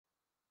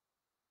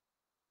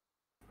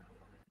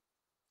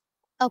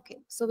Okay,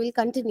 so we'll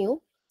continue.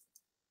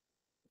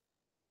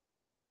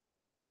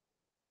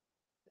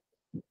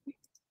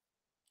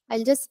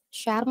 I'll just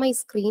share my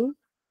screen.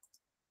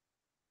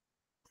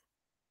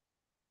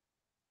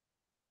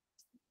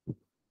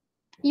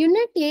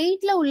 Unit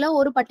 8 la ulla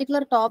or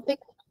particular topic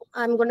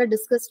I'm going to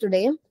discuss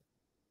today.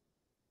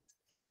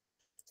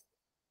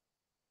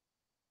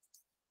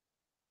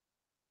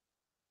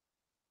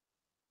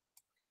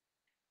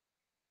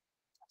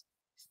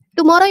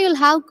 Tomorrow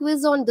you'll have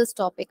quiz on this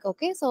topic.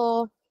 Okay,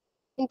 so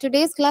in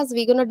today's class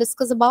we're going to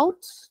discuss about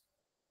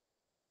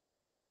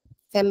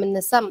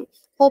feminism.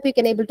 Hope you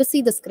can able to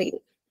see the screen.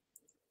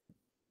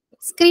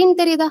 Screen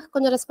தெரியுதா?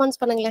 கொஞ்சம் response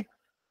பண்ணுங்களே.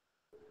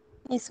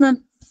 Yes ma'am.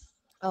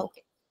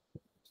 Okay.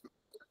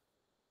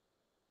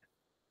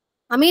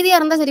 அமைதியா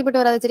இருந்தா சரிப்பட்டு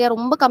வராது. சரியா,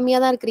 ரொம்ப கம்மியா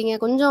தான் இருக்கீங்க.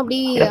 கொஞ்சம் அப்படி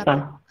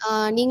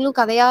நீங்களும்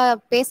கதையா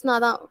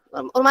பேசினாதான்,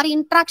 ஒரு மாதிரி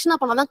இன்ட்ராக்ஷனா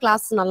பண்ணாதான்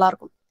கிளாஸ் நல்லா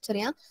இருக்கும்.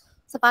 சரியா?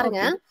 சோ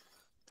பாருங்க,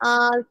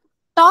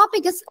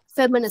 டாபிக் இஸ்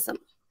ஃபெமினிசம்.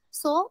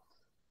 சோ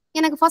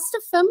எனக்கு ஃபர்ஸ்ட்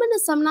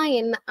ஃபெமினிசம்னா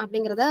என்ன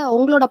அப்படிங்கறத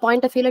உங்களோட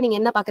பாயிண்ட் ஆஃப் வியூல நீங்க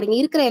என்ன பாக்குறீங்க?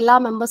 இருக்கிற எல்லா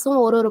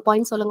மெம்பர்ஸும் ஒரு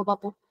பாயிண்ட் சொல்லுங்க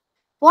பாப்போம்.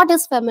 What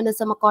is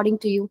feminism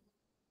according to you?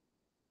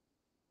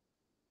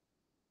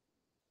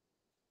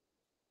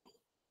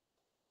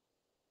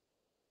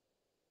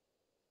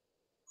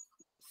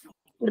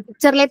 இந்த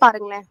பிக்சர்லயே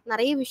பாருங்களேன்,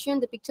 நிறைய விஷயம்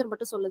இந்த பிக்சர்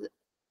மட்டும் சொல்லுது.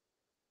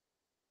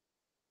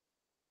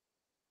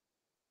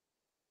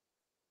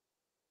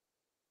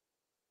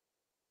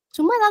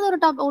 சும்மா ஏதாவது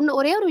ஒரு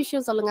ஒரே ஒரு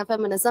விஷயம் சொல்லுங்க.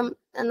 ஃபெமினிசம்,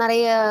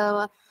 நிறைய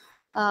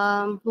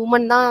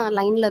உமன் தான்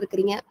லைன்ல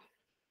இருக்கிறீங்க,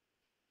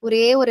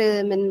 ஒரே ஒரு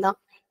மென் தான்.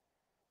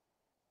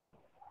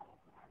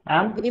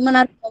 Women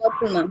are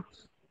powerful ma'am.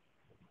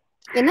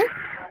 என்ன?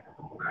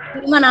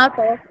 Women are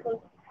powerful.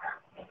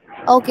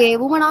 Okay,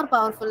 women are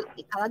powerful.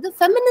 அதாவது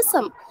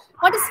feminism.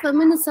 What is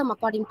feminism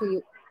according to you?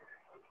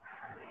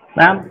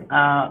 Ma'am,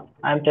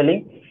 I'm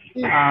telling.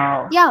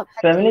 Yeah.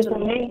 Feminism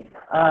means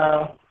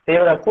they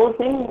were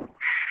opposing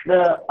the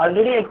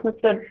already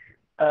existed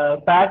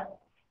fact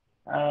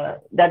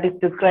that is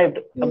described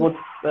about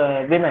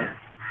women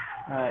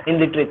in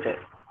literature.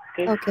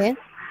 Okay. Okay.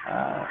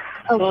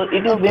 So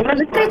it is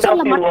women's point of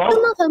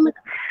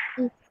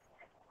view.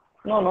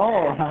 No,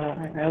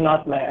 I'm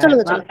not like.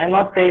 I'm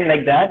not saying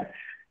like that.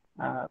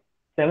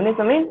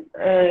 Feminism means,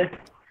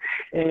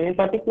 in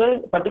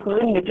particular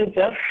in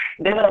literature,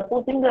 they were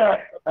opposing the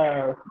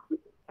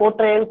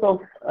portrayals of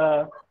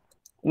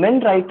men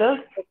writers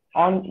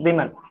on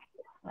women.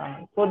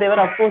 So they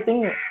were opposing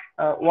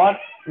what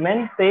men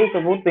says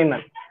about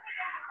women.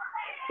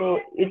 So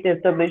it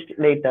established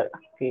later.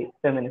 Okay,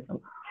 feminism.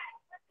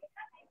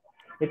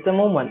 It's a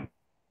movement.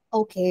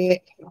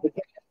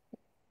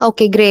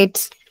 Okay, great.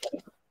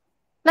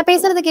 நான்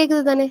பேசுறது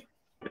கேக்குது தானே?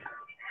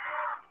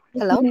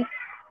 Hello.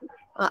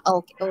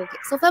 Okay.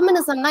 So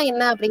ஃபெமினிசம்னா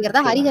என்ன அப்படிங்கறத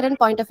Hariharan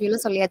point of வியூல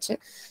சொல்லியாச்சு.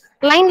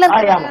 லைன்ல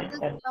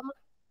இருக்க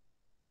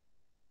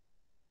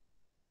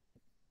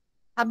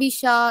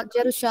அபிஷா,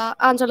 ஜெருஷா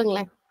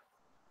சொல்லுங்களேன்.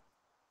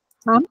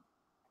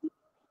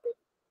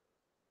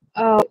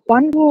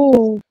 One who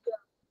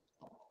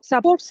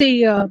supports the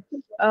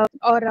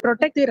or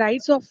protect the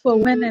rights of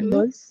women and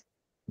girls.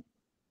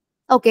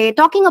 Okay,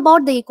 talking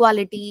about the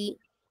equality,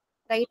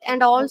 right?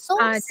 And also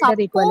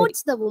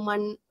supports the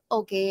woman.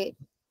 Okay,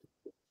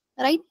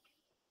 right?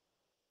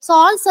 So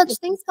all such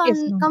things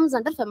comes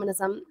under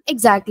feminism.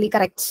 Exactly,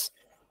 correct.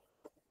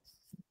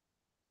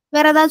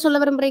 வேற ஏதாவது சொல்ல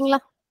விரும்புறீங்களா?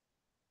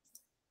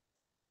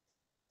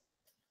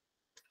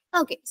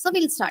 Okay, so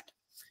we'll start.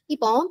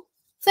 இப்போ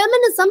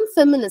feminism,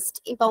 feminist,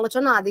 இப்போ அவங்க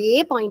சொன்ன அதே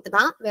point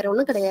தான், வேற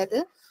ஒண்ணும் கிடையாது.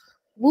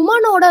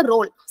 உமனோட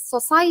ரோல்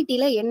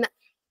சொசைட்டில என்ன?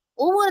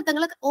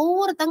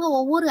 ஒவ்வொருத்தங்க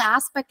ஒவ்வொரு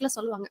ஆஸ்பெக்ட்ல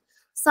சொல்லுவாங்க.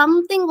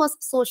 Something was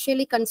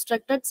socially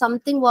constructed,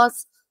 something was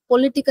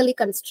politically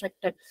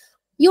constructed.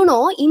 You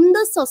know, in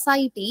the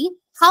society,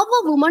 how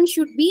a woman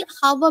should be,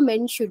 how a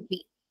man should be,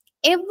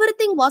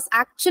 everything was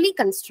actually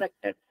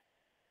constructed,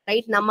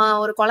 right? நம்ம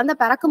ஒரு குழந்தை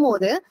பிறக்கும்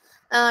போது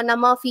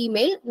நம்ம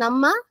ஃபீமேல்,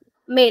 நம்ம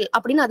மேல்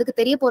அப்படின்னு அதுக்கு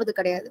தெரிய போறது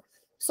கிடையாது.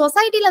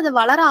 சொசைட்டில அது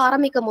வளர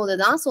ஆரம்பிக்கும்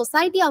போதுதான்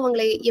சொசைட்டி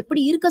அவங்களை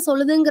எப்படி இருக்க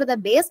சொல்லுதுங்கிறத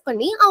பேஸ்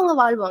பண்ணி அவங்க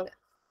வாழ்வாங்க,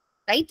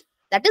 right?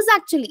 That is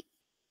actually.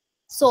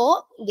 So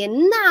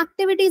என்ன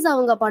ஆக்டிவிட்டிஸ்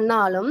அவங்க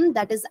பண்ணாலும்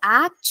that is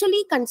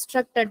actually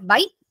constructed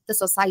by the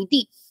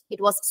society.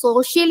 It was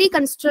socially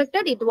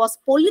constructed, it was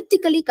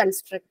politically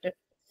constructed,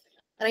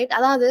 right?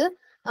 அதாவது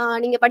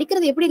நீங்க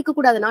படிக்கிறது எப்படி இருக்க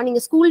கூடாதுன்னா, நீங்க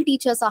ஸ்கூல்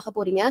டீச்சர்ஸ் ஆக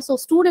போறீங்க. ஸோ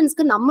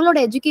ஸ்டூடெண்ட்ஸ்க்கு நம்மளோட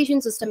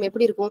எஜுகேஷன் சிஸ்டம்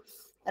எப்படி இருக்கும்,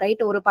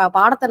 ரைட்? ஒரு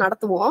பாடத்தை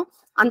நடத்துவோம்,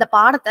 அந்த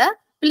பாடத்தை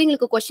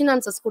பிள்ளைங்களுக்கு கொஸ்டின்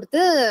ஆன்சர்ஸ்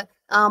கொடுத்து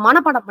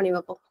மனப்பாடம் பண்ணி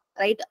வைப்போம்,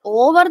 right?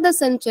 Over the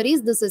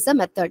centuries this is a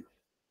method,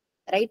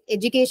 right?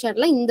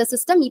 எஜுகேஷன்ல இந்த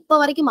சிஸ்டம் இப்ப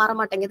வரைக்கும் மாற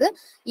மாட்டேங்குது.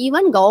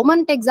 ஈவன்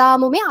கவர்மெண்ட்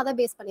எக்ஸாமுமே அதை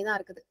பேஸ் பண்ணி தான்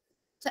இருக்குது.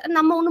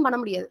 நம்ம ஒண்ணும் பண்ண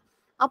முடியாது.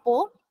 அப்போ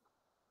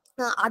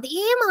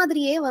அதே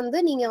மாதிரியே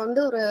நீங்க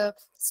ஒரு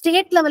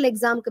ஸ்டேட் லெவல்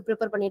எக்ஸாமுக்கு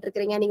ப்ரிப்பேர் பண்ணிட்டு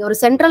இருக்கீங்க, நீங்க ஒரு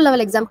சென்ட்ரல்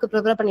லெவல் எக்ஸாமுக்கு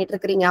ப்ரிப்பேர் பண்ணிட்டு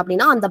இருக்கீங்க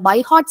அப்படின்னா அந்த பை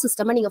ஹார்ட்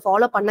சிஸ்டம் நீங்க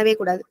ஃபாலோ பண்ணவே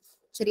கூடாது,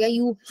 சரியா?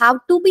 You have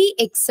to be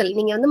XL.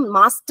 நீங்க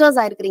masters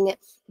ஆயிருக்கிறீங்க,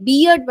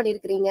 BEd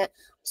பண்ணிருக்கிறீங்க.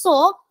 So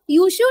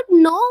you should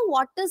know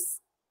what is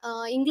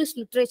English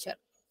literature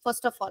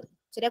first of all,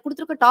 சரியா?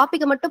 கொடுத்துருக்க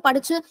டாபிக்கை மட்டும்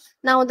படிச்சு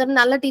நான் வந்து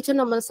நல்ல டீச்சர்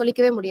நம்ம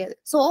சொல்லிக்கவே முடியாது.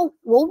 ஸோ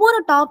ஒவ்வொரு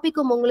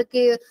டாபிக்கும்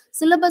உங்களுக்கு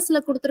சிலபஸ்ல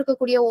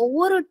கொடுத்துருக்கக்கூடிய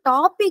ஒவ்வொரு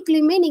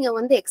டாபிக்லயுமே நீங்க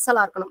வந்து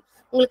எக்ஸலா இருக்கணும்.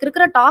 உங்களுக்கு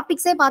இருக்கிற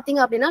டாபிக்ஸே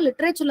பாத்தீங்க அப்படின்னா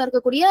லிட்ரேச்சர்ல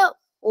இருக்கக்கூடிய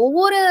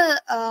ஒவ்வொரு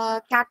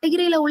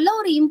கேட்டகரியில உள்ள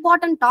ஒரு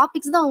இம்பார்ட்டன்ட்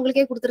டாபிக்ஸ் தான்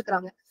உங்களுக்கே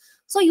கொடுத்துருக்காங்க.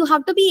 So you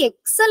have to be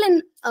XL in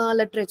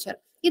literature.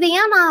 இதை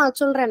ஏன் நான்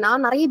சொல்றேன்னா,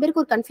 நிறைய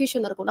பேருக்கு ஒரு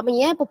கன்ஃபியூஷன் இருக்கும். நம்ம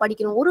ஏன் இப்போ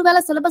படிக்கணும்? ஒருவேளை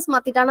சிலபஸ்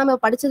மாத்திட்டா நம்ம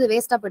படிச்சது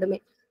வேஸ்டா போயிடுமே.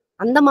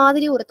 அந்த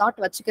மாதிரி ஒரு தாட்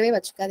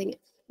வச்சுக்காதீங்க.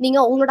 நீங்க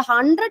உங்களோட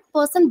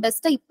 100%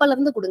 பெஸ்ட்டை இப்பல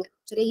இருந்து கொடுங்க.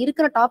 சரி,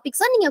 இருக்கிற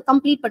டாபிக்ஸை நீங்க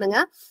கம்ப்ளீட் பண்ணுங்க.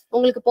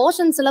 உங்களுக்கு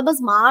போர்ஷன்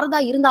சிலபஸ் மாறதா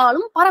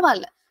இருந்தாலும்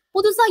பரவாயில்ல.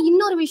 புதுசா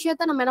இன்னொரு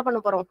விஷயத்த நம்ம என்ன பண்ண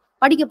போறோம்,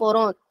 படிக்க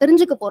போறோம்,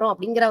 தெரிஞ்சுக்க போறோம்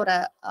அப்படிங்கிற ஒரு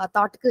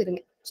தாட்டுக்கு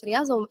இருங்க. சரியா?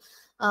 ஸோ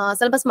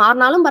சிலபஸ்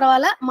மாறினாலும்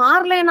பரவாயில்ல,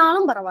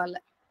 மாறலைனாலும் பரவாயில்ல.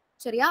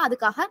 சரியா?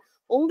 அதுக்காக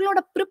உங்களோட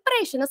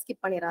ப்ரிப்பரேஷனை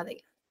ஸ்கிப்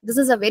பண்ணிடாதீங்க. This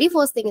is a very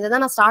first thing. இதை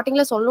நான்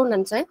ஸ்டார்டிங்ல சொல்லணும்னு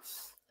நினைச்சேன்.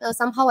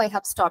 somehow I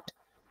have stopped.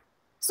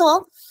 So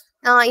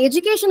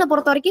எஜுகேஷனை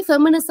பொறுத்த வரைக்கும்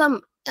ஃபெமினிசம்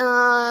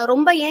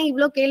ரொம்ப ஏன்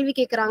இவ்வளோ கேள்வி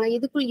கேட்குறாங்க,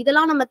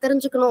 இதெல்லாம் நம்ம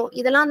தெரிஞ்சுக்கணும்,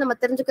 இதெல்லாம் நம்ம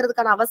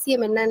தெரிஞ்சுக்கிறதுக்கான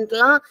அவசியம்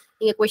என்னன்னுலாம்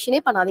நீங்க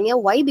கொஸ்டினே பண்ணாதீங்க.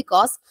 ஒய்?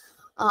 பிகாஸ்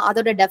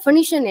அதோட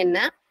டெஃபினிஷன் என்ன,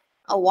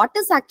 வாட்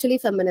இஸ் ஆக்சுவலி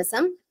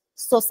ஃபெமினிசம்,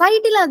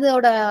 சொசைட்டில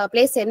அதோட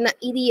பிளேஸ் என்ன,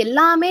 இது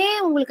எல்லாமே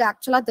உங்களுக்கு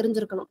ஆக்சுவலா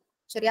தெரிஞ்சிருக்கணும்.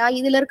 சரியா?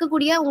 இதுல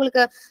இருக்கக்கூடிய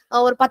உங்களுக்கு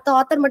ஒரு 10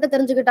 ஆத்தர் மட்டும்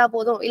தெரிஞ்சுக்கிட்டா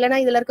போதும், இல்லைன்னா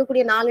இதுல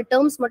இருக்கக்கூடிய 4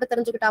 டேர்ம்ஸ் மட்டும்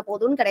தெரிஞ்சுக்கிட்டா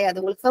போதும்னு கிடையாது.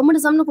 உங்களுக்கு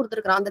ஃபெமினிசம்னு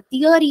கொடுத்துருக்கான், அந்த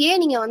தியரியே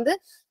நீங்க வந்து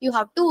you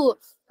have to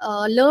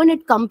learn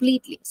it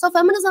completely. So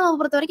feminism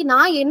பொறுத்த வரைக்கும்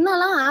நான்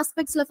என்னெல்லாம்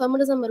ஆஸ்பெக்ட்ஸ்ல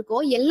ஃபெமினிசம் இருக்கோ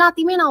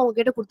எல்லாத்தையுமே நான்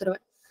உங்ககிட்ட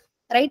கொடுத்துருவேன்.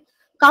 ரைட்?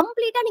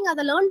 கம்ப்ளீட்டா நீங்க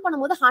அதை லேர்ன்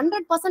பண்ணும்போது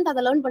 100%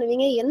 அதை லேர்ன்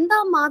பண்ணுவீங்க. எந்த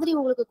மாதிரி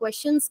உங்களுக்கு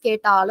கொஸ்டின்ஸ்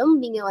கேட்டாலும்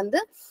நீங்க வந்து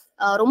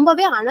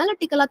ரொம்பவே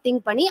அனலிட்டிக்கலா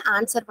திங்க் பண்ணி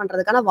ஆன்சர்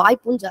பண்றதுக்கான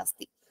வாய்ப்பும்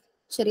ஜாஸ்தி.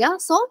 சரியா?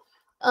 ஸோ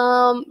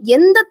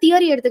எந்த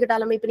தியரி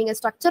எடுத்துக்கிட்டாலுமே, இப்ப நீங்க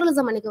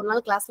ஸ்ட்ரக்சரலிசம் அன்னைக்கு ஒரு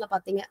நாள் கிளாஸ்ல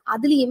பாத்தீங்க,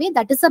 அதுலயுமே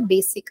தட் இஸ் அ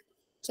பேசிக்.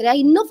 சரியா?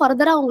 இன்னும்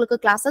ஃபர்தரா உங்களுக்கு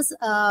கிளாஸஸ்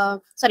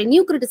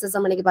நியூ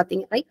கிரிட்டிசிசம் அன்னைக்கு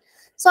பாத்தீங்க, ரைட்?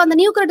 ஸோ அந்த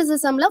நியூ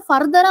கிரிட்டிசிசம்ல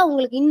ஃபர்தரா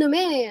உங்களுக்கு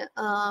இன்னுமே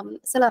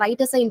சில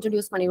ரைட்டர்ஸை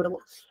இன்ட்ரடியூஸ் பண்ணி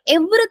விடுவோம்.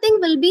 Everything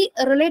will be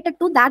related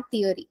to that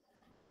theory.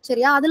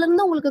 சரியா? அதுல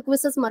இருந்து உங்களுக்கு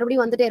குவிசஸ்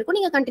மறுபடியும் வந்துட்டே இருக்கும்.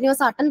 நீங்க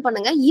கண்டினியூஸா அட்டன்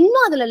பண்ணுங்க,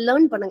 இன்னும் அதுல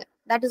லேர்ன் பண்ணுங்க.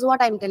 That is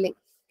what I am telling.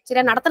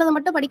 சரியா? நடத்துறதை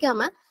மட்டும்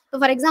படிக்காம,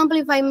 for example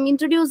if I am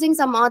introducing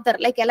some author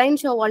like A-line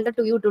ஷோவால்டர்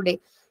to you today,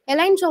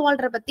 A-line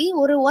ஷோவால்டர் பத்தி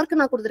ஒரு ஒர்க்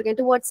நான் கொடுத்துருக்கேன்,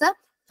 டுவர்ட்ஸ்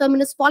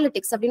ஃபெமினிஸ்ட்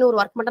பாலிடிக்ஸ் அப்படின்னு ஒரு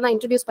ஒர்க் மட்டும் நான்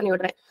இன்ட்ரடியூஸ் பண்ணி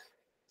விடுறேன்.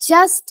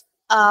 Just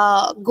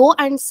go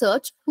and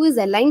search who is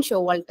A-line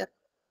ஷோவால்டர்.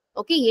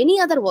 Okay, any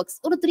other works,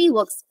 ஒரு 3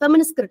 ஒர்க்ஸ்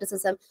ஃபெமினிஸ்ட்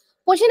கிரிட்டிசிசம்.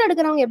 கொஸ்டின்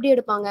எடுக்கிறவங்க எப்படி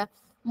எடுப்பாங்க?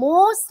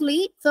 மோஸ்ட்லி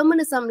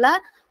ஃபெமினிசம்ல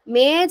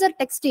மேஜர்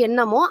டெக்ஸ்ட்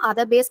என்னமோ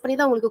அதை பேஸ் பண்ணி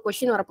தான் உங்களுக்கு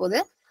கொஸ்டின் வரப்போகுது.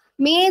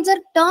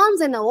 மேஜர்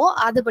டேர்ம்ஸ் என்னவோ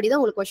அதுபடிதான்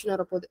உங்களுக்கு கொஸ்டின்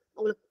வரப்போகுது.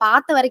 உங்களுக்கு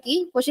பார்த்த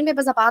வரைக்கும் கொஸ்டின்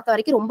பேப்பர்ஸை பார்த்த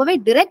வரைக்கும் ரொம்பவே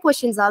டிரெக்ட்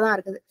கொஸ்டின்ஸா தான்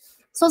இருக்குது.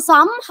 ஸோ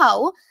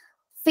சம்ஹவ்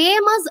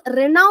ஃபேமஸ்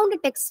ரெனவுண்ட்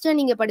டெக்ஸ்ட்டை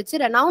நீங்க படிச்சு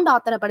ரெனவுண்ட்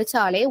ஆத்தரை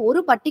படிச்சாலே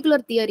ஒரு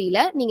பர்டிகுலர் தியரியில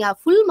நீங்க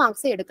ஃபுல்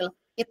மார்க்ஸே எடுக்கலாம்,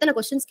 எத்தனை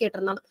கொஸ்டின்ஸ்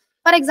கேட்டிருந்தாலும்.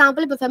 ஃபார்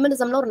எக்ஸாம்பிள் இப்ப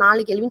ஃபெமினிசம்ல ஒரு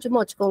 4 கேள்வின்னு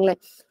சும்மா வச்சுக்கோங்களேன்,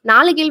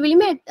 4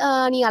 கேள்வியுமே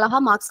நீ அழகா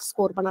மார்க்ஸ்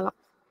ஸ்கோர் பண்ணலாம்.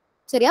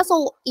 சரியா? ஸோ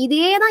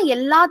இதே தான்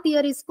எல்லா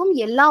தியரிஸ்க்கும்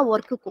எல்லா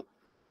ஒர்க்குக்கும்.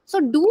 So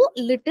two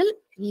little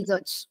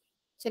research.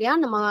 சரியா?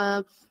 நம்ம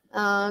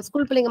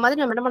ஸ்கூல் பிள்ளைங்க மாதிரி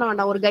நம்ம என்ன பண்ண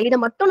வேண்டாம், ஒரு கைடை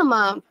மட்டும் நம்ம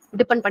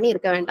டிபெண்ட் பண்ணி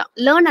இருக்க வேண்டாம்.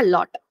 Learn a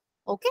lot.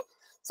 Okay,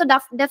 so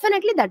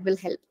definitely that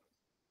will help.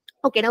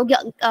 Okay, now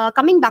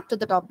coming back to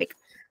the topic.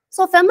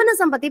 So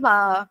feminism பத்தி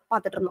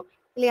பார்த்துட்டு இருந்தோம்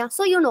இல்லையா?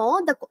 So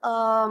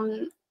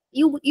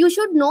you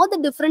should know the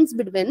difference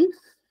between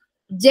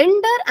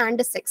gender and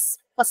sex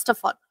first of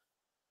all,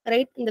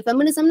 right? இந்த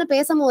ஃபெமினிசம்னு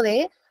பேசும்போதே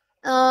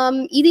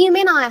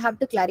இதையுமே நான் I have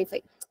to clarify.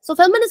 So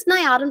ஃபெமினிஸ்ட்னா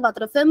யாருன்னு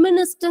பார்த்துறோம்.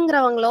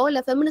 ஃபெமினிஸ்ட்ங்கிறவங்களோ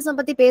இல்லை ஃபெமினிசம்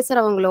பத்தி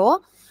பேசுறவங்களோ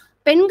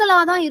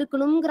பெண்களாதான்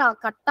இருக்கணுங்கிற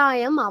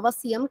கட்டாயம்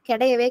அவசியம்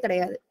கிடையவே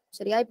கிடையாது.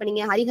 சரியா? இப்ப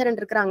நீங்க ஹரிஹரன்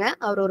இருக்கிறாங்க,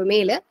 அவர் ஒரு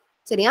மேலு.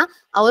 சரியா?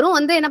 அவரும்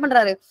வந்து என்ன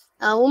பண்றாரு,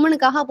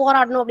 உமனுக்காக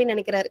போராடணும் அப்படின்னு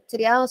நினைக்கிறாரு.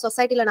 சரியா?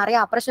 சொசைட்டில நிறைய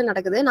அப்ரஷன்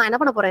நடக்குது, நான் என்ன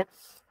பண்ண போறேன்,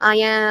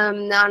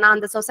 நான்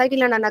அந்த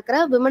சொசைட்டில நடக்கிற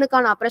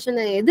விமனுக்கான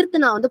அப்ரஷனை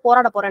எதிர்த்து நான் வந்து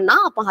போராட போறேன்னா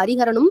அப்ப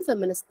ஹரிஹரனும்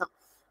ஃபெமினிஸ்ட் தான்.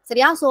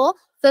 சரியா? சோ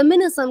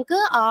ஃபெமினிசம்க்கு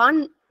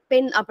ஆண்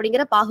பெண்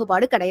அப்படிங்கிற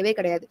பாகுபாடு கிடையவே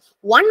கிடையாது.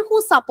 ஒன் ஹூ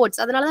சப்போர்ட்ஸ்,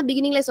 அதனாலதான்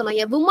பிகினிங்ல சொன்னேன்,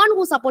 எ வுமன்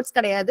ஹூ சப்போர்ட்ஸ்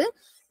கிடையாது,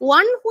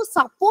 one who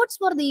supports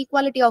for the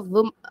equality of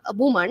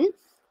Woman,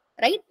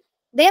 right?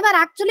 They var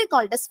actually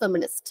called as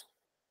feminist.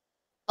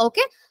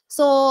 Okay,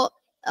 so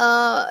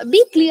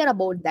B clear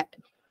about that.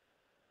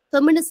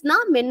 ஃபெமினிஸ்ட்னா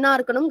மென்னா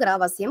இருக்கணுங்கிற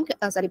அவசியம்,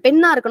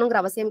 பெண்ணா இருக்கணுங்கிற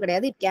அவசியம்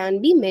கிடையாது. It can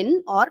be men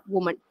R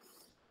Woman.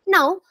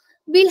 Now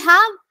we'll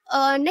have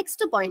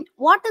next point.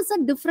 What is the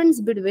difference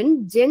between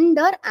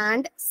gender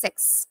and sex?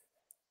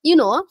 You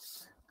know,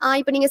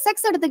 இப்ப நீங்க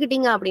sex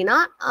எடுத்துக்கிட்டீங்க அப்படின்னா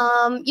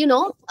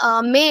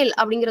மேல்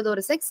அப்படிங்கிறது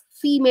ஒரு செக்ஸ்,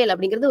 ஃபீமேல்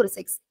அப்படிங்கிறது ஒரு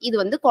செக்ஸ். இது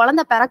வந்து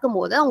குழந்தை பிறக்கும்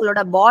போது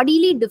அவங்களோட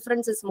பாடிலி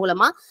டிஃபரன்சஸ்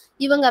மூலமா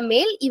இவங்க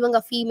மேல் இவங்க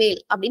ஃபீமேல்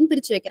அப்படின்னு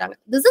பிரிச்சு வைக்கிறாங்க.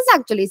 This is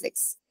actually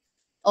sex.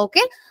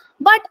 Okay,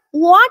 but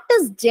what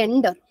is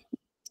gender?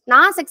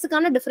 நான்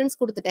செக்ஸுக்கான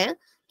டிஃபரன்ஸ் கொடுத்துட்டேன்.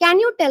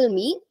 Can you tell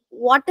me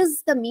what is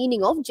the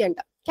meaning of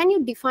gender? Can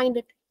you define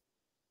it?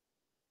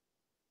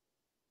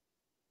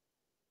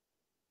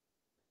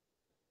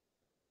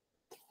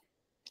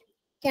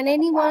 Can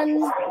anyone,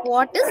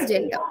 what is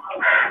gender?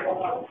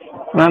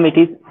 Ma'am, it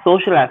is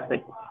social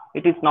aspect.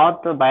 It is not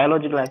the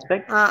biological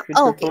aspect. It's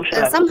the Okay, social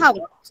aspect. somehow.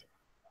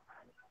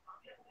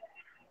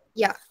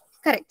 Yeah,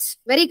 correct.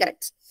 Very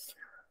correct.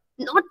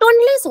 Not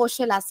only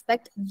social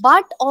aspect,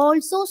 but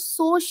also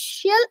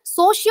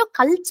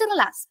socio-cultural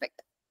aspect.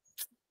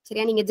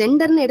 சரியா, நீங்க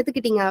ஜெண்டர்னு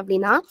எடுத்துக்கிட்டீங்க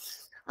அப்படின்னா,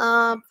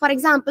 for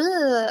example,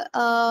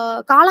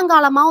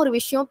 காலங்காலமா ஒரு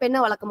விஷயம் பெண்ணை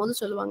வளர்க்கும் போது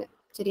சொல்லுவாங்க,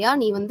 சரியா,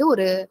 நீ வந்து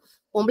ஒரு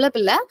பொம்பளை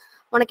பிள்ளை,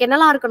 உனக்கு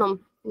என்னெல்லாம் இருக்கணும்,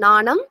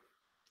 நாணம்,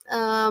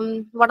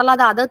 what are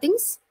the other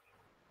things,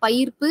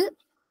 பயிர்ப்பு,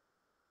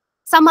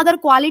 some other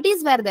qualities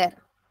were there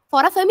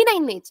for a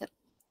feminine nature.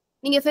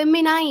 நீங்க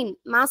ஃபெமினைன்,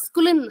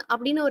 மாஸ்குலின்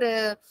அப்படின்னு ஒரு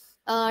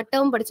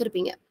டேர்ம்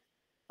படிச்சிருப்பீங்க,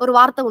 ஒரு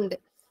வார்த்தை உண்டு.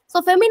 ஸோ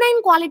ஃபெமினைன்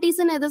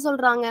குவாலிட்டிஸ்ன்னு எது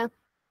சொல்றாங்க,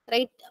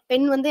 ரைட்?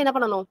 பெண் வந்து என்ன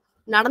பண்ணணும்,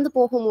 நடந்து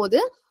போகும்போது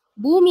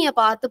பூமியை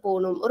பார்த்து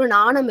போகணும், ஒரு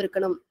நாணம்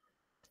இருக்கணும்,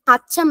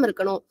 அச்சம்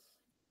இருக்கணும்,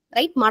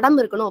 ரைட், மடம்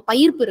இருக்கணும்,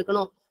 பயிர்ப்பு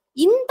இருக்கணும்.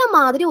 இந்த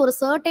மாதிரி ஒரு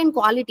சர்டன்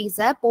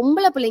குவாலிட்டிஸை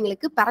பொம்பளை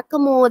பிள்ளைங்களுக்கு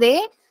பிறக்கும் போதே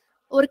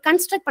ஒரு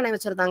கன்ஸ்ட்ரக்ட் பண்ண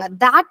வச்சிருந்தாங்க.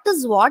 That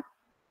is what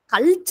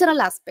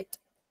cultural aspect,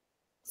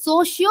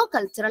 socio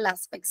cultural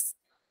aspects.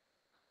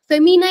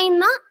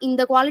 ஃபெமினைன்னா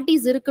இந்த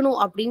குவாலிட்டிஸ் இருக்கணும்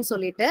அப்படின்னு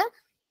சொல்லிட்டு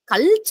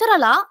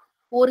கல்ச்சரலா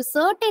ஒரு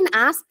சர்டன்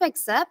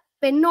ஆஸ்பெக்ட்ஸை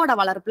பெண்ணோட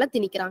வளர்ப்புல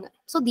திணிக்கிறாங்க.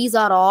 So these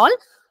are all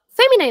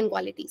feminine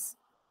qualities.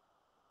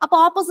 அப்போ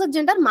opposite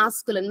gender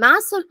masculine.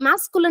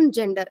 Masculine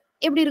gender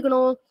எப்படி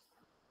இருக்கணும்,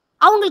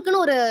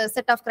 அவங்களுக்குன்னு ஒரு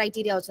செட் ஆஃப்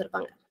கிரைட்டீரியா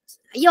வச்சிருப்பாங்க.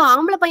 ஐயோ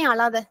ஆம்பளை பையன்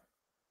அழாத,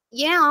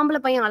 ஏன்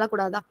ஆம்பளை பையன்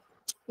அழக்கூடாதா?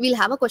 we'll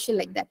have a question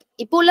like that.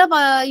 இப்போ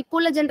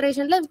உள்ள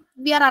ஜெனரேஷன்ல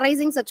we are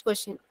arising such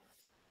question.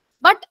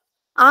 But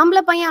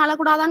ஆம்பளை பையன்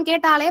அழக்கூடாதான்னு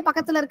கேட்டாலே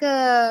பக்கத்துல இருக்க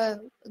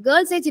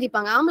கேர்ள்ஸே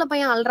சிரிப்பாங்க, ஆம்பளை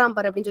பையன் அழுறான்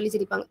பாரு அப்படின்னு சொல்லி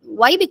சிரிப்பாங்க.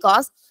 வை?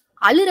 பிகாஸ்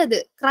அழுறது,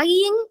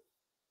 கிரையிங்,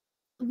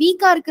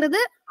 வீக்கா இருக்கிறது,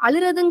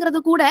 அழுறதுங்கிறது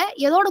கூட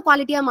எதோட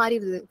குவாலிட்டியா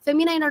மாறிடுது,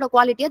 ஃபெமினைனோட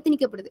குவாலிட்டியா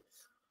திணிக்கப்படுது.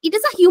 It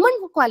is a human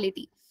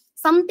quality,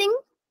 something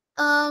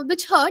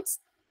which hertz,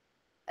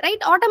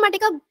 right?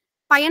 ஆட்டோமேட்டிக்கா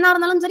பையனா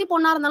இருந்தாலும் சரி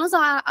பொண்ணா இருந்தாலும்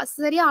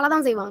சரியா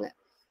அழதான் செய்வாங்க.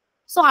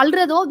 ஸோ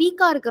அழுறதோ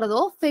வீக்கா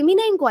இருக்கிறதோ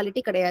ஃபெமினைன்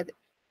குவாலிட்டி கிடையாது,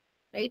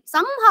 right?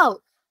 Somehow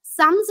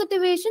some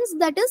situations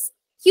that is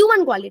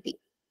human quality,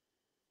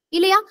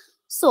 இல்லையா?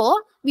 So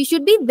we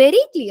should be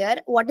very clear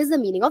what is the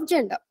meaning of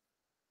gender.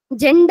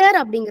 Gender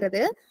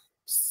அப்படிங்கிறது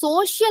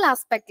சோஷியல்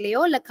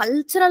ஆஸ்பெக்ட்லயோ இல்ல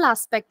கல்ச்சரல்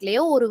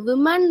ஆஸ்பெக்ட்லயோ ஒரு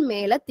விமன்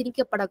மேல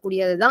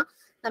திணிக்கப்படக்கூடியதுதான்.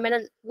 நம்ம என்ன,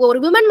 ஒரு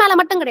விமன் மேல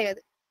மட்டும் கிடையாது,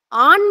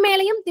 ஆண்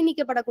மேலையும்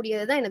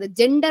திணிக்கப்படக்கூடியதுதான் என்னது,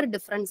 ஜெண்டர்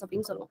டிஃபரன்ஸ்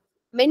அப்படின்னு சொல்லுவோம்.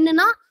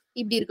 மென்னுனா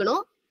இப்படி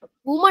இருக்கணும்,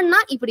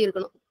 உமன்னா இப்படி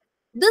இருக்கணும்.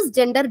 This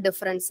gender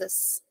differences.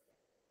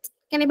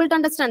 Can you able to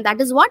understand? That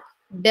is what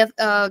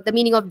the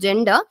meaning of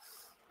gender.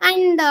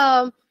 And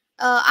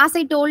as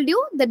I told you,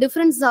 the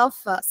difference of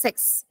sex.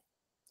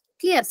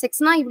 Clear? Sex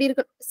na இப்படி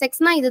இருக்கு, sex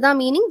na இதுதான்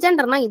meaning,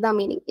 gender na இதுதான்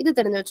meaning, இது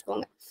தெரிஞ்சு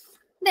வச்சுக்கோங்க.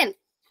 Then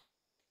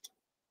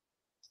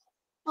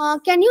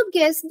can you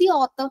guess the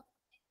author?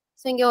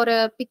 So இங்க ஒரு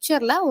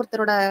பிக்சர்ல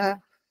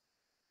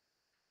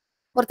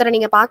ஒருத்தரை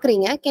நீங்க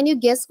பாக்குறீங்க. Can you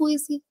guess who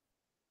is he?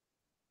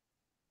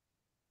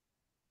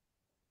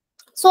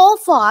 So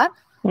far,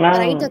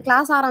 right,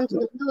 class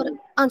ஆரம்பிச்சது ஒரு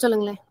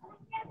சொல்லுங்களேன்.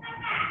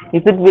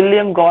 Is it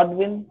William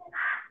Godwin?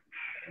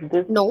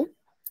 No.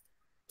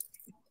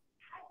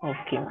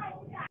 Okay.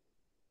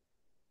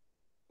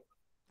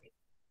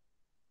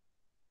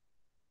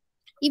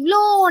 இவ்ளோ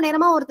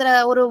நேரமா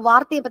ஒரு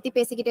வார்த்தையை பத்தி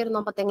பேசிக்கிட்டே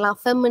இருந்தோம் பாத்தீங்களா,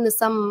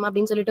 ஃபெமினிசம்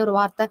அப்படின்னு சொல்லிட்டு ஒரு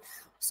வார்த்தை.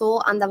 சோ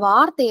அந்த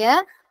வார்த்தைய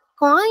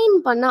காயின்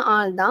பண்ண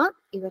ஆள் தான்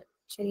இவர்,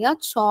 சரியா?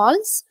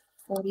 Charles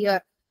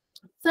Fourier.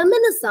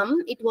 Feminism,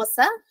 it was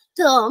a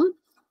term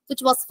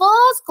which was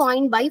first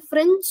coined by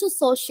French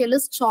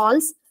socialist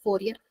Charles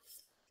Fourier.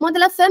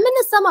 முதல்ல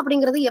ஃபெமினிசம்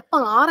அப்படிங்கிறது எப்ப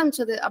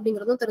ஆரம்பிச்சது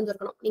அப்படிங்கறதும்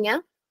தெரிஞ்சிருக்கணும். நீங்க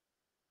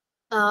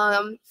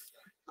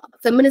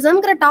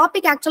ஃபெமினிசம்ங்கிற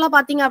டாபிக் ஆக்சுவலா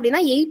பாத்தீங்க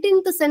அப்படின்னா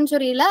 18th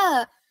செஞ்சுரியில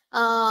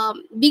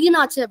பிகின்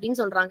ஆச்சு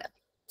அப்படின்னு சொல்றாங்க,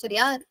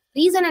 சரியா?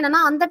 ரீசன்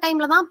என்னன்னா, அந்த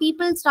டைம்ல தான்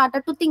people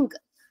started to think,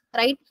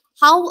 right,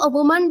 have a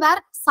Woman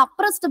where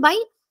suppressed by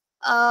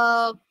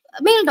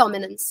மேல்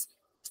டாமினன்ஸ்,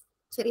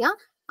 சரியா?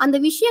 அந்த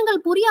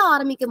விஷயங்கள் புரிய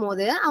ஆரம்பிக்கும்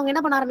போது அவங்க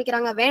என்ன பண்ண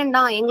ஆரம்பிக்கிறாங்க,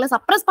 வேண்டாம் எங்களை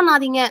சப்ரஸ்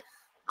பண்ணாதீங்க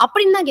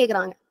அப்படின்னு தான்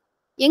கேக்குறாங்க.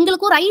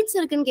 எங்களுக்கும் ரைட்ஸ்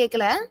இருக்குன்னு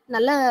கேட்கல,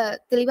 நல்ல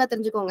தெளிவா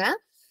தெரிஞ்சுக்கோங்க.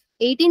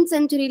 18th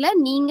செஞ்சுரியில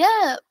நீங்க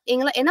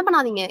எங்களை என்ன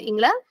பண்ணாதீங்க,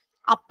 எங்களை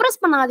அப்ரஸ்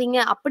பண்ணாதீங்க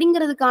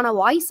அப்படிங்கிறதுக்கான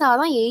வாய்ஸா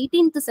தான்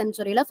 18th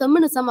செஞ்சுரியில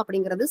ஃபெமினிசம்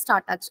அப்படிங்கிறது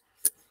ஸ்டார்ட் ஆச்சு.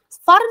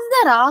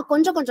 ஃபர்தரா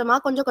கொஞ்சம்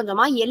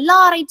கொஞ்சமா எல்லா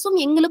ரைட்ஸும்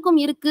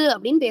எங்களுக்கும் இருக்கு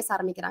அப்படின்னு பேச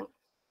ஆரம்பிக்கிறாங்க.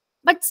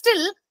 பட்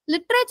ஸ்டில்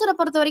லிட்ரேச்சரை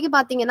பொறுத்த வரைக்கும்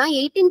பாத்தீங்கன்னா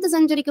 18th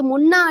செஞ்சுரிக்கு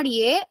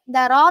முன்னாடியே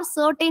there are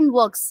certain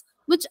works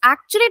which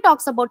actually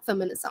talks about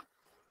feminism,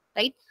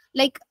 right?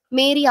 Like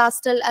Mary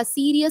Astle, a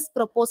serious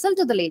proposal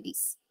to the ladies.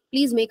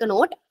 Please make a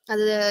note.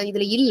 அது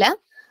இதுல இல்ல.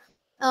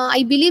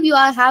 I believe you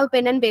have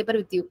pen and paper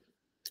with you.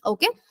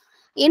 Okay?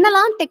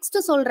 என்னெல்லாம் text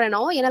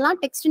சொல்றேனோ, என்னெல்லாம்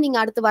text நீங்க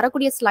அடுத்து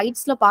வரக்கூடிய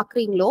ஸ்லைட்ஸ்ல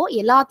பாக்குறீங்களோ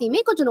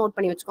எல்லாத்தையுமே கொஞ்சம் நோட்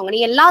பண்ணி வச்சுக்கோங்க.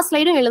 நீங்க எல்லா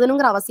ஸ்லைடும்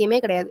எழுதணுங்கிற அவசியமே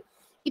கிடையாது.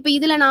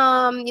 இப்ப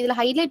நான் இதுல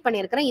ஹைலைட்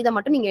பண்ணியிருக்கிறேன், இதை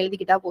மட்டும் நீங்க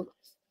எழுதிக்கிட்டா போதும்,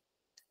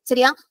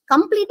 சரியா?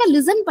 கம்ப்ளீட்டா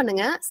லிசன்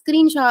பண்ணுங்க.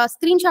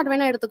 ஸ்கிரீன்ஷாட்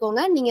வேணா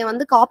எடுத்துக்கோங்க, நீங்க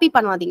வந்து காப்பி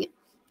பண்ணாதீங்க,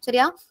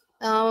 சரியா?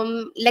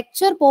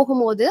 லெக்சர்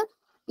போகும்போது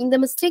இந்த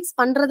மிஸ்டேக்ஸ்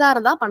பண்றதா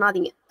இருந்தா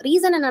பண்ணாதீங்க.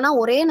 ரீசன் என்னன்னா,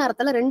 ஒரே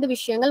நேரத்துல 2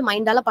 விஷயங்கள்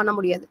மைண்டால பண்ண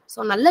முடியாது. ஸோ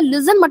நல்ல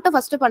லிசன் மட்டும்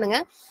ஃபர்ஸ்ட் பண்ணுங்க.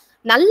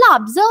 நல்லா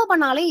அப்சர்வ்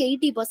பண்ணாலே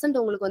 80%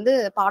 உங்களுக்கு வந்து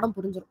பாடம்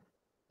புரிஞ்சிடும்.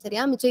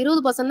 சரியா? மிச்சம்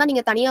 20% தான்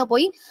நீங்க தனியா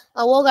போய்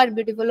ஓ காட்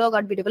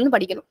பியூட்டிஃபுல்னு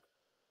படிக்கணும்.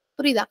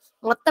 புரியுதா?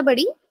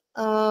 மொத்தபடி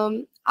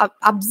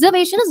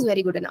observation is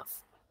very good enough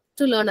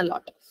to learn a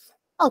lot.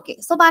 Okay,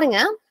 so பாருங்க,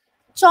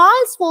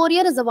 Charles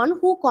Fourier is the one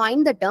who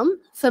coined the term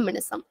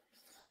feminism.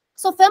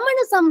 So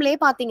ஃபெமினிசம்லே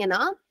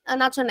பாத்தீங்கன்னா,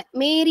 நான் சொன்னேன்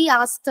மேரி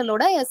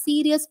ஆஸ்டலோட a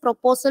serious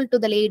proposal to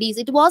the ladies.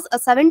 It was a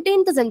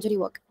 17th century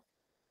work.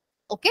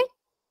 Okay,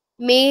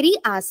 Mary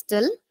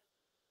hostel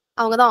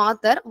அவங்க தான்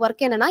author.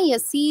 Work என்னன்னா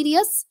a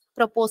serious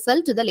proposal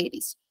to the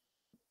ladies.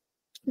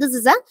 This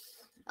is a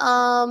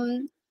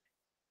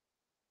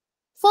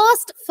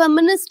first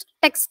feminist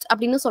text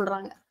அப்படின்னு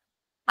சொல்றாங்க.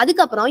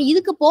 அதுக்கப்புறம்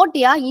இதுக்கு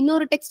போட்டியா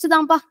இன்னொரு டெக்ஸ்ட்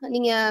தான்ப்பா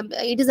நீங்க,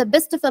 it is a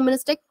best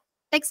feminist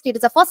text, it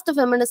is a first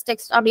feminist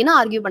text அப்படின்னு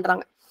ஆர்கியூ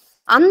பண்றாங்க.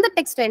 அந்த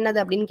டெக்ஸ்ட் என்னது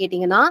அப்படின்னு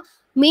கேட்டீங்கன்னா,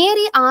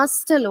 மேரி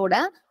ஆஸ்டலோட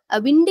a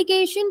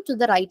vindication to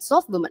the rights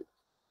of women.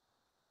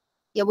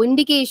 A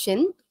vindication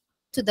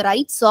to the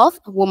rights of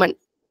women.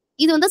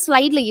 இது வந்து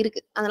ஸ்லைட்ல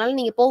இருக்கு, அதனால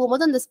நீங்க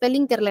போகும்போது அந்த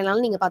ஸ்பெல்லிங்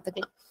தெரியலனாலும் நீங்க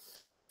பாத்துக்கலாம்.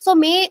 So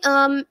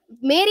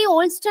Mary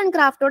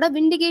Wollstonecraftோட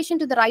Vindication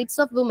to the Rights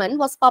of Women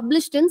was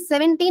published in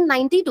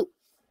 1792.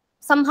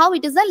 Somehow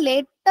it is a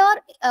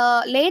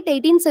late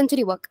 18th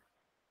century work.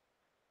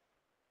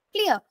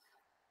 Clear?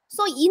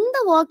 So in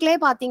the work lay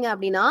பாத்தீங்க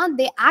அப்படின்னா,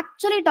 they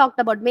actually talked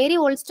about Mary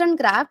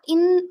Wollstonecraft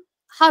in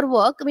her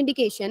work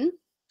Vindication.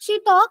 She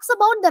talks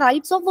about the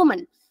rights of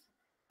women.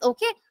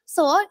 Okay,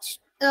 so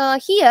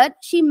here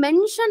she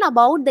mentioned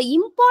about the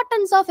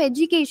importance of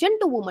education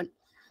to women.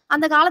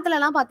 அந்த காலத்துல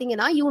எல்லாம்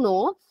பாத்தீங்கன்னா, you know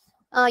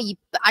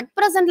at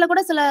பிரசன்ட்ல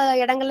கூட சில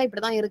இடங்கள்ல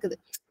இப்படிதான் இருக்குது.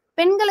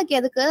 பெண்களுக்கு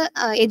எதுக்கு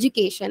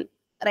எஜுகேஷன்,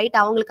 ரைட்?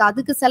 அவங்களுக்கு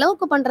அதுக்கு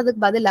செலவுக்கு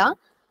பண்றதுக்கு பதிலா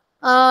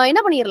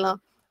என்ன பண்ணிடலாம்,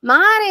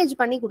 மேரேஜ்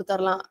பண்ணி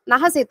கொடுத்துடலாம்,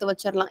 நகை சேர்த்து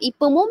வச்சிடலாம்.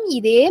 இப்பவும்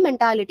இதே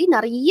மென்டாலிட்டி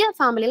நிறைய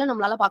ஃபேமிலியில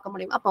நம்மளால பார்க்க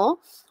முடியும். அப்போ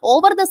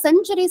ஓவர் த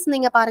சென்ச்சுரிஸ்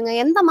நீங்க பாருங்க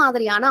எந்த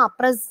மாதிரியான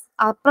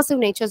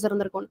அப்ரசிவ் நேச்சர்ஸ்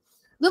இருந்திருக்கும்.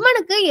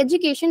 விமனுக்கு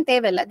எஜுகேஷன்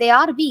தேவையில்லை, they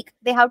are week,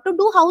 they have to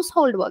two house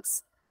hold works,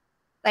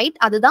 right?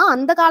 அதுதான்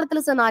அந்த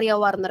காலத்துல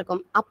சினாரியோவா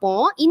இருந்திருக்கும். அப்போ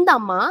இந்த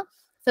அம்மா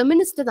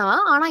ஃபெமினிஸ்ட் தான்,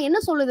 ஆனா என்ன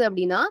சொல்லுது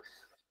அப்படின்னா,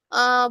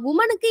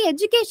 உமனுக்கு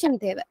எஜுகேஷன்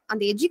தேவை.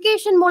 அந்த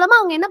எஜுகேஷன் மூலமா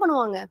அவங்க என்ன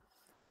பண்ணுவாங்க,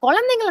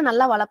 குழந்தைங்களை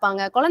நல்லா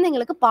வளர்ப்பாங்க,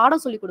 குழந்தைங்களுக்கு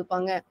பாடம் சொல்லி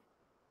கொடுப்பாங்க.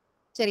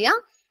 சரியா?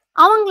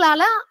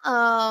 அவங்களால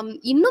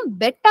இன்னும்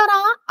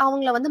பெட்டரா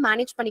அவங்கள வந்து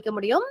மேனேஜ் பண்ணிக்க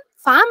முடியும்,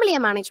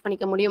 ஃபேமிலியை மேனேஜ்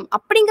பண்ணிக்க முடியும்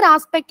அப்படிங்கிற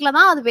ஆஸ்பெக்ட்ல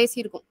தான் அது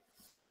பேசியிருக்கும்.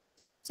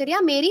 சரியா?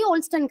 மேரி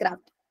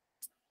Wollstonecraft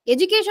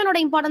எஜுகேஷனோட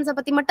இம்பார்ட்டன்ஸை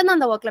பத்தி மட்டும் தான்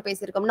அந்த ஒர்க்ல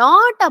பேசியிருக்கோம்,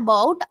 not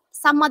about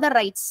some other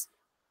rights.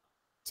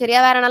 சரியா?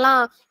 வேற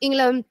என்னெல்லாம்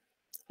இவங்கள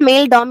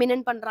மேல்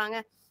டாமினன்ட் பண்றாங்க,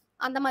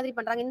 அந்த மாதிரி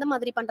பண்றாங்க, இந்த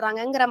மாதிரி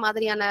பண்றாங்கங்கிற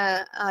மாதிரியான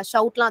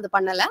ஷவுட்லாம் அது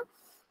பண்ணல.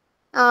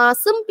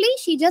 Simply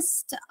she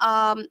just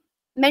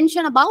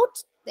mention about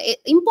the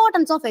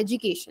importance of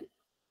education.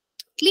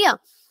 Clear?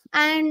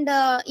 And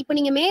இப்போ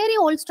நீங்க மேரி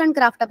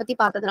Wollstonecraft பத்தி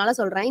பார்த்ததுனால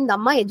சொல்றேன், இந்த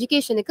அம்மா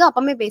எஜுகேஷனுக்கு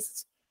அப்பமே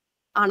பேசுச்சு.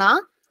 ஆனா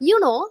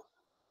யூனோ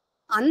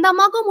அந்த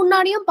அம்மாக்கும்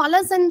முன்னாடியும்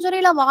பல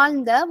செஞ்சுரியில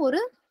வாழ்ந்த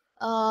ஒரு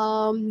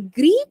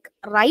Greek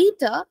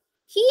writer,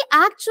 he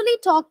actually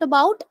talked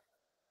about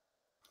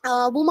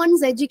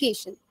women's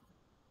education.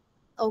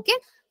 Okay,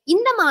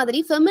 இந்த மாதிரி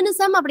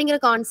ஃபெமினிசம் அப்படிங்கிற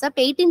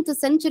கான்செப்ட் 18th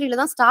செஞ்சுரியில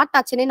தான் ஸ்டார்ட்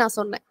ஆச்சுன்னே நான்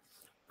சொன்னேன்.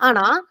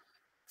 ஆனா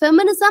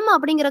ஃபெமினிசம்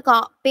அப்படிங்கிற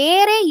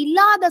பேரே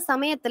இல்லாத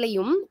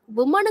சமயத்திலையும்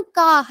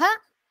உமனுக்காக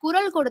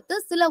குரல் கொடுத்து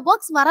சில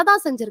ஒர்க்ஸ்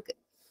வரதான் செஞ்சிருக்கு,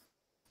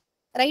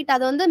 ரைட்?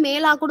 அது வந்து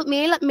மேல்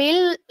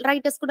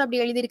ரைட்டர்ஸ் கூட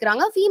அப்படி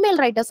எழுதியிருக்கிறாங்க, ஃபீமேல்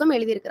ரைட்டர்ஸும்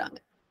எழுதியிருக்கிறாங்க.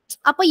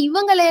 அப்ப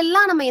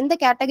இவங்களெல்லாம் நம்ம எந்த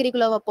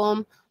கேட்டகரிக்குள்ள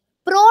வைப்போம்,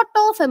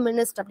 புரோட்டோ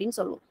ஃபெமினிஸ்ட் அப்படின்னு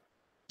சொல்லுவோம்.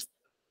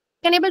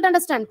 Can able to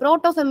understand?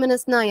 Proto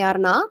ஃபெமினிஸ்ட்னா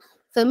யாருன்னா,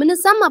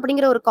 ஃபெமினிசம்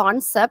அப்படிங்கிற ஒரு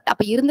கான்செப்ட்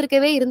அப்ப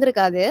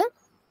இருந்திருக்காது.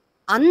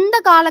 அந்த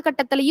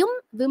காலகட்டத்திலையும்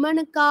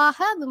விமனுக்காக,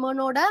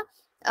 விமனோட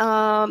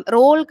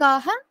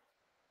ரோல்காக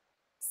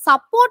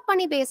சப்போர்ட்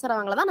பண்ணி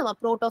பேசுறவங்கள தான் நம்ம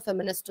புரோட்டோ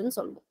ஃபெமினிஸ்ட்னு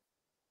சொல்லுவோம்.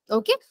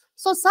 Okay,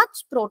 so such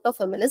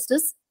proto-feminist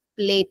is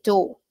Plato.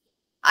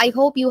 I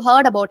hope you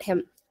heard about him.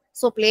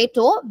 So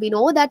Plato, we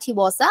know that he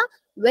was a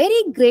very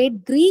great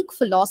Greek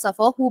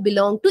philosopher who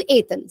belonged to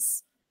Athens.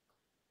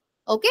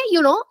 Okay,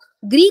 you know,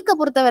 Greek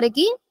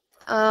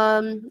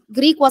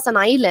Greek was an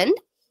island.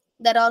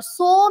 There are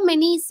so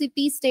many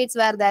city-states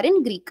were there in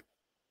Greek.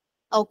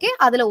 Okay,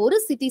 அதுல ஒரு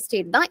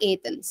city-state தான்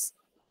Athens.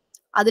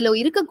 அதுல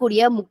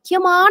இருக்கக்கூடிய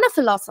முக்கியமான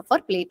philosopher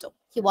Plato.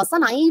 He was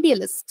an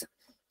idealist.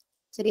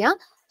 சரியா?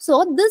 So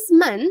this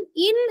man,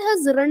 in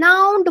his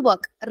renowned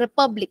work,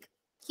 Republic,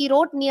 he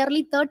wrote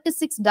nearly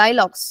 36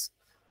 dialogues.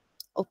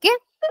 Okay?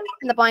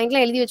 இந்த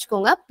பாயிண்ட்ல எழுதி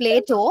வச்சுக்கோங்க.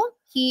 Plato,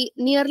 he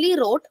nearly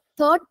wrote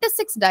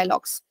 36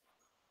 dialogues.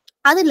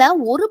 அதுல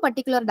ஒரு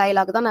பர்டிகுலர்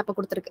டயலாக் தான் நான் இப்ப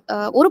கொடுத்துருக்கு.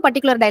 ஒரு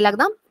பர்டிகுலர்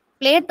டயலாக் தான்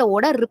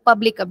பிளேட்டோட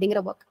ரிப்பப்ளிக் அப்படிங்கிற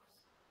work,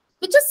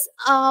 which is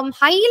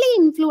highly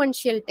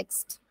influential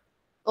text.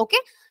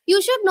 Okay? You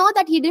should know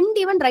that he didn't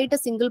even write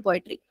a single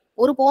poetry.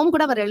 ஒரு போம்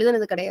கூட அவர்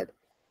எழுதுனது கிடையாது.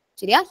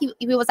 சரியா?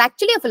 He was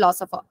actually a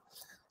philosopher.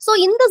 So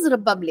in this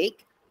republic,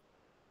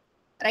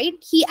 right?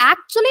 He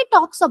actually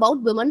talks about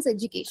women's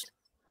education.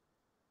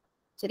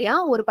 சரியா?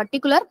 ஒரு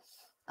particular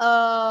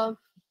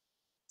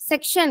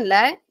sectionல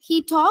he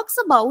talks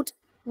about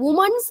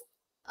women's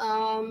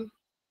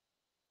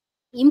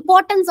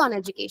importance on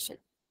education.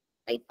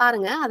 Right?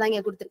 பாருங்க, அதான்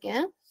இங்க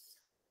கொடுத்திருக்கேன்.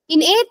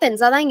 In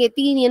Athens, அதான் இங்க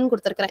Athenian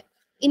கொடுத்திருக்கிறேன்.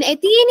 In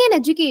Athenian,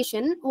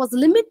 education was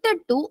limited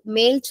to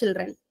male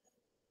children.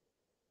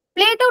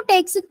 Plato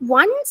takes it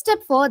one step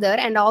further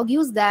and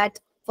argues that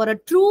for a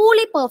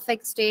truly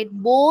perfect state,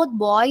 both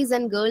boys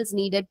and girls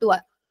needed to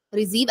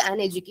receive an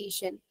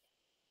education.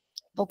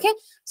 Okay,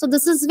 so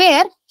this is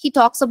where he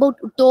talks about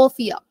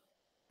utopia.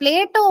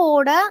 Plato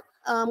oda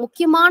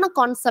முக்கியமான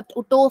concept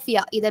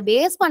utopia. இதை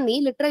base பண்ணி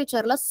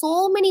லிட்டரேச்சர்ல so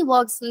many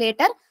works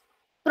later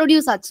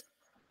produce ஆச்சு.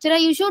 சரி,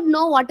 you should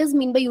know what is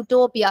mean by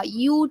utopia.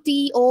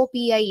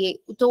 UTOPIA,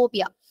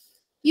 utopia.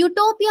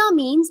 Utopia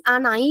means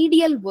an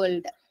ideal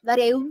world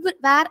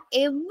where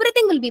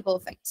everything will be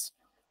perfect,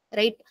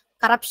 right?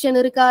 Corruption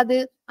irukadu,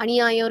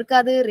 அநியாயம்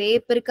இருக்காது,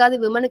 rape இருக்காது,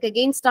 womenக்கு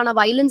against ஆன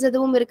violence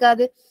எதுவும்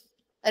இருக்காது,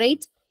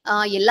 right?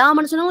 எல்லா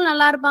மனுஷனும்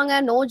நல்லா இருப்பாங்க,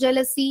 no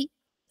jealousy,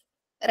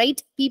 right?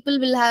 People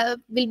will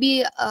be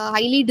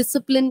highly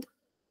disciplined.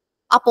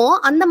 அப்போ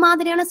அந்த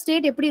மாதிரியான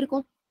ஸ்டேட் எப்படி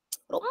இருக்கும்?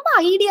 ரொம்ப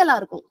ஐடியலா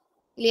இருக்கும்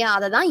இல்லையா?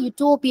 அததான்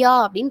யூட்டோபியா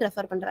அப்படின்னு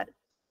ரெஃபர் பண்றாரு.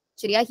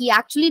 சரியா? he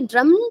actually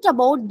dreamt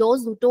about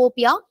those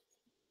utopia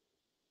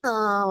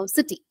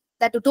city,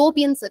 that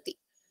utopian city.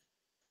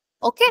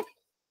 Okay,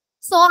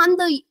 so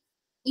அந்த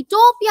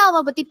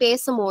யூட்டோபியாவை பத்தி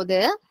பேசும்போது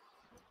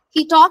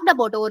he talked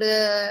about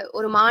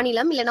ஒரு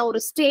மாநிலம் இல்லைன்னா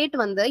ஒரு ஸ்டேட்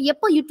வந்து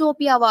எப்போ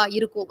யூட்டோபியாவா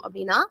இருக்கும்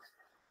அப்படின்னா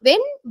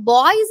when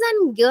boys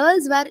and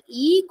girls were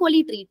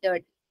equally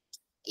treated.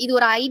 இது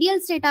ஒரு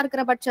ஐடியல் ஸ்டேட்டா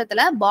இருக்கிற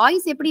பட்சத்துல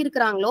பாய்ஸ் எப்படி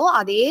இருக்கிறாங்களோ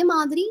அதே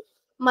மாதிரி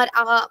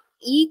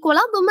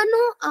ஈக்குவலா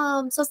விமனும்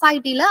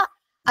சொசைட்டில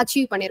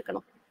அச்சீவ்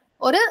பண்ணிருக்கணும்.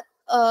 ஒரு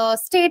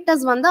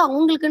ஸ்டேட்டஸ் வந்து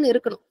அவங்களுக்குன்னு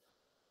இருக்கணும்.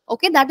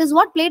 Okay, that is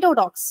what Plato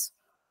tax.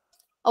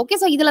 Okay,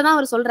 so இதுலதான்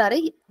அவர் சொல்றாரு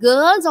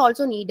girls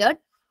also needed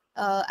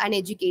an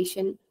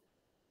education.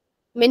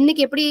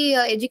 மென்னுக்கு எப்படி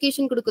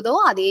எஜுகேஷன் கொடுக்குதோ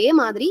அதே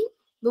மாதிரி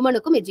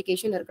விமனுக்கும்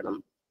எஜுகேஷன் இருக்கணும்.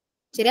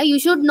 சரியா? You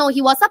should know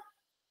he was a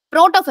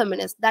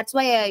proto-feminist. That's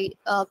why I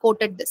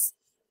quoted this.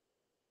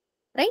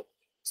 Right?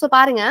 So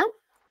பாருங்க,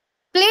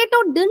 Plato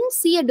didn't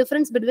see a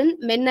difference between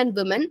men and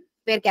women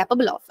were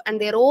capable of, and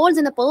their roles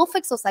in a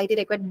perfect society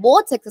required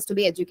both sexes to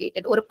be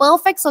educated. ஒரு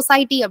perfect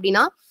society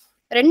அப்படின்னா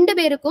ரெண்டு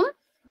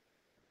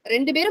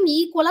பேரும்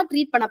ஈக்குவலா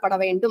treat பண்ணப்பட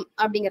வேண்டும்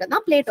அப்படிங்கிறது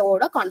தான்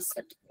பிளேட்டோட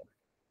concept.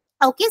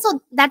 Okay, so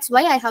that's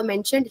why I have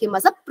mentioned him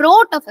as a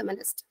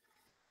proto-feminist.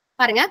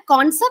 பாருங்க,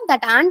 concept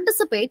that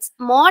anticipates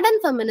modern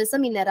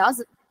feminism in eras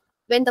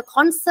when the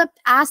concept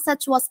as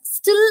such was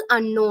still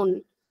unknown.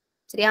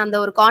 சரியா? அந்த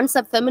ஒரு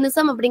கான்செப்ட்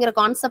ஃபெமினிசம் அப்படிங்கிற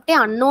கான்செப்டே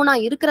அன்னோனா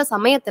இருக்கிற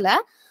சமயத்துல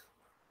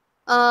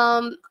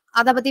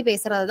அதை பத்தி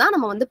பேசுறதுதான்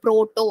நம்ம வந்து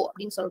புரோட்டோ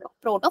அப்படின்னு சொல்றோம்,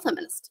 புரோட்டோ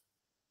ஃபெமினிஸ்ட்.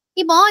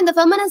 இப்போ இந்த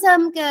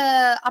ஃபெமினிசம்க்கு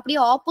அப்படியே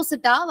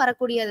ஆப்போசிட்டா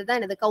வரக்கூடியதுதான்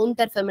என்னது?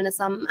 Counter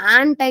feminism,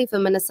 anti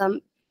feminism.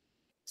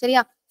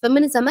 சரியா?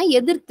 ஃபெமினிசமை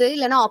எதிர்த்து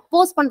இல்லைன்னா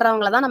அப்போஸ்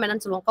பண்றவங்கள தான் நம்ம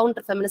என்னன்னு சொல்லுவோம்?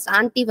 கவுண்டர் ஃபெமினிஸ்ட்,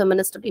 ஆன்டி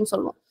ஃபெமினிஸ்ட் அப்படின்னு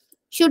சொல்லுவோம்.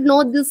 Should know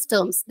this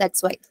terms,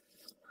 that's why.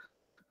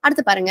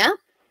 அடுத்து பாருங்க,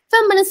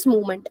 ஃபெமினிஸ்ட்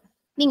மூவ்மெண்ட்.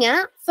 நீங்க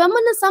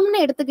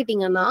ஃபெமினிசம்னு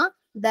எடுத்துக்கிட்டீங்கன்னா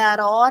there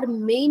are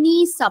many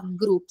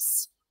subgroups.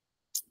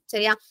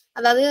 சரியா?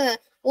 அதாவது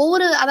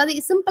அதாவது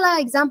சிம்பிளா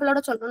எக்ஸாம்பிளோட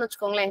சொல்லணும்னு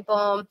வச்சுக்கோங்களேன். இப்போ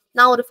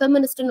நான் ஒரு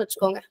ஃபெமினிஸ்ட்னு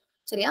வச்சுக்கோங்க.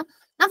 சரியா?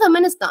 நான்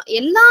ஃபெமினிஸ்ட் தான்.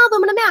 எல்லா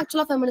விமனுமே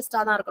ஆக்சுவலா ஃபெமினிஸ்டா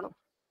தான் இருக்கணும்.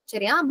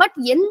 சரியா? பட்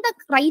எந்த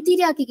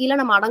கிரைட்டீரியாக்கு கீழே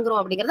நம்ம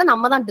அடங்குறோம் அப்படிங்கறத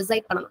நம்ம தான்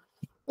டிசைட் பண்ணணும்.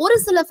 ஒரு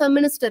சில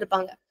ஃபெமினிஸ்ட்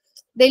இருப்பாங்க,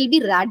 they will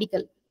be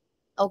radical.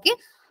 Okay,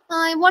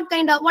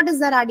 what is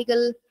the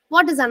radical?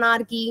 What is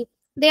anarchy?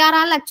 They are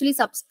all actually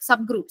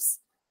subgroups.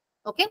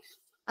 Okay,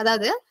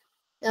 அதாவது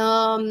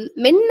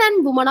men and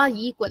women are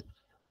equal.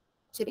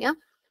 சரியா?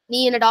 நீ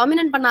என்ன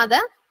டாமினன்ட் பண்ணாத,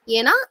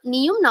 ஏன்னா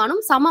நீயும்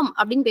நானும் சமம்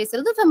அப்படின்னு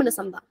பேசுறது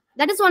ஃபெமினிசம் தான்.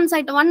 That is one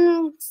side,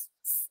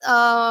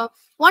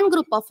 one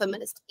group of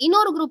feminist.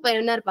 இன்னொரு குரூப்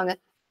என்ன இருப்பாங்க?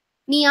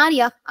 நீ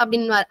யாரியா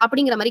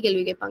அப்படிங்கிற மாதிரி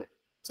கேள்வி கேட்பாங்க.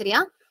 சரியா?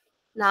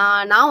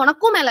 நான்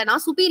உனக்கும் மேல,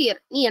 நான் சுப்பீரியர்,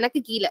 நீ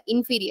எனக்கு கீழே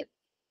இன்ஃபீரியர்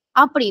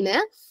அப்படின்னு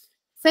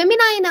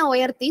ஃபெமினைனை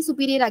உயர்த்தி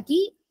சுப்பீரியர்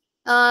ஆக்கி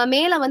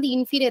மேல வந்து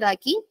இன்ஃபீரியர்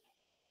ஆக்கி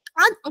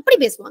அப்படி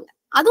பேசுவாங்க.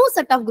 அதுவும்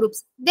set of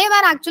groups. They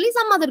where actually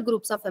some other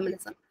groups of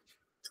feminism.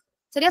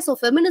 சரியா? சோ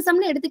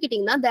ஃபெமினிசம்னு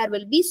எடுத்துக்கிட்டீங்கன்னா there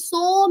will be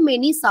so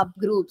many sub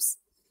groups.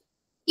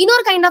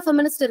 இன்னொரு கைண்ட் ஆஃப்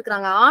ஃபெமினிஸ்ட்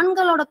இருக்கிறாங்க,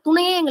 ஆண்களோட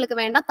துணையே எங்களுக்கு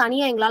வேண்டாம்,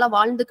 தனியா எங்களால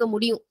வாழ்ந்துக்க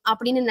முடியும்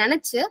அப்படின்னு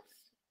நினைச்சு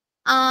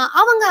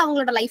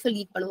அவங்களோட லைஃப்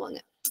லீட் பண்ணுவாங்க.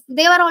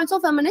 they were also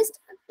feminist.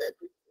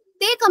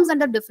 they comes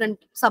under different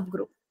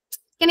subgroup.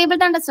 Can you able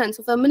to understand?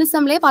 So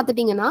feminismலயே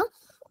பாத்துட்டீங்கன்னா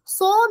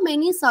so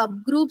many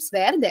subgroups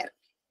were there.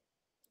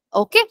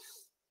 Okay,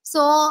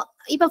 so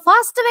இப்ப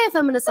first wave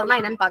feminismனா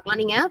என்னன்னு பார்க்கலாம்.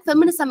 நீங்க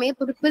feminism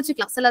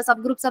பிரிச்சுக்கலாம், சில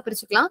subgroups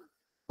பிரிச்சுக்கலாம்.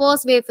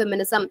 first wave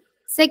feminism,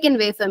 second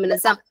wave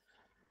feminism.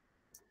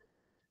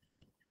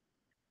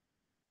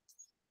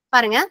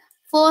 பாருங்க,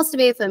 first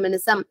wave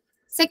feminism,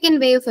 second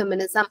wave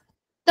feminism,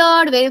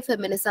 third wave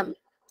feminism.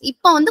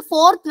 இப்போ வந்து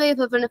fourth wave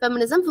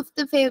feminism,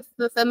 fifth wave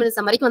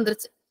feminism வரைக்கும்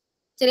வந்துருச்சு.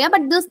 சரியா?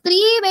 But this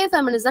three wave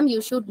feminism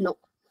you should know.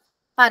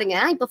 பாருங்க,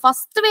 இப்ப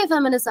ஃபர்ஸ்ட் வே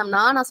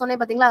ஃபெமினிசம்னா நான் சொன்னேன்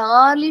பாத்தீங்களா,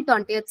 early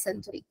 20th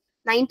century,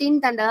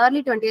 19th and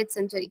early 20th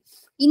century,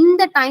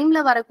 இந்த டைம்ல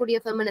வரக்கூடிய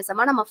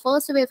ஃபெமினிசமா நம்ம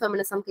ஃபர்ஸ்ட் வே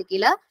ஃபெமினிசம்க்கு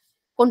கீழே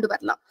கொண்டு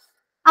வரலாம்.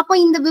 அப்போ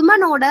இந்த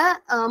விமனோட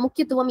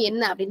முக்கியத்துவம்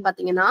என்ன அப்படின்னு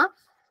பாத்தீங்கன்னா,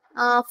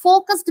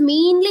 focused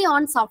mainly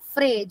on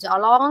suffrage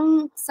along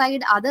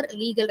side other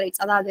legal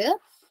rights. அதாவது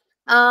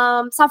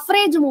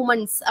சஃப்ரேஜ்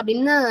மூமெண்ட்ஸ்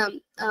அப்படின்னு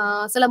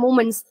சில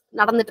மூமெண்ட்ஸ்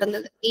நடந்துட்டு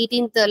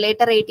இருந்தது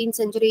later 18th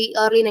century,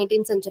 early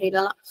 19th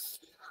centuryலாம்.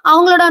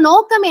 அவங்களோட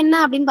நோக்கம் என்ன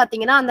அப்படின்னு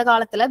பாத்தீங்கன்னா, அந்த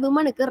காலத்துல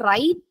விமனுக்கு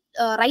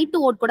ரைட் டு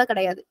ஓட் கூட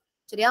கிடையாது.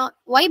 சரியா?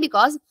 Y?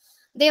 Because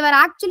they var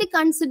actually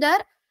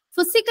consider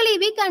physically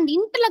week and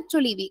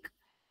இன்டெலக்சுவலி week.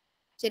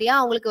 சரியா?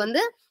 அவங்களுக்கு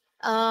வந்து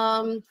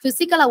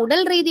பிசிக்கலா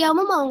உடல்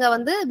ரீதியாவும் அவங்க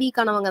வந்து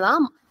வீக்கானவங்க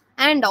தான்,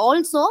 and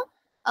also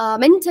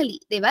mentally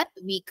they var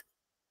week.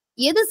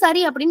 எது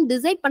சரி அப்படின்னு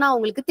டிசைட் பண்ண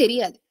அவங்களுக்கு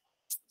தெரியாது.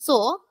 So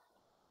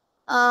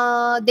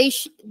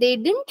they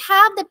didn't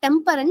have the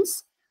temperance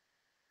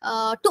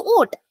to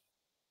vote.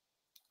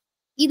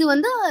 இது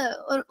வந்து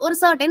ஒரு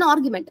சர்டன்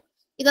ஆர்குமெண்ட்.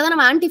 இதான்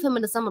நம்ம ஆன்டி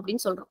ஃபெமினிசம்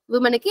அப்படின்னு சொல்றோம்,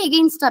 விமனுக்கு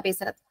எகெயின்ஸ்டா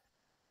பேசுறது.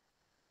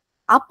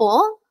 அப்போ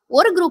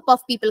ஒரு குரூப்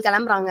ஆஃப் பீப்புள்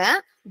கிளம்புறாங்க,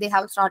 they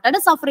have started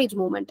a suffrage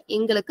movement.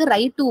 எங்களுக்கு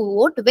ரைட் டு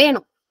vote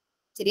வேணும்.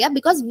 சரியா?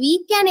 because we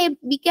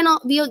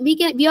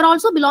are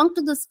also belong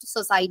to this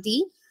society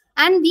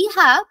and we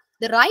have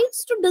the rights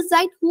to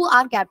decide who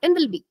our captain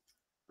will be.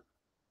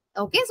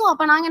 Okay, so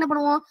அப்ப நாங்க என்ன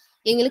பண்ணுவோம்,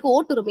 எங்களுக்கு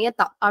ஓட்டு உரிமையை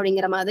தா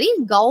அப்படிங்கிற மாதிரி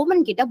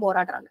கவர்மெண்ட் கிட்ட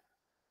போராடுறாங்க.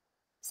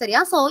 சரியா?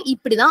 சோ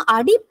இப்படிதான்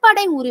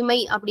அடிப்படை உரிமை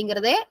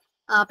அப்படிங்கறதே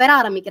பெற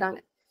ஆரம்பிக்கிறாங்க.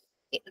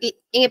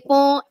 எப்போ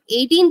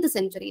 18th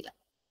centuryல.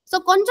 சோ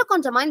கொஞ்சம்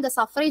கொஞ்சமா இந்த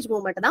சஃப்ரேஜ்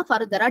மூவ்மெண்ட் தான்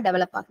ஃபர்தரா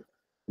டெவலப் ஆகுது.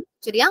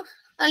 சரியா?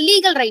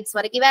 லீகல் ரைட்ஸ்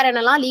வரைக்கும் வேற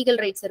என்னெல்லாம் லீகல்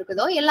ரைட்ஸ்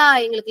இருக்குதோ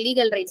எங்களுக்கு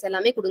லீகல் ரைட்ஸ்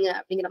எல்லாமே கொடுங்க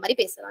அப்படிங்கிற மாதிரி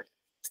பேசுறாங்க.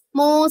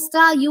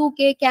 மோஸ்டா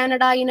யூகே,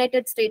 கனடா,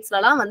 யுனைடெட்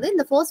ஸ்டேட்ஸ்லாம் வந்து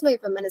இந்த ஃபர்ஸ்ட் வேவ்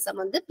ஃபெமினிசம்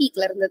வந்து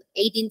பீக்ல இருந்தது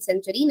 18th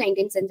century,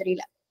 19th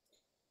centuryல.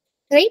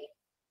 Right?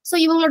 So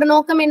இவங்களோட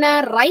நோக்கம் என்ன?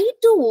 Right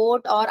to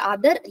vote R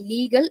other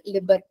legal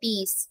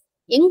liberties.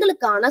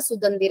 எங்களுக்கான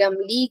சுதந்திரம்,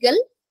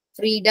 legal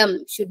freedom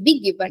should be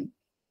given.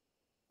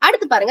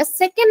 அடுத்து பாருங்க,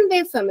 செகண்ட்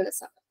வேவ்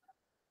ஃபெமினிசம்.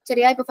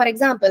 சரியா? இப்ப ஃபார்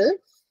எக்ஸாம்பிள்,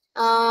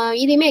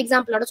 இதையுமே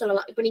எக்ஸாம்பிளோட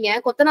சொல்லலாம். இப்ப நீங்க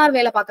கொத்தனார்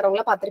வேலை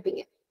பாக்குறவங்கள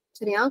பாத்திருப்பீங்க.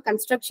 சரியா?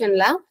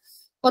 கன்ஸ்ட்ரக்ஷன்ல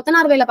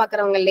கொத்தனார் வேலை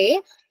பாக்குறவங்களே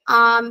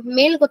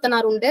மேல்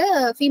கொத்தனார் உண்டு,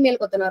 ஃபீமேல்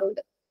கொத்தனார்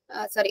உண்டு.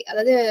 சாரி,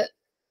 அதாவது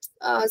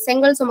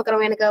செங்கல்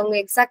சுமக்கிறவங்க, எனக்கு அவங்க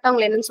எக்ஸாக்டா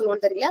அவங்க என்னன்னு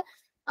சொல்லுவோம்னு தெரியல.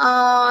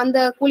 அந்த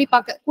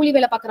கூலி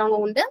வேலை பாக்குறவங்க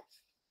உண்டு,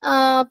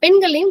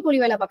 பெண்கள்லயும் கூலி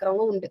வேலை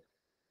பாக்குறவங்க உண்டு.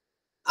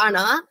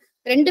 ஆனா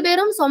 2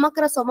 பேரும்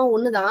சுமக்கிற சும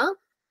ஒண்ணுதான்.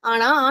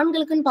 ஆனா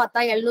ஆண்களுக்குன்னு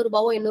பார்த்தா 700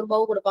 ரூபாவோ 800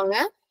 ரூபாவோ கொடுப்பாங்க,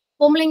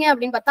 பொம்பளைங்க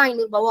அப்படின்னு பார்த்தா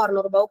 500 ரூபாவோ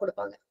 600 ரூபாவோ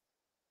கொடுப்பாங்க.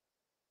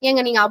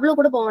 ஏங்க நீங்க அவ்வளவு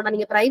கூட போக வேண்டாம்,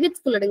 நீங்க பிரைவேட்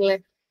ஸ்கூல்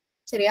எடுங்களேன்.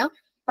 சரியா?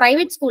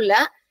 பிரைவேட் ஸ்கூல்ல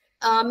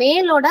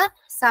மேலோட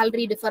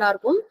சேலரி டிஃபரா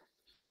இருக்கும்,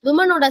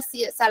 விமனோட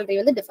சேலரி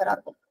வந்து டிஃபரா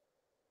இருக்கும்.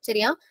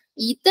 சரியா?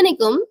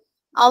 இத்தனைக்கும்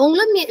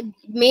அவங்களும்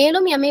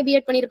மேலும் எம்ஏ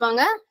பிஎட்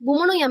பண்ணிருப்பாங்க,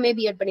 உமனும் எம்ஏ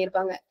பிஎட்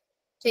பண்ணிருப்பாங்க.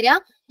 சரியா?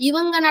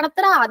 இவங்க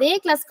நடத்துற அதே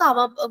கிளாஸ்க்கு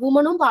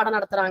உமனும் பாடம்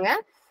நடத்துறாங்க.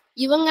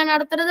 இவங்க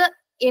நடத்துறது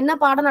என்ன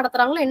பாடம்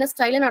நடத்துறாங்களோ, என்ன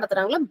ஸ்டைல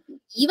நடத்துறாங்களோ,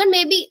 ஈவன்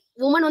மேபி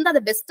உமன் வந்து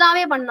அதை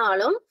பெஸ்டாவே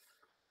பண்ணாலும்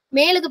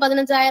மேலுக்கு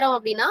 15,000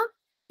 அப்படின்னா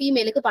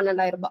ஃபீமேலுக்கு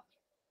 12,000 ரூபாய்,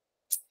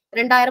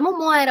 2,000மோ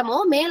 3,000மோ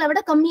மேல விட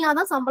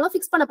கம்மியாதான் சம்பளம்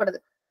பிக்ஸ் பண்ணப்படுது.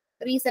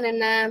 ரீசன்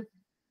என்ன?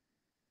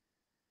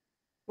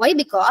 ஒய்?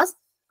 பிகாஸ்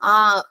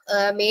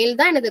மேல்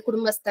தான் எனது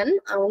குடும்பஸ்தன்,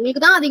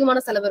 அவங்களுக்கு தான் அதிகமான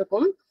செலவு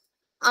இருக்கும்.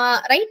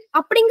 ரைட்?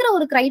 அப்படிங்கிற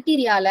ஒரு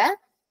கிரைட்டீரியால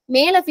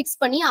மேல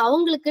பிக்ஸ் பண்ணி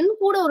அவங்களுக்குன்னு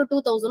கூட ஒரு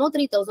 2,000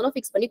 3,000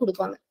 பிக்ஸ் பண்ணி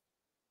கொடுப்பாங்க.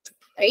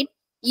 Right?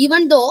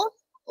 Even though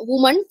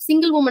woman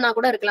single உமனா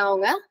கூட இருக்கலாம்,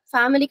 அவங்க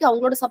ஃபேமிலிக்கு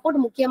அவங்களோட சப்போர்ட்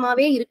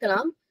முக்கியமாவே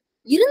இருக்கலாம்.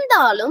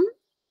 இருந்தாலும்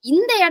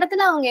இந்த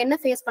இடத்துல அவங்க என்ன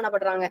face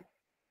பண்ணப்படுறாங்க?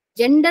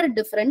 Gender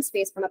difference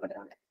face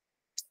பண்ணப்படுறாங்க.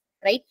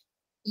 Right?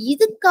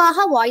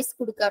 இதுக்காக வாய்ஸ்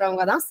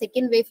கொடுக்கறவங்க தான்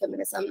செகண்ட் வேவ்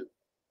ஃபெமினிசம்.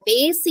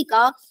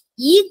 பேசிக்கா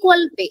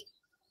ஈக்குவல் பே.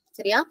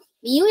 சரியா?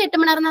 நீயும் 8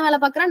 மணி நேரம் தான் வேலை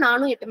பாக்குறேன்,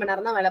 நானும் 8 மணி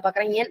நேரம் தான் வேலை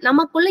பாக்குறேன்,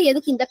 நமக்குள்ள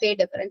எதுக்கு இந்த பே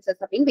டிஃபரன்சஸ்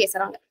அப்படின்னு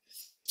பேசுறாங்க.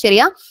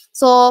 சரியா?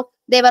 So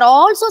they were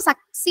also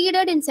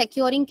succeeded in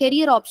securing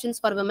career options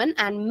for women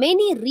and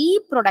many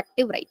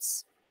reproductive rights.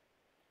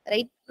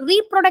 Right?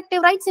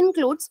 Reproductive rights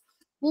includes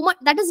woman,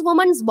 that is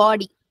woman's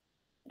body.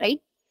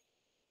 Right?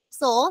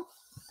 So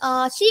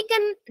she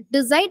can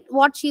decide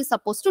what she is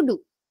supposed to do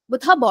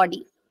with her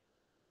body.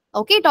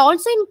 Okay? It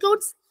also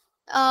includes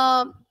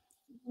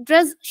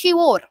dress she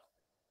wore.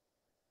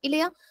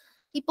 இல்லையா?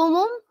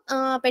 இப்பவும்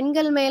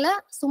பெண்கள் மேல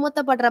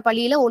சுமத்தப்படுற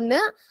பழியில ஒண்ணு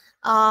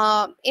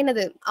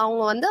என்னது,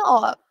 அவங்க வந்து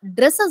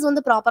dresses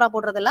வந்து ப்ராப்பரா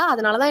போடுறதில்ல.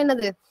 அதனாலதான்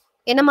என்னது,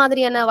 என்ன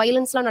மாதிரியான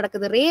வயலன்ஸ் எல்லாம்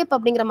நடக்குது, ரேப்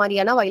அப்படிங்கிற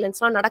மாதிரியான வயலன்ஸ்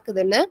எல்லாம்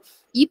நடக்குதுன்னு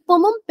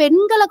இப்பவும்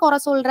பெண்களை குறை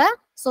சொல்ற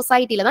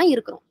சொசைட்டில தான்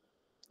இருக்கிறோம்.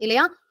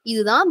 இல்லையா?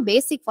 இதுதான்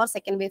பேசிக் ஃபார்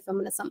செகண்ட் வேவ்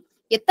ஃபெமினிசம்.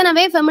 எத்தனை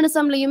வேவ்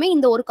ஃபெமினிசம்லயுமே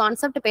இந்த ஒரு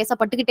கான்செப்ட்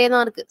பேசப்பட்டுக்கிட்டே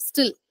தான் இருக்கு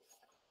ஸ்டில்.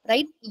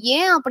 ரைட்?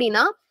 ஏன்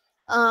அப்படின்னா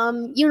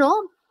யூனோ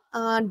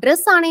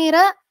ட்ரெஸ் அணையிற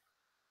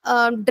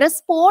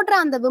ட்ரெஸ் போடுற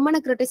அந்த விமனை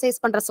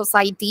கிரிட்டிசைஸ் பண்ற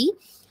சொசைட்டி,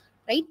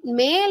 ரைட்,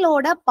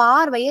 மேலோட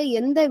பார்வையை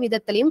எந்த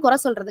விதத்திலையும் குறை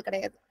சொல்றது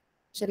கிடையாது.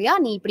 சரியா?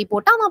 நீ இப்படி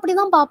போட்டா அவன்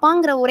அப்படிதான்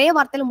பாப்பாங்கிற ஒரே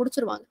வார்த்தையில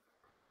முடிச்சிருவாங்க.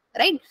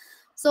 right?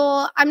 So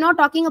I'm not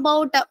talking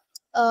about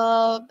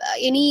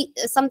any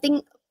something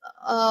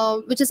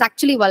which is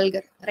actually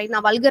vulgar, right?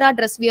 நான் வல்கரா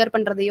ட்ரெஸ் வியர்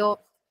பண்றதையோ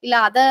இல்ல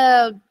அத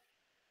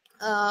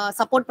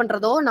சப்போர்ட்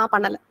பண்றதோ நான்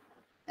பண்ணல,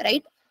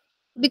 right?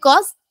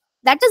 Because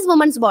that is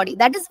woman's body.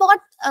 That is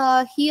what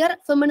here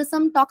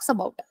feminism talks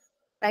about,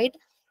 right?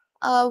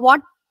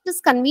 What is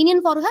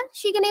convenient for her,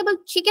 she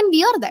can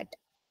wear that.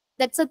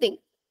 That's the thing.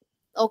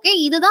 Okay,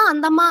 இதுதான்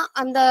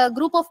அந்த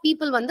group of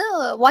people வந்து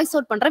voice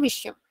out பண்ற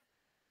விஷயம்,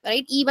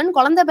 right? Even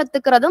குழந்தை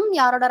பெத்துக்கிறதும்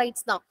யாரோட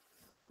rights தான்?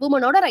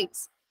 உமனோட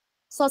rights.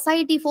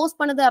 Society force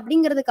பண்ணுது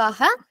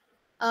அப்படிங்கிறதுக்காக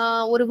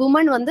ஒரு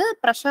உமன் வந்து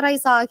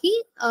ப்ரெஷரைஸ் ஆகி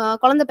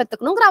குழந்தை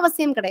பெத்துக்கணுங்கிற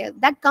அவசியம் கிடையாது.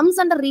 That comes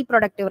under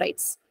reproductive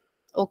rights.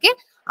 Okay,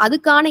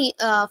 அதுக்கான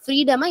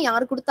ஃப்ரீடமை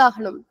யார்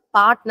கொடுத்தாகணும்?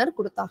 பார்ட்னர்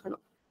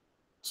கொடுத்தாகணும்,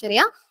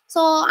 சரியா?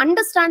 So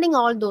understanding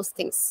all those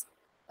things,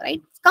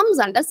 right,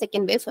 comes under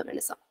second wave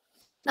feminism.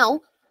 Now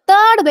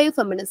third wave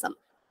feminism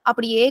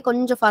அப்படியே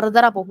கொஞ்சம்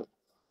ஃபர்தரா போகும்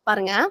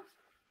பாருங்க.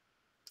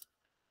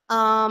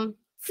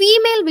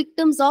 Female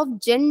victims of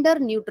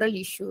gender neutral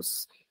issues.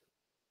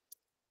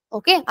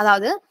 Okay,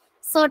 அதாவது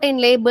சர்டன்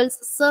லேபிள்ஸ்,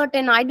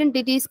 சர்டன்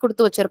ஐடென்டிட்டிஸ்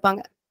கொடுத்து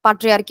வச்சிருப்பாங்க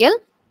patriarchal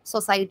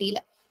சொசைட்டில.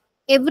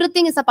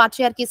 Everything is a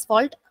patriarchy's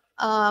fault,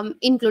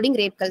 including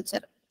rape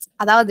culture.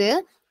 அதாவது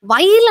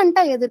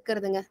வைலண்டா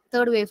எதிர்க்கிறதுங்க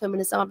தேர்ட் வேவ்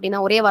ஃபெமினிசம் அப்படின்னா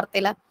ஒரே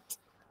வார்த்தையில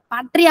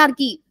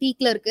patriarchy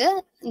பீக்ல இருக்கு,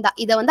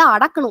 இதை வந்து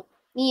அடக்கணும்,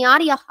 நீ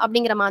யாரியா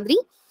அப்படிங்கிற மாதிரி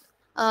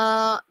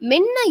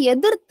மென்னை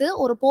எதிர்த்து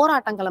ஒரு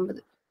போராட்டம்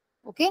கிளம்புது.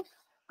 ஓகே,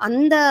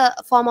 அந்த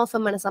ஃபார்ம் ஆஃப்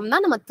ஃபெமினிசம்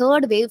தான் நம்ம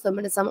தேர்ட் வேவ்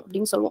ஃபெமினிசம்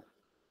அப்படின்னு சொல்லுவோம்.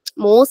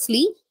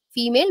 Mostly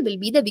female will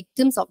be the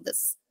victims of this.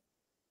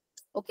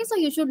 Okay, so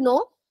you should know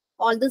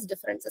all these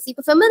differences.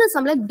 இப்போ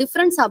ஃபெமினிசம்ல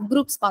டிஃப்ரெண்ட் சப்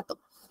குரூப்ஸ் பார்த்தோம்.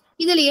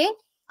 இதுலயே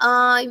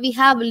we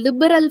have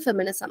liberal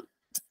feminism.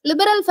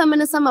 Liberal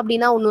feminism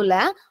அப்படின்னா ஒன்றும்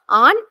இல்லை,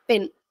 ஆண்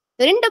பெண்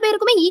ரெண்டு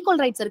பேருக்குமே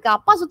ஈக்குவல் ரைட்ஸ் இருக்கு.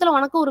 அப்பா சுத்துல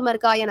உனக்கும் உரிமை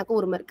இருக்கா, எனக்கும்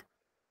உரிமை இருக்கு.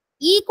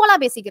 ஈக்குவலா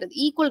பேசிக்கிறது,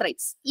 ஈக்குவல்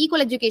ரைட்ஸ்,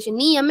 ஈக்குவல் எஜுகேஷன்.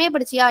 நீ எம்ஏ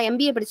படிச்சியா,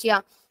 எம்பிஏ படிச்சியா,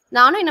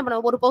 நானும் என்ன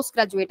பண்ணுவேன், ஒரு போஸ்ட்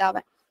கிராஜுவேட்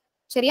ஆவேன்,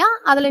 சரியா?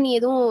 அதுல நீ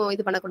எதுவும்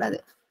இது பண்ணக்கூடாது.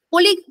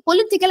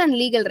 பொலிட்டிக்கல் அண்ட்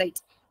லீகல்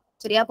ரைட்,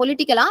 சரியா?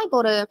 பொலிட்டிக்கலா இப்போ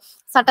ஒரு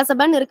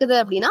சட்டசபைன்னு இருக்குது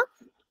அப்படின்னா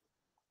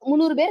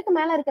 300 பேருக்கு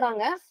மேல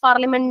இருக்கிறாங்க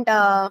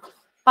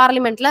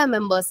பார்லிமெண்ட்ல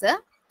மெம்பர்ஸ்,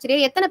 சரியா?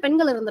 எத்தனை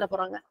பெண்கள் இருந்துட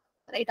போறாங்க,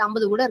 ரைட்?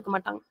 50 கூட இருக்க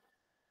மாட்டாங்க.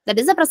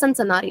 That is a present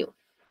scenario,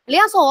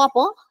 இல்லையா? சோ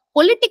அப்போ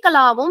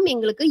பொலிட்டிக்கலாவும்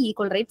எங்களுக்கு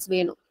ஈக்குவல் ரைட்ஸ்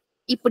வேணும்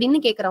இப்படின்னு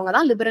கேட்கறவங்க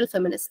தான் லிபரல்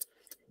ஃபெமினிஸ்ட்.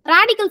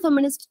 ராடிக்கல்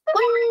ஃபெமினிஸ்ட்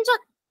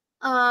கொஞ்சம்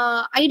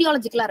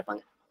ஐடியாலஜிக்கலா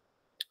இருப்பாங்க.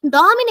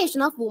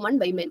 டாமினேஷன் ஆஃப் வுமன்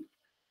பை மென்,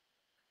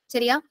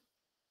 சரியா?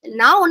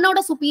 நான் உன்னோட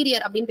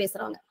சுப்பீரியர் அப்படின்னு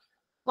பேசுறாங்க.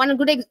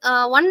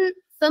 One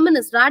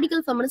feminist, radical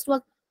feminist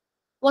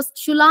was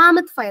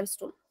Shulamit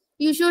Firestone.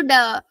 You should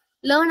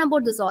learn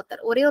about this author.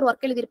 ஒரே ஒரு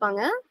work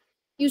எழுதிருப்பாங்க,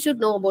 you should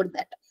know about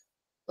that.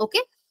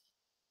 Okay,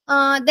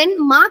 then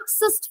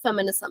Marxist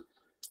feminism.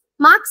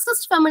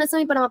 Marxist feminism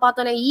இப்ப நம்ம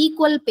பார்த்தோம்னா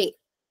ஈக்குவல் பே,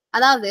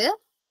 அதாவது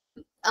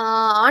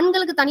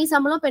ஆண்களுக்கு தனி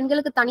சம்பளம்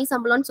பெண்களுக்கு தனி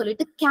சம்பளம்னு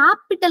சொல்லிட்டு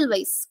கேபிட்டல்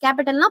வைஸ்,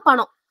 கேபிட்டல்னா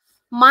பணம்,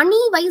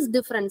 மணி வைஸ்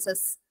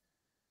டிஃபரன்சஸ்,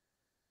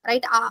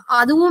 ரைட்?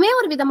 அதுவுமே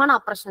ஒரு விதமான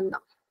அப்ரஷன்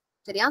தான்,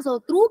 சரியா? So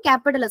through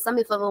capitalism,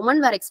 if a woman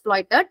were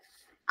exploited,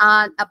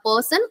 a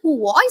person who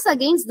was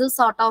against this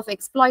sort of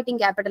exploiting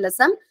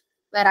capitalism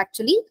were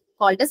actually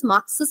called as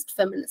Marxist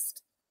feminist,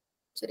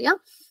 சரியா?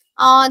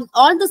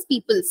 All these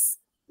peoples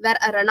were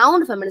a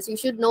renowned feminist. You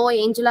should know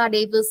Angela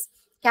Davis,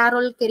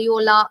 Carol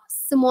Cariola,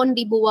 Simone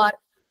de Beauvoir.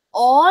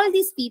 All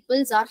these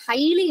peoples are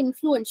highly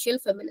influential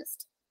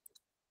feminists.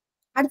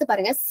 அடுத்து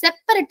பாருங்க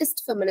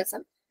separatist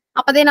feminism.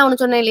 அப்பதே நான்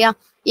ஒண்ணு சொன்னேன் இல்லையா,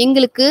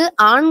 எங்களுக்கு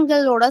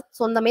ஆண்களோட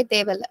சொந்தமே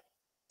தேவையில்லை,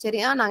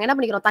 சரியா? நாங்க என்ன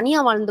பண்ணிக்கிறோம், தனியா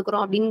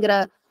வாழ்ந்துக்கிறோம் அப்படிங்கிற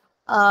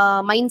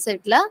மைண்ட்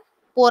செட்ல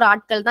போற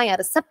ஆட்கள் தான்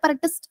யாரு?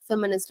 செப்பரேட்டிஸ்ட்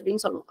ஃபெமினிஸ்ட்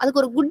அப்படின்னு சொல்லுவோம்.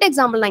 அதுக்கு ஒரு குட்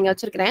எக்ஸாம்பிள் நான் இங்க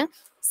வச்சிருக்கிறேன்.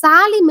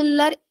 சாலி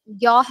மில்லர்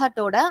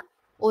கியார்ஹட்டோட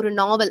ஒரு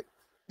நாவல்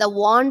த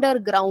வாண்டர்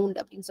கிரவுண்ட்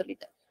அப்படின்னு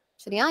சொல்லிட்டு,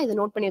 சரியா? இதை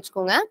நோட் பண்ணி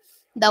வச்சுக்கோங்க.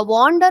 த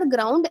van der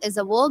ground is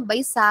a work by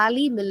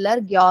Sali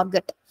Miller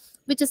கியார்ஹட்,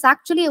 which is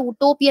actually a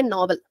utopian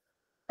novel,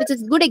 which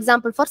is good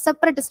example for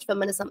separatist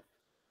feminism.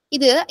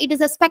 It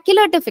is a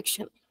speculative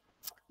fiction,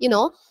 you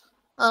know.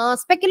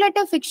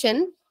 Speculative fiction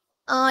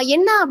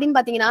என்ன அப்படின்னு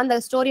பாத்தீங்கன்னா, அந்த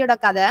ஸ்டோரியோட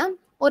கதை,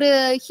 ஒரு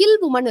hill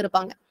woman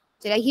இருப்பாங்க,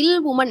 சரியா? Hill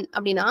woman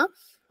அப்படின்னா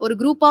ஒரு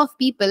group of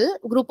people,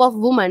 group of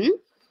woman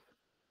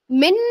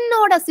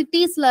மென்னோட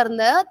சிட்டிஸ்ல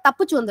இருந்து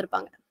தப்பிச்சு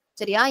வந்திருப்பாங்க,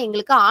 சரியா?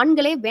 எங்களுக்கு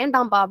ஆண்களே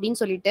வேண்டாம்பா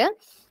அப்படின்னு சொல்லிட்டு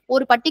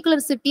ஒரு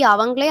பர்டிகுலர் சிட்டி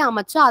அவங்களே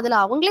அமைச்சு அதுல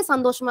அவங்களே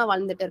சந்தோஷமா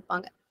வாழ்ந்துட்டு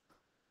இருப்பாங்க,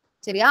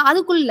 சரியா?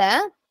 அதுக்குள்ள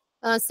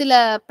சில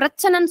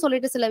பிரச்சனைன்னு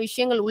சொல்லிட்டு சில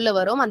விஷயங்கள் உள்ள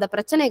வரும். அந்த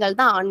பிரச்சனைகள்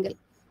தான் ஆண்கள்.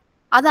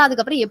 அது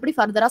அதுக்கப்புறம் எப்படி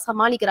ஃபர்தரா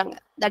சமாளிக்கிறாங்க.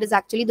 That is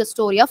actually the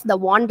story of the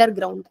van der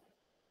ground.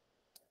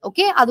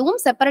 Okay, அதுவும்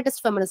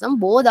separatist feminism.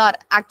 Both are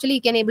actually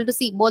you can able to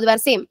see both were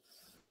same.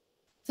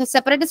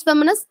 Separatist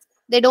feminists,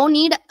 they don't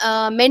need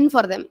men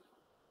for them.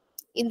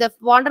 In the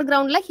wander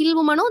groundல hill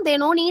women, they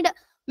don't need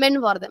men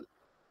for them.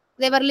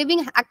 They were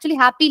living actually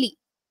happily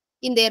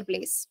in their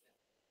place.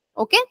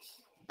 Okay,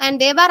 and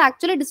they were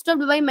actually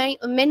disturbed by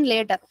men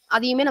later.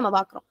 அதையுமே நம்ம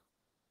பார்க்கிறோம்.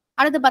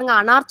 அடுத்து பாருங்க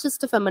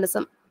anarchist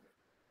feminism.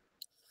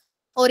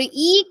 ஒரு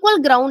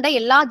equal கிரவுண்டை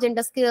எல்லா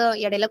ஜெண்டர்ஸ்க்கு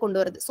இடையில கொண்டு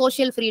வருது.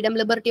 Social freedom,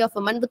 liberty of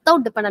women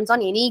without dependence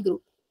on any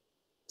group.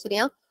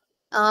 சரியா?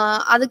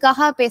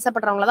 அதுக்காக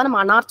பேசப்படுறவங்கள தான்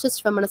நம்ம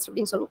அனார்ச்சிஸ்ட் ஃபெமினிஸ்ட்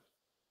அப்படின்னு சொல்லுவோம்.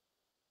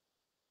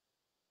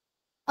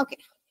 Okay.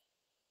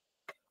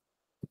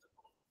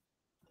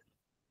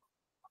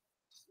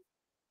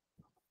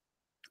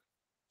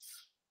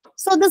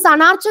 So this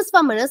anarchist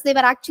feminists, they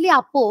were actually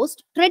opposed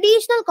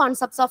traditional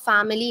concepts of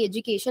family,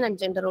 education and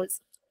gender roles.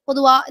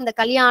 பொதுவா இந்த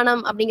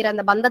கல்யாணம் அப்படிங்கிற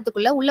அந்த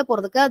பந்தத்துக்குள்ள உள்ள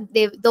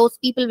போறதுக்கு those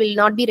people will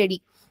not be ready.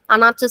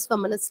 Anarchist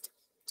feminist.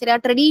 சரியா?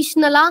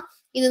 ட்ரெடிஷ்னலா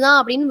இதுதான்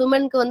அப்படின்னு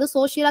விமனுக்கு வந்து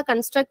சோசியலா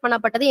கன்ஸ்ட்ரக்ட்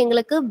பண்ணப்பட்டது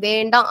எங்களுக்கு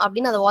வேண்டாம்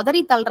அப்படின்னு அதை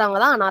உதறி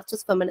தள்ளுறவங்க தான்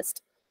அனார்ச்சிஸ்ட் ஃபெமினிஸ்ட்.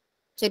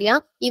 சரியா?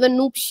 ஈவன்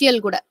நூப்ஷியல்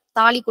கூட,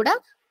 தாலி கூட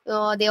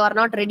they are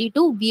not ready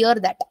to wear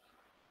that.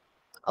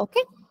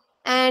 Okay.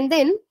 And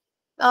then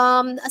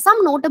some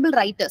notable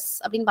writers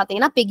அப்படின்னு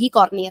பாத்தீங்கன்னா பெகி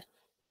கார்னியர்.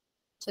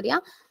 சரியா?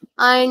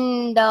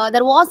 And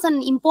there was an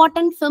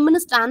important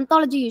feminist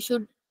anthology you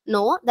should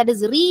know, that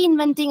is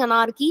Reinventing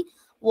Anarchy,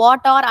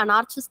 What Are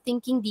Anarchists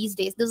Thinking These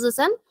Days. This is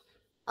an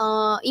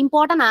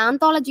important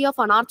anthology of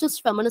anarchist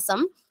feminism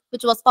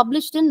which was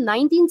published in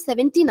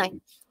 1979.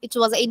 It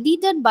was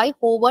edited by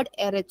Howard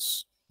Erich.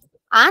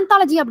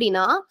 Anthology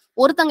அப்படின்னா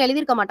ஒருத்தங்க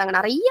எழுதியிருக்க மாட்டாங்க,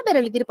 நிறைய பேர்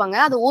எழுதியிருப்பாங்க.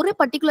 அது ஒரு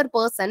particular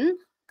person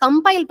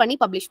compile பண்ணி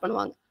பப்ளிஷ்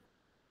பண்ணுவாங்க.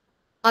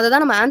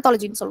 அதுதான் நம்ம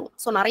ஆந்தாலஜின்னு சொல்லுவோம்.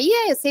 ஸோ நிறைய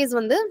எஸ்ஏஸ்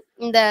வந்து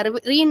இந்த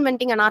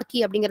ரீஇன்வென்டிங் அனார்கி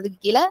அப்படிங்கிறதுக்கு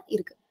கீழே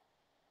இருக்கு.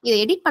 இதை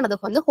எடிட்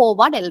பண்ணதுக்கு வந்து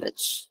Howard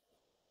எல்ரிச்.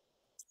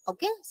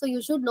 Okay, so you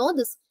should know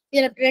this.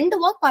 இதுல 2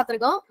 ஒர்க்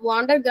பார்த்திருக்கோம்,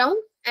 van der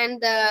ground and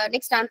the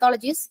next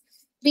anthologies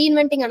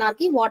reinventing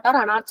அனார்கி, what are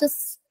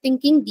அனார்ச்சிஸ்ட்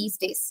thinking these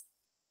days.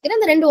 இதை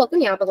இந்த 2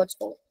 ஒர்க்கும் ஞாபகம்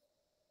வச்சுக்கோங்க.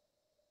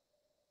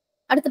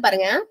 அடுத்து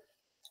பாருங்க,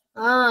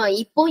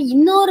 இப்போ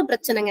இன்னொரு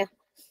பிரச்சனைங்க.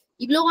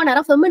 இவ்வளவு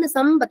நேரம்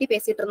ஃபெமினிசம் பத்தி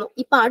பேசிட்டு இருந்தோம்.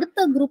 இப்ப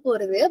அடுத்த குரூப்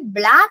வருது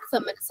பிளாக்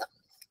ஃபெமினிசம்.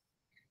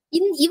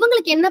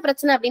 இவங்களுக்கு என்ன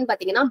பிரச்சனை அப்படின்னு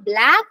பாத்தீங்கன்னா,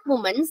 black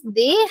women's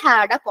they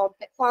had a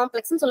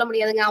complex சொல்ல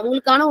முடியாதுங்க,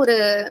 அவங்களுக்கான ஒரு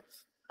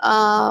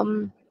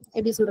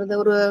எப்படி சொல்றது,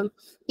 ஒரு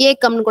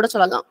ஏக்கம்னு கூட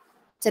சொல்லலாம்.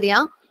 சரியா?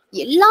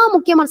 எல்லா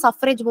முக்கியமான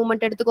சஃப்ரேஜ்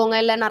மூவ்மெண்ட் எடுத்துக்கோங்க,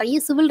 இல்ல நிறைய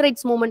சிவில்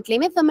ரைட்ஸ்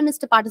மூவ்மெண்ட்லயுமே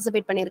ஃபெமினிஸ்ட்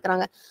பார்ட்டிசிபேட்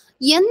பண்ணியிருக்காங்க.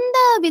 எந்த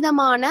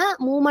விதமான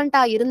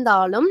மூவ்மெண்டா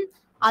இருந்தாலும்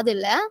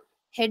அதுல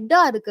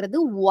ஹெட்டா இருக்கிறது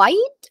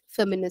ஒயிட்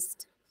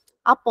ஃபெமினிஸ்ட்.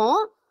 அப்போ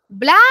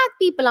பிளாக்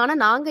பீப்புளான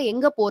நாங்க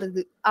எங்க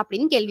போறது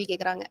அப்படின்னு கேள்வி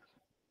கேக்குறாங்க.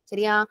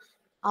 சரியா?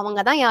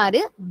 அவங்கதான்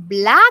யாரு?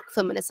 Black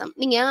feminism.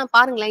 நீங்க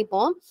பாருங்களேன்,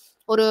 இப்போ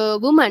ஒரு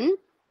உமன்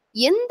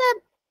எந்த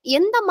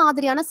எந்த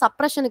மாதிரியான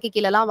சப்ரஷனுக்கு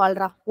கீழெல்லாம்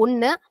வாழ்றா?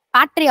 ஒண்ணு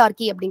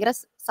பேட்ரியார்கி அப்படிங்கிற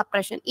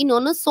சப்ரஷன்,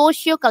 இன்னொன்னு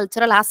சோசியோ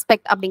கல்ச்சரல்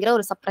ஆஸ்பெக்ட் அப்படிங்கிற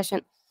ஒரு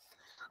சப்ரஷன்.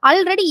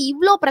 ஆல்ரெடி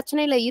இவ்வளோ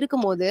பிரச்சனையில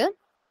இருக்கும்போது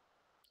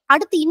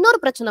அடுத்து இன்னொரு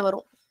பிரச்சனை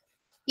வரும்.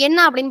 என்ன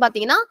அப்படின்னு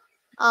பாத்தீங்கன்னா,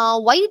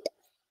 ஒயிட்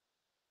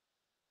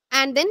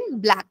அண்ட் தென்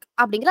பிளாக்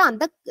அப்படிங்கிற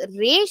அந்த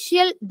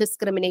ரேஷியல்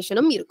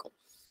டிஸ்கிரிமினேஷனும் இருக்கும்.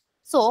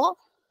 ஸோ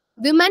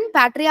விமன்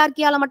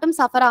பேட்ரியார்கியால மட்டும்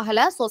சஃபர் ஆகல,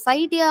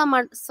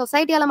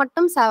 சொசைட்டியால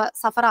மட்டும்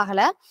சஃபர்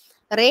ஆகல,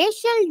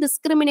 racial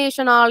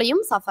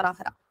டிஸ்கிரிமினேஷனாலையும் suffer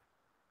ஆகிறா.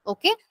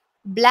 Okay,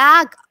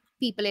 black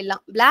people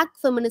எல்லாம், பிளாக்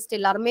ஃபெமினிஸ்ட்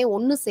எல்லாருமே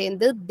ஒன்னு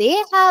சேர்ந்து they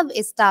have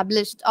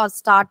established are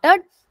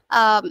started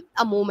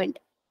a moment.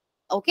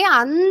 Okay,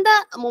 அந்த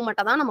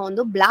மூமெண்ட்டை தான் நம்ம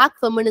வந்து பிளாக்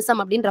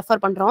ஃபெமினிசம் அப்படின்னு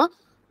ரெஃபர் பண்றோம்.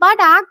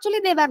 But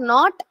actually they are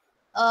not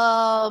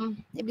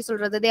எப்படி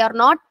சொல்றது, they are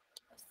not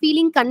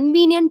feeling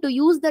convenient to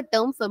use the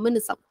term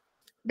feminism.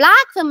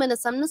 Black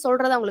feminism னு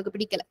சொல்றது அவங்களுக்கு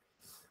பிடிக்கல.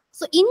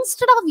 So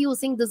instead of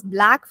using this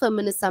black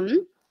feminism,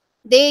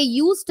 they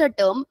used the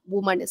term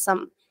womanism.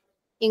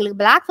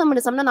 எங்களுக்கு black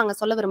feminism னு நாங்க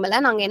சொல்ல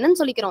விரும்பல, நாங்க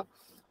என்னன்னு சொல்லிக்கிறோம்,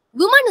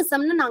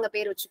 womanism னு நாங்க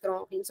பேர்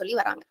வச்சுக்கிறோம் அப்படின்னு சொல்லி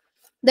வராங்க.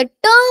 The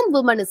term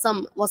womanism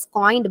was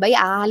coined by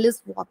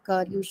Alice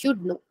Walker. You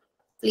should know.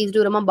 Please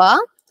do remember,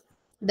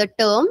 the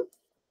term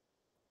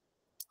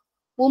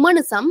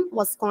womanism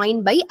was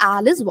coined by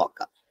Alice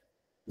Walker.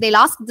 They'll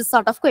ask this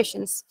sort of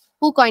questions.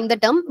 Who coined the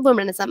term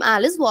womanism?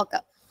 Alice Walker.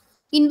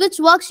 In which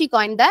work she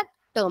coined that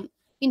term?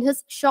 In his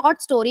short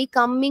story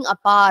Coming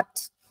Apart.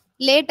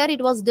 Later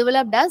it was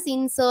developed as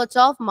In Search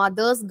of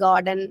Mother's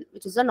Garden,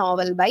 which is a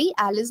novel by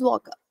Alice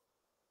Walker.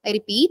 I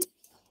repeat,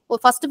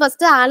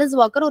 first Alice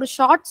Walker ஒரு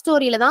short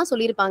ஸ்டோரியில தான்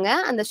சொல்லியிருப்பாங்க.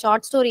 அந்த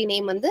short story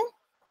name வந்து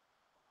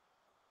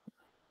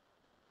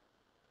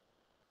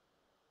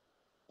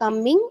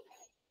Coming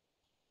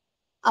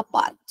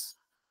Apart.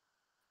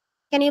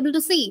 Can you able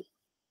to see?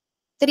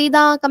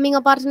 தெரியுதா coming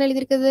அபார்ட்னு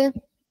எழுதி இருக்குது?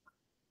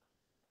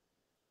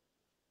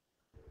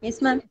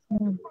 Yes ma'am.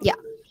 யா,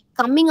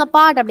 coming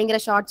abort அப்படிங்கிற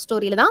short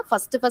ஸ்டோரியில தான்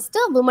ஃபர்ஸ்ட்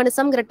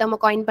விமனிசம்ங்கிற டேர்மை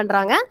காயின்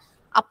பண்றாங்க.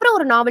 அப்புறம்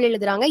ஒரு நாவல்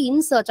எழுதுறாங்க,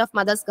 in search of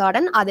mothers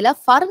garden. அதுல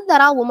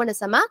ஃபர்தரா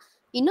உமனிசம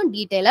இன்னும்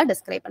டீடைலா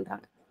டிஸ்கிரைப்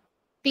பண்றாங்க.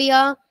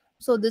 கிளியர்?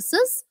 ஸோ திஸ்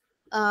இஸ்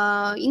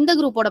இந்த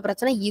குரூப்போட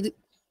பிரச்சனை இது.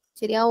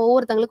 சரியா?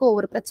 ஒவ்வொருத்தங்களுக்கும்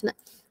ஒவ்வொரு பிரச்சனை.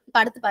 இப்ப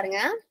அடுத்து பாருங்க,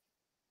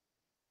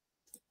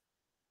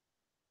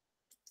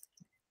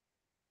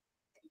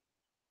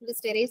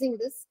 just erasing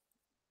this.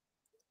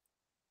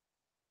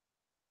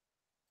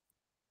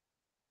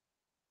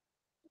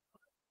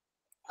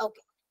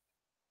 Okay.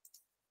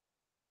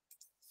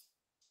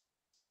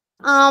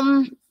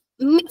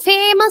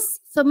 Famous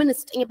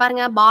feminist இங்க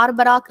பாருங்க,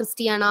 Barbara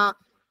Christiana,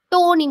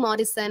 Dhoni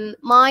Morrison,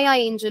 Maya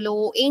Angelo,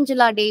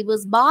 Angela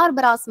Davis,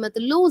 Barbara Smith,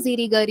 loose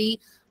இரிகரி,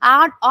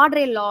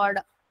 order Lord,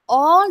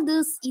 all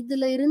this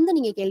இதுல இருந்து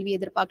நீங்க கேள்வி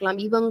எதிர்பார்க்கலாம்.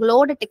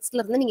 இவங்களோட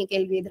டெக்ஸ்ட்ல இருந்து நீங்க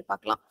கேள்வி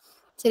எதிர்பார்க்கலாம்.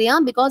 சரியா?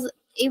 Because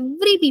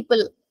every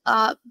people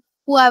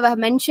who I have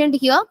mentioned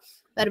here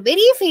were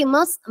very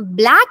famous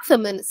black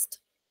feminist.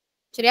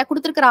 சரியா?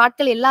 கொடுத்திருக்கிற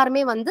ஆட்கள்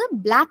எல்லாருமே வந்து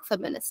black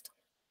feminist.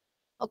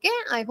 Okay,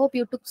 I hope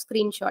you took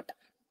screenshot.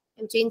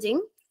 I'm changing.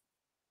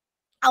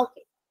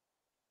 Okay,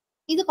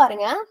 இது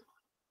பாருங்க.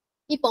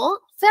 இப்போ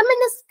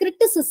ஃபெமினிஸ்ட்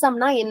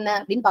கிரிட்டிசிசம்னா என்ன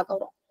அப்படின்னு பார்க்க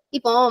வரோம்.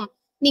 இப்போ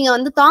நீங்க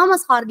வந்து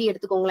தாமஸ் ஹார்டி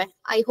எடுத்துக்கோங்களேன்.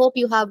 I hope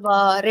you have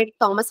red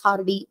Thomas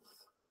Hardy.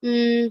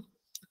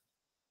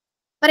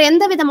 வேற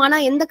எந்த விதமான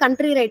எந்த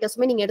கண்ட்ரி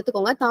ரைட்டர்ஸுமே நீங்க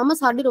எடுத்துக்கோங்க. தாமஸ்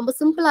ஹார்டி ரொம்ப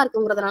சிம்பிளா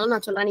இருக்குங்கிறதுனால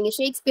நான் சொல்றேன். நீங்க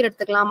ஷேக்ஸ்பியர்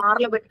எடுத்துக்கலாம்,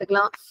 மார்லோ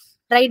எடுத்துக்கலாம்,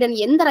 ரைடன்,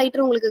 எந்த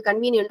ரைட்டர் உங்களுக்கு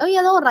கன்வீனியன்ட்டோ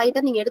ஏதோ ஒரு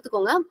ரைட்டர் நீங்க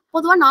எடுத்துக்கோங்க.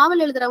 பொதுவா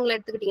நாவல் எழுதுறவங்களை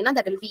எடுத்துக்கிட்டீங்கன்னா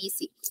தட் வில் பி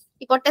ஈஸி.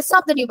 இப்போ டெஸ்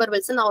ஆஃப் த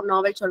டியூபர்வில்ஸ் நான் ஒரு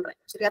நாவல் சொல்றேன்.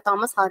 சரியா?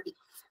 Thomas Hardy.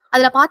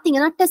 அதுல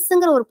பாத்தீங்கன்னா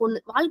டெஸ்ங்கிற ஒரு பொண்ணு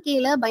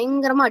வாழ்க்கையில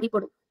பயங்கரமா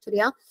அடிபடும்.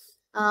 சரியா?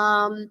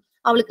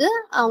 அவளுக்கு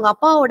அவங்க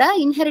அப்பாவோட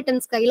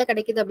இன்ஹெரிட்டன்ஸ் கையில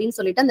கிடைக்குது அப்படின்னு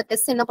சொல்லிட்டு அந்த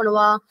டெஸ் என்ன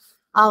பண்ணுவா,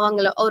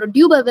 அவங்கள ஒரு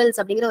டியூபர்வில்ஸ்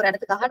அப்படிங்கிற ஒரு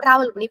இடத்துக்காக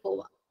டிராவல் பண்ணி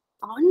போவா.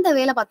 அந்த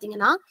வேலை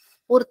பாத்தீங்கன்னா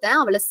ஒருத்தன்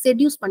அவளை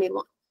செடியூஸ்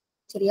பண்ணிடுவான்.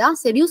 சரியா?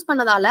 செடியூஸ்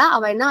பண்ணதால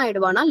அவ என்ன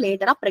ஆயிடுவானா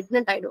லேட்டரா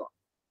பிரெக்னென்ட் ஆயிடுவா.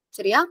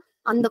 சரியா?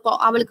 அந்த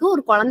அவளுக்கு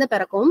ஒரு குழந்தை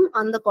பிறக்கும்.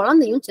 அந்த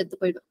குழந்தையும் செத்து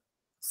போயிடும்.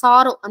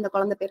 சாரோ அந்த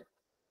குழந்தை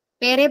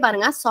பேரே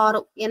பாருங்க,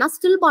 சாரோ. ஏன்னா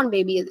ஸ்டில் பார்ன்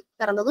பேபி, அது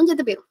பிறந்ததும்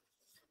செத்து போயிடும்.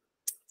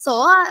 சோ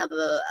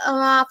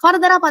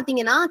ஃபர்தரா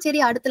பாத்தீங்கன்னா சரி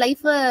அடுத்த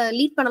லைஃப்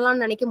லீட்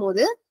பண்ணலாம்னு நினைக்கும்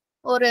போது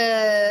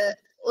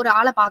ஒரு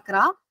ஆளை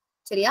பாக்குறா.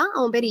 சரியா?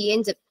 அவன் பேரு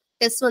ஏஞ்சல்.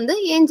 டெஸ் வந்து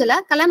ஏஞ்சலை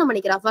கல்யாணம்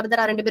பண்ணிக்கிறா.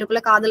 ஃபர்தரா 2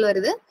 பேருக்குள்ள காதல்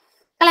வருது,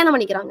 கல்யாணம்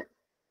பண்ணிக்கிறாங்க.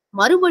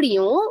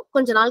 மறுபடியும்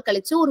கொஞ்ச நாள்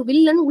கழிச்சு ஒரு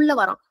வில்லன் உள்ள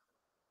வரான்.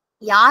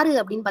 யாரு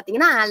அப்படின்னு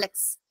பாத்தீங்கன்னா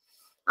ஆலெக்ஸ்.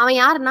 அவன்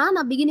யாருன்னா,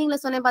 நான் பிகினிங்ல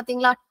சொன்னேன்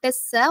பாத்தீங்களா,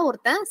 டெஸ்ஸ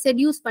ஒருத்தன்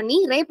செடியூஸ் பண்ணி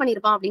ரேப்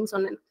பண்ணிருப்பான் அப்படின்னு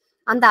சொன்னேன்.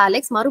 அந்த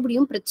ஆலெக்ஸ்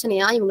மறுபடியும்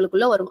பிரச்சனையா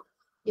இவங்களுக்குள்ள வருவான்.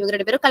 இவங்க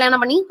 2 பேரும்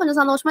கல்யாணம் பண்ணி கொஞ்சம்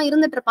சந்தோஷமா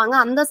இருந்துட்டு இருப்பாங்க.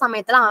 அந்த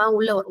சமயத்துல அவன்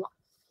உள்ள வருவான்.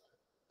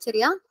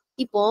 சரியா?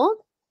 இப்போ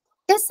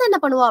டெஸ் என்ன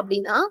பண்ணுவா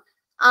அப்படின்னா,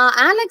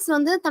 ஆலெக்ஸ்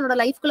வந்து தன்னோட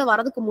லைஃப்குள்ள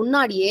வர்றதுக்கு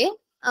முன்னாடியே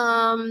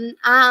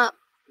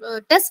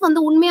டெஸ் வந்து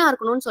உண்மையா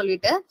இருக்கணும்னு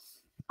சொல்லிட்டு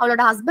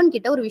அவளோட ஹஸ்பண்ட்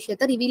கிட்ட ஒரு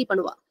விஷயத்த ரிவீல்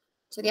பண்ணுவா.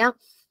 சரியா?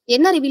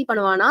 என்ன ரிவீல்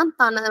பண்ணுவானா,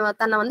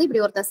 தன்னை வந்து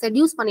இப்படி ஒருத்தன்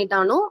செடியூஸ்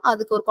பண்ணிட்டானோ,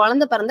 அதுக்கு ஒரு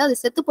குழந்தை பிறந்து அது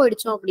செத்து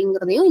போயிடுச்சோம்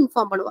அப்படிங்கிறதையும்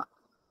இன்ஃபார்ம் பண்ணுவா.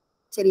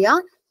 சரியா?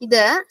 இத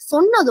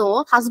சொன்னதும்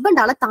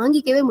ஹஸ்பண்டால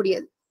தாங்கிக்கவே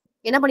முடியாது.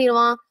 என்ன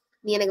பண்ணிடுவான்,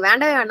 நீ எனக்கு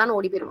வேண்டவே வேண்டாம்னு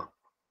ஓடி போயிடுவான்.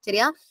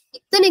 சரியா?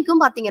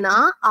 இத்தனைக்கும் பாத்தீங்கன்னா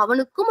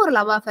அவனுக்கும் ஒரு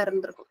லவ் அஃபேர்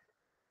இருந்திருக்கும்.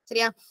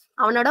 சரியா?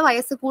 அவனோட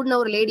வயசு கூடின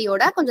ஒரு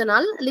லேடியோட கொஞ்ச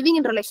நாள் லிவிங்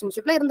இன்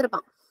ரிலேஷன்ஷிப்ல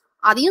இருந்திருப்பான்.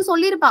 அதையும்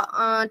சொல்லியிருப்பான்,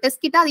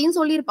 டெஸ்ட் கிட்ட அதையும்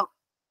சொல்லியிருப்பான்.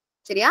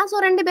 சரியா? சோ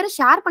 2 பேரும்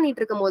ஷேர் பண்ணிட்டு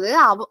இருக்கும் போது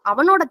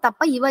அவனோட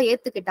தப்ப இவ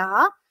ஏத்துக்கிட்டா.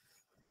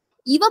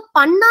 இவ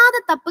பண்ணாத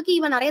தப்புக்கு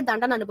இவ நிறைய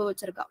தண்டனை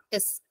அனுபவிச்சிருக்கா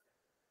டெஸ்.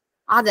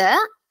 அத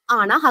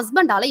ஆனா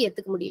ஹஸ்பண்டால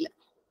ஏத்துக்க முடியல.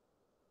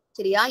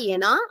 சரியா?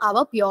 ஏன்னா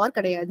அவ பியோர்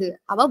கிடையாது,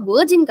 அவ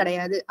வெர்ஜின்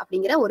கிடையாது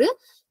அப்படிங்கிற ஒரு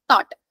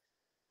தாட்.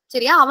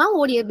 சரியா? அவன்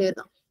ஓடிய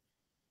போயிருந்தான்.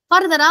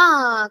 ஃபர்தரா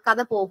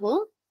கதை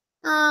போகும்.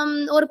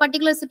 ஒரு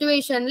பர்டிகுலர்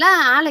சிச்சுவேஷன்ல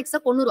ஆலெக்ஸ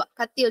கொன்னுடுவா.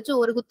 கத்தி வச்சு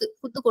ஒரு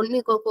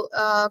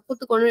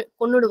குத்து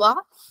கொன்னுடுவா.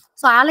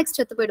 சோ ஆலெக்ஸ்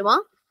செத்து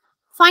போயிடுவான்.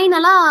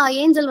 ஃபைனலா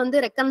ஏஞ்சல் வந்து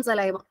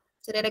ரெக்கன்சைல் ஆயிடுவான்.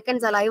 சரி,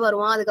 ரெக்கன்சைல் ஆகி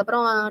வருவான்.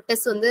 அதுக்கப்புறம்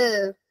டெஸ் வந்து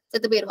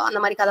செத்து போயிடுவா. அந்த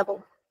மாதிரி கதை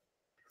போகும்.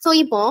 சோ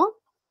இப்போ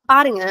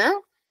பாருங்க,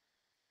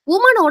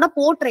 உமனோட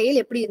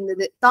போர்ட்ரேயல் எப்படி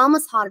இருந்தது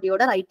தாமஸ்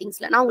ஹார்டியோட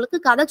ரைட்டிங்ஸ்ல. நான் உங்களுக்கு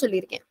கதை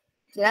சொல்லியிருக்கேன்.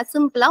 சரியா?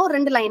 சிம்பிளா ஒரு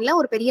 2 லைன்ல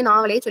ஒரு பெரிய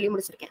நாவலே சொல்லி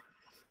முடிச்சிருக்கேன்.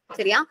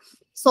 சரியா?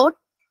 சோ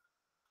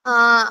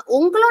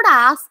உங்களோட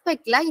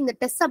ஆஸ்பெக்ட்ல இந்த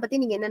டெஸ்ஸ பத்தி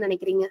நீங்க என்ன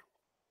நினைக்கிறீங்க?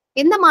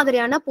 எந்த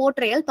மாதிரியான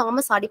போர்ட்ரேயல்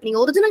தாமஸ் ஹார்டி,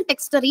 நீங்க ஒரிஜினல்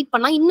டெக்ஸ்ட ரீட்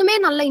பண்ணா இன்னுமே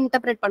நல்லா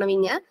இன்டர்பிரேட்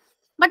பண்ணுவீங்க.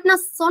 பட்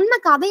நான் சொன்ன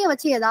கதையை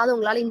வச்சு ஏதாவது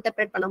உங்களால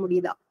இன்டர்பிரேட் பண்ண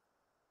முடியுதா?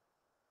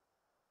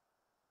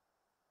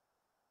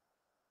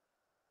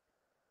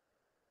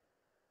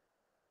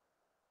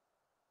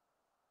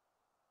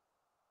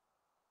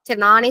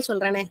 சரி, நானே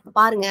சொல்றேனே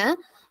பாருங்க.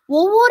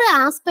 ஒவ்வொரு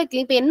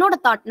ஆஸ்பெக்ட்லயும் இப்ப என்னோட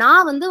தாட்,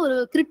 நான் வந்து ஒரு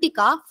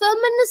கிரிட்டிக்கா,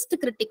 ஃபெமினிஸ்ட்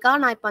கிரிட்டிக்கா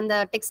நான் இப்ப அந்த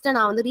டெக்ஸ்ட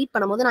நான் வந்து ரீட்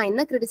பண்ணும்போது நான்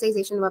என்ன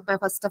கிரிட்டிசைசேஷன் வைப்பேன்?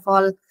 First of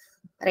all,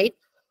 right,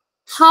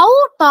 how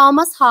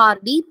Thomas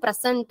Hardy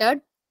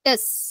presented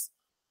டெஸ்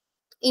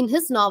in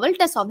his novel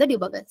Tess of the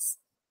Dubervilles.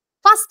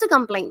 First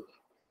complaint,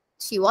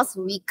 she was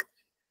weak.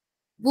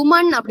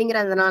 Woman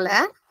அப்படிங்கறதுனால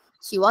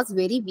she was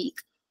very weak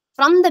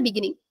from the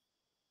beginning,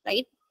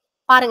 right?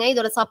 பாருங்க,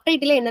 இதோட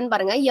subtitle என்னன்னு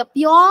பாருங்க, a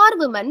pure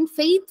woman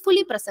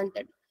faithfully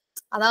presented.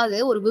 அதாவது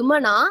ஒரு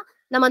விமனா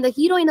நம்ம அந்த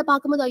ஹீரோயினை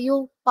பார்க்கும்போது ஐயோ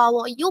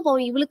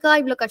பாவம் இவளுக்கா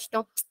இவ்வளவு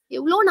கஷ்டம்,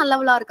 எவ்வளவு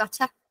நல்லவளா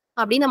இருக்காச்சா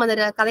அப்படின்னு நம்ம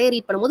அந்த கதையை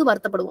ரீட் பண்ணும்போது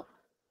வருத்தப்படுவோம்.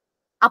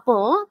 அப்போ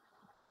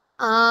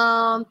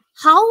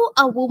how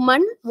a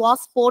woman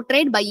was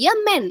portrayed by a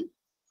man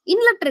in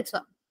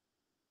literature.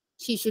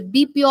 She should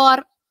be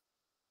pure,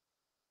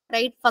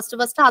 right? First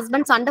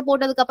husband சண்டை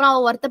போட்டதுக்கு அப்புறம்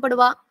அவ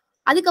வருத்தப்படுவா.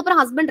 அதுக்கப்புறம்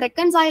ஹஸ்பண்ட்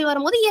ரெக்கன்சைல்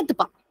வரும்போது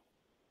ஏத்துப்பா.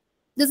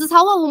 This is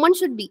how a woman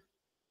should be.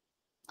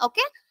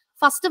 Okay?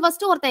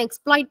 First ஒருத்தன்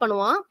எக்ஸ்ப்ளாய்ட்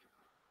பண்ணுவான்.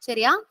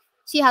 சரியா?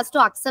 She has to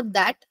accept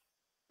that,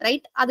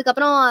 right?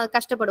 அதுக்கப்புறம்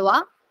கஷ்டப்படுவா.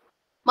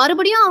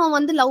 மறுபடியும் அவன்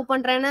வந்து லவ்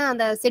பண்றேன்னு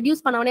அந்த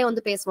செட்யூஸ் பண்ணவனே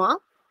வந்து பேசுவான்.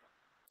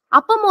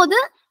 அப்போது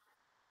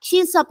she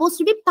is supposed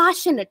to be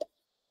passionate.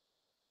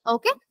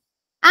 Okay,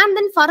 and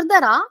then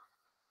further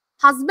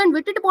husband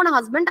விட்டுட்டு போன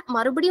ஹஸ்பண்ட்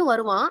மறுபடியும்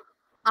வருவான்.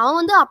 அவன்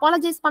வந்து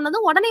அப்பாலஜைஸ்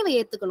பண்ணதும் உடனே இவ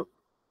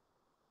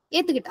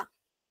ஏத்துக்கிட்டா.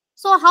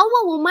 So how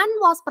a woman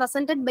was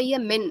presented by a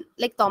men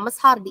like Thomas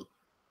Hardy.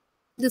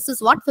 This is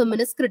what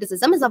feminist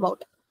criticism is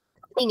about.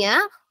 நீங்க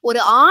ஒரு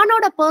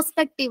ஆணோட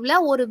பெர்ஸ்பெக்டிவ்ல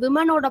ஒரு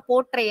விமனோட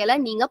போர்ட்ரேயலை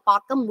நீங்க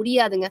பார்க்க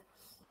முடியாதுங்க.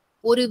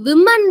 ஒரு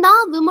விமன்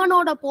தான்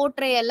விமனோட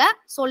போர்ட்ரேயலை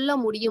சொல்ல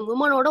முடியும்.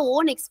 விமனோட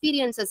ஓன்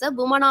எக்ஸ்பீரியன்சஸ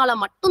விமனால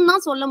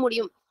மட்டும்தான் சொல்ல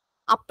முடியும்.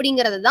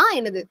 அப்படிங்கிறது தான்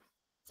என்னது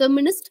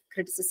ஃபெமினிஸ்ட்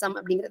கிரிட்டிசிசம்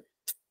அப்படிங்கிறது.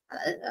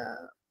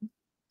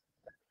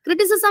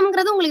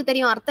 கிரிட்டிசிசம்ங்கிறது உங்களுக்கு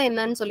தெரியும் அர்த்தம்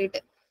என்னன்னு சொல்லிட்டு,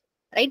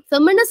 ரைட்?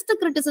 ஃபெமினிஸ்ட்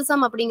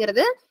கிரிட்டிசிசம்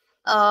அப்படிங்கிறது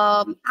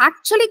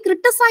actually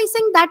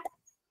criticizing that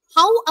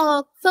how a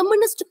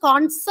feminist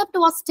concept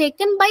was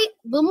taken by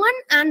women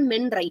and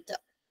men writer.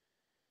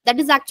 That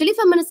is actually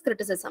feminist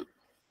criticism.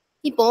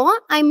 இப்போ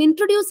I'm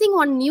introducing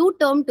one new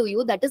term to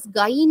you, that is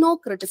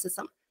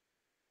gynocriticism.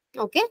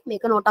 Okay,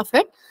 make a note of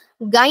it.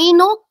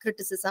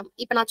 Gynocriticism.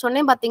 இப்போ நான்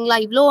சொன்னேன் பாத்தீங்களா,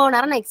 இவ்வளோ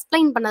நேரம் நான்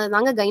explain பண்ணது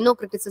தாங்க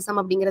gynocriticism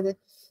அப்படிங்கிறது.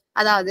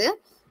 அதாவது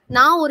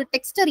நான் ஒரு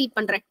டெக்ஸ்ட்டை ரீட்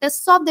பண்றேன்,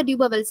 டெஸ்ட் ஆஃப் த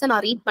டியூபவெல்ஸை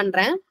நான் ரீட்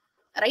பண்றேன்,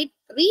 ரைட்?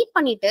 ரீட்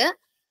பண்ணிட்டு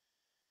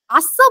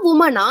as a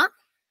woman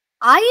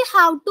I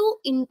have to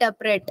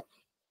interpret.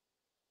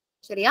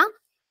 சரியா?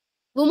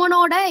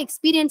 womanோட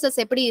எக்ஸ்பீரியன்சஸ்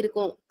எப்படி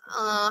இருக்கும்,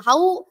 how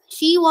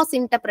she was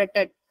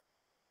interpreted,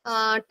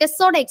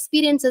 டெஸ்டோட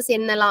experiences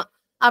என்னலாம்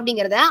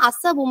அப்படிங்கறத as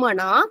a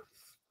woman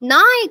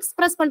நான்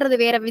எக்ஸ்பிரஸ் பண்றது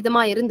வேற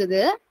விதமா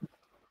இருந்தது.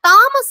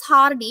 Thomas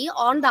Hardy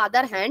on the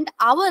other hand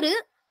அவரு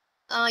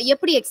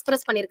எப்படி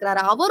எக்ஸ்பிரஸ்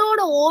பண்ணிருக்கிறாரு,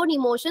 அவரோட ஓன்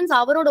இமோஷன்ஸ்,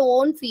 அவரோட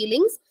ஓன்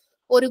ஃபீலிங்ஸ்,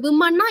 ஒரு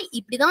விமன்னா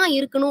இப்படிதான்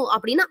இருக்கணும்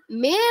அப்படின்னா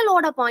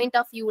மேலோட பாயிண்ட்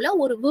ஆஃப் வியூல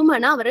ஒரு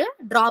விமனை அவரு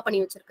டிரா பண்ணி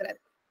வச்சிருக்கிறாரு.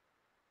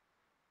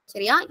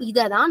 சரியா?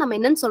 இததான் நம்ம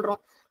என்னன்னு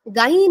சொல்றோம்,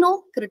 கைனோ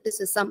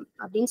கிரிட்டிசிசம்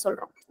அப்படின்னு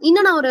சொல்றோம்.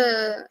 இன்னும் நான் ஒரு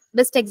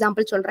பெஸ்ட்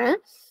எக்ஸாம்பிள் சொல்றேன்.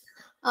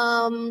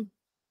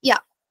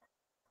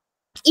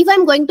 if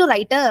I'm going to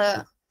write a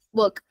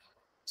work,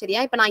 சரியா?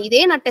 இப்ப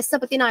நான் டெஸ்ட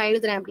பத்தி நான்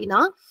எழுதுறேன்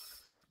அப்படின்னா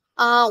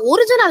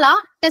ஒரிஜினலா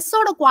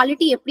டெஸ்டோட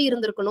குவாலிட்டி எப்படி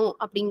இருந்திருக்கணும்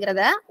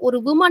அப்படிங்கறத ஒரு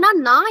விமனா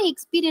நான்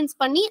எக்ஸ்பீரியன்ஸ்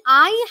பண்ணி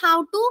I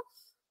have to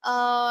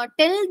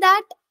tell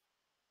that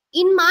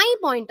in my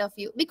point of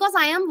view, because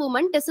I am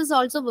woman, Tess is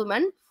also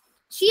woman,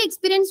 she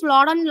experienced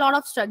lot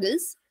of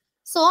struggles,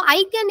 so I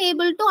can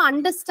able to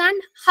understand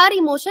her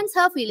emotions,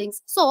 her feelings.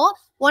 So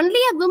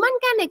only a woman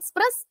can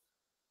express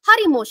her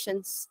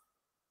emotions.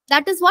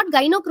 That is what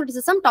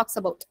gynocriticism talks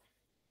about.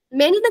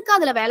 மென்னுக்கு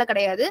அதுல வேலை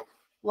கிடையாது.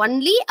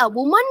 Only a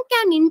woman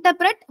can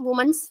interpret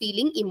woman's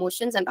feeling,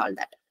 emotions and all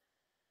that.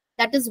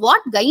 That is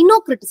what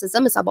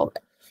gynocriticism is about.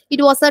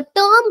 It was a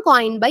term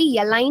coined by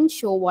Elaine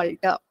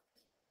Showalter.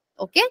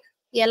 Okay,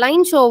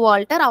 Elaine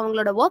Showalter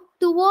அவங்களோட work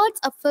towards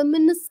a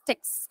feminist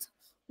text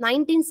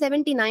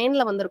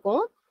 1979ல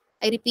வந்திருக்கும்.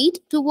 I repeat,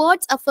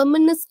 towards a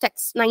feminist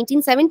text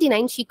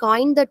 1979 she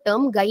coined the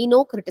term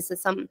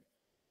gynocriticism.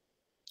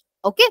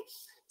 Okay,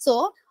 so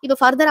இப்போ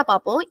ஃபர்தரா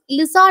பார்ப்போம்.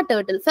 Lisa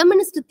turtle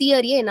feminist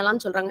தியரியை என்னலாம்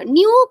சொல்றாங்க,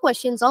 new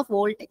questions of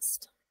volt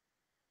text.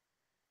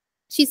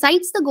 She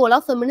cites the goal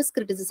of feminist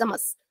criticism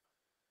as,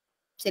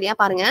 சரியா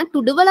பாருங்க, to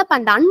develop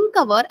and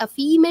uncover a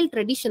female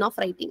tradition of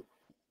writing.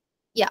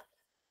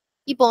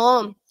 இப்போ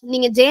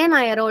நீங்க ஜே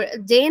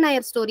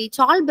நாயர் ஸ்டோரி,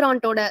 சார்ல்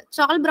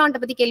பிராண்ட்டை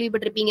பத்தி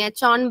கேள்விப்பட்டிருப்பீங்க.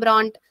 San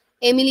brand,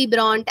 Emily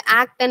brand,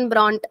 Acton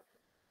brand.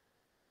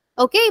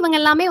 Okay, இவங்க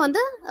எல்லாமே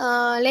வந்து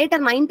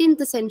later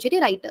 19th century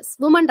writers,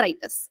 women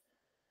writers.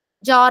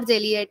 George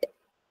Eliot,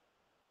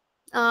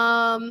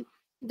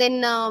 then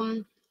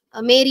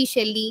Mary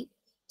Shelley.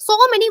 So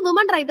many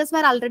women writers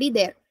were already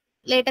there.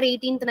 Later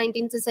 18th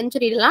 19th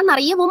century எல்லாம்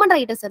நிறைய women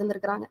writers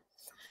இருந்திருக்காங்க.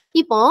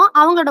 இப்போ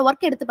அவங்களோட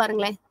work எடுத்து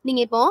பாருங்களேன்.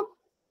 நீங்க இப்போ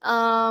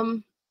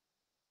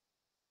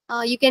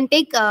you can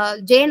take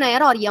Jane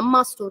Eyre or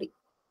Emma story.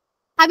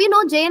 Have you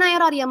know Jane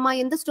Eyre or Emma?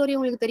 எந்த ஸ்டோரி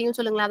உங்களுக்கு தெரியும்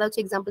சொல்லுங்களேன்,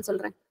 அதாச்சும் எக்ஸாம்பிள்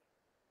சொல்றேன்.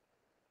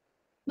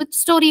 Which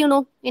story you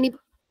know?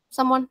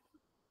 Someone?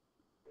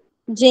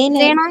 Jane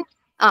Eyre.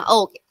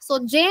 Okay, so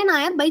Jane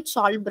Eyre by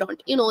Charles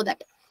Bronte, you know that.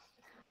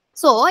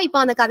 So இப்போ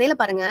அந்த கதையில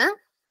பாருங்க,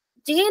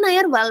 ஜேன்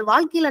ஐயர்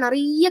வாழ்க்கையில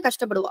நிறைய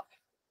கஷ்டப்படுவா.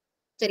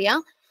 சரியா?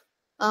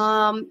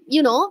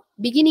 யூனோ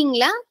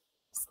பிகினிங்ல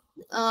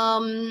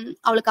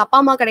அவளுக்கு அப்பா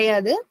அம்மா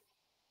கிடையாது.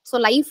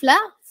 ஸோ லைஃப்ல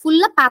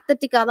ஃபுல்லா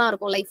பேத்தட்டிக்கா தான்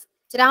இருக்கும் லைஃப்.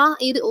 சரியா?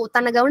 இது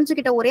தன்னை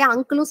கவனிச்சுக்கிட்ட ஒரே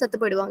அங்கிளும்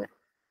செத்து போயிடுவாங்க.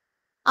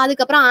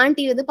 அதுக்கப்புறம்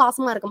ஆன்டி வந்து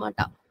பாசமா இருக்க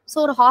மாட்டா. ஸோ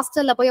ஒரு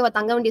ஹாஸ்டல்ல போய் அவ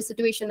தங்க வேண்டிய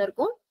சுச்சுவேஷன்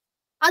இருக்கும்.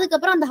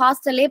 அதுக்கப்புறம் அந்த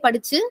ஹாஸ்டல்லே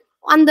படிச்சு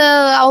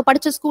அவ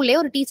படிச்ச ஸ்கூல்லே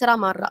ஒரு டீச்சரா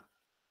மாறுறா.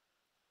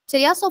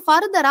 சரியா? சோ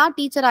ஃபர்தரா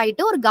டீச்சர்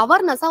ஆயிட்டு ஒரு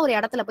கவர்னஸா ஒரு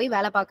இடத்துல போய்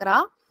வேலை பாக்குறா.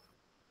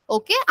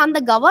 ஓகே, அந்த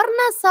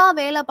கவர்னஸா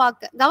வேலை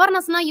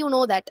கவர்னஸ்னா யூ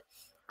நோ தட்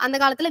அந்த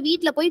காலத்துல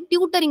வீட்டுல போய்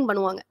டியூட்டரிங்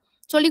பண்ணுவாங்க,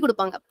 சொல்லி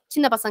கொடுப்பாங்க,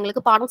 சின்ன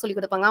பசங்களுக்கு பாடம் சொல்லி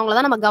கொடுப்பாங்க.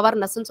 அவங்களதான் நம்ம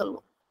கவர்னஸ்ன்னு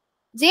சொல்லுவோம்.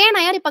 ஜேன்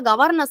ஐயர் இப்ப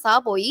கவர்னஸா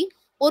போய்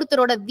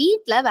ஒருத்தரோட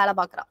வீட்டுல வேலை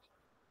பாக்குறா.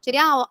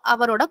 சரியா?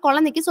 அவரோட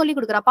குழந்தைக்கு சொல்லி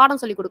கொடுக்குறா,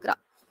 பாடம் சொல்லி கொடுக்குறா.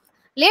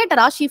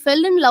 லேட்டரா she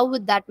fell in love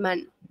with that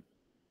man.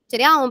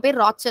 சரியா? அவன்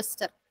பேர்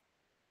Rochester.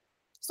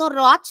 So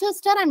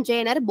Rochester and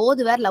Jane Eyre both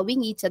were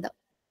loving each other.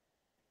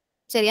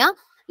 சரியா?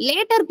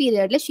 Later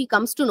periodல she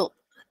comes to know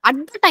at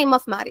the time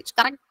of marriage.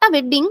 கரெக்டா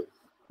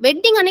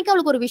வெட்டிங் அன்னைக்கு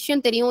அவளுக்கு ஒரு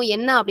விஷயம் தெரியும்.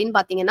 என்ன அப்படின்னு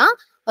பாத்தீங்கன்னா,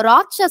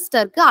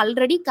 ராச்செஸ்டருக்கு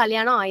ஆல்ரெடி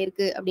கல்யாணம்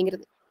ஆயிருக்கு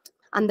அப்படிங்கிறது.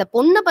 அந்த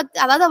பொண்ணை பத்தி,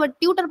 அதாவது அவ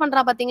டியூட்டர்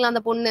பண்றா பாத்தீங்களா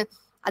அந்த பொண்ணு,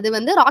 அது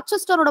வந்து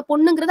ராச்செஸ்டரோட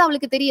பொண்ணுங்கிறது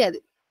அவளுக்கு தெரியாது.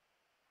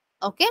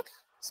 ஓகே,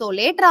 சோ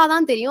லேட்டரா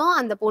தான் தெரியும்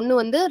அந்த பொண்ணு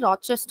வந்து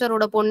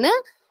ராச்செஸ்டரோட பொண்ணு,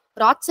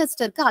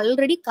 ராச்செஸ்டருக்கு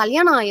ஆல்ரெடி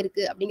கல்யாணம்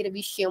ஆயிருக்கு அப்படிங்கிற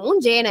விஷயமும்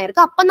ஜேன்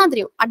ஆயிருக்கு அப்பதான்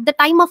தெரியும், at the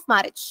time of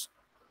marriage.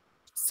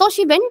 So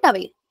she went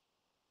away.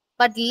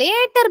 But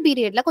later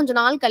பீரியட்ல கொஞ்ச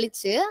நாள்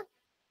கழிச்சு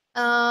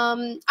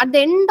at the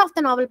end of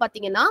the நாவல்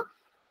பாத்தீங்கன்னா,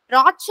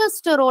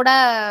 ராச்செஸ்டரோட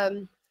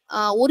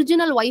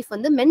ஒரிஜினல் ஒய்ஃப்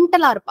வந்து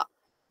மென்டலா இருப்பா.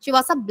 She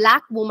was a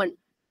black woman.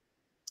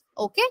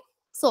 Okay,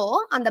 so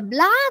அந்த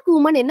பிளாக்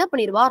உமன் என்ன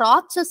பண்ணிருவா,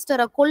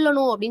 ராச்செஸ்டரை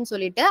கொல்லணும் அப்படின்னு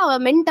சொல்லிட்டு அவ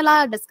மென்டலா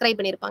டிஸ்கிரைப்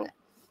பண்ணிருப்பாங்க.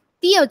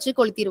 தீய வச்சு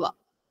கொளுத்திடுவா.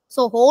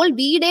 சோ ஹோல்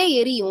வீடே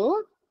எரியும்.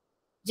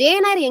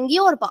 ஜேன் ஐயர்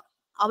எங்கேயோ இருப்பா,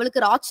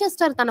 அவளுக்கு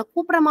ராச்செஸ்டர் தன்னை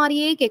கூப்பிடுற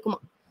மாதிரியே கேக்குமா.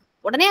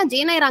 உடனே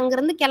ஜேன் ஐயர்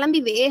அங்கிருந்து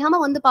கிளம்பி வேகமா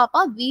வந்து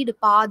பாப்பா, வீடு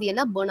பாதி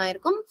என்ன பர்ன்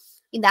ஆயிருக்கும்.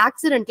 இந்த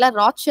ஆக்சிடென்ட்ல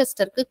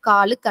ராச்செஸ்டருக்கு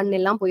காலு கண்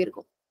எல்லாம்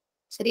போயிருக்கும்.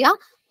 சரியா?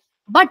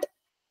 பட்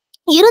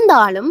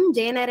இருந்தாலும்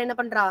ஜேன் ஐயர் என்ன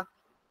பண்றா,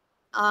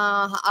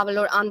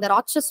 அவளோட அந்த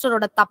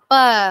ராச்செஸ்டரோட தப்ப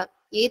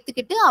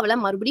ஏத்துக்கிட்டு அவளை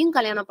மறுபடியும்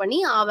கல்யாணம் பண்ணி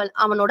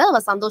அவனோட அவ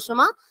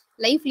சந்தோஷமா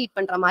லைஃப் லீட்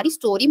பண்ற மாதிரி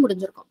ஸ்டோரி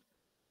முடிஞ்சிருக்கும்.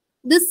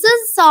 This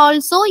is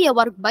also a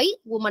work by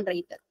woman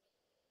writer.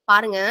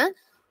 பாருங்க,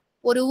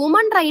 ஒரு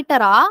உமன்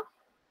ரைட்டரா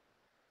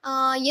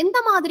எந்த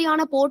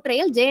மாதிரியான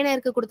போர்ட்ரேயல் ஜேன்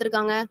ஐயருக்கு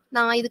கொடுத்திருக்காங்க.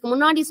 நான் இதுக்கு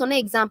முன்னாடி சொன்ன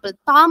எக்ஸாம்பிள்,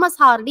 தாமஸ்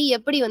ஹார்டி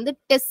எப்படி வந்து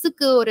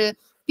டெஸ்ஸுக்கு ஒரு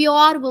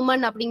பியோர்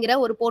உமன் அப்படிங்கிற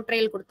ஒரு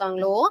போர்ட்ரேயல்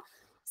கொடுத்தாங்களோ,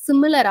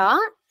 சிமிலரா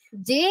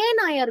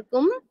ஜேன்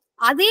ஐயருக்கும்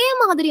அதே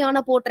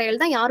மாதிரியான போர்ட்ரேயல்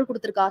தான் யாரு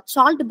கொடுத்திருக்கா,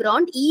 சார்ல்ட்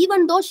brand,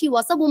 even though she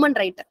was a woman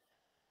writer.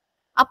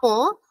 அப்போ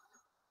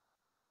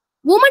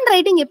உமன்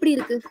ரைட்டிங் எப்படி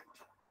இருக்கு,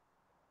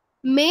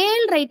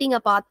 மேல் ரைட்டிங்க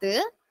பார்த்து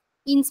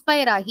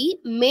இன்ஸ்பயர் ஆகி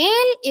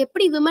மேல்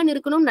எப்படி விமன்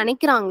இருக்கணும்னு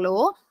நினைக்கிறாங்களோ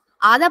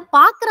அதை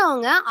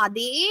பாக்குறவங்க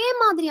அதே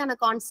மாதிரியான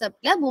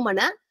கான்செப்ட்ல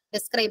உமனை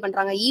டிஸ்கிரைப்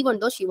பண்றாங்க, even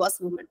though she was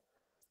woman.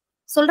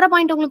 சொல்ற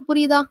பாயிண்ட் உங்களுக்கு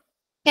புரியுதா?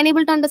 Can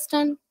able to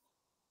understand?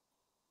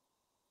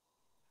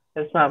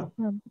 Yes, ma'am.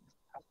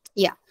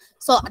 Yeah,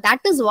 so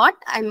that is what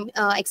I'm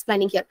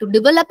explaining here. To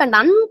develop and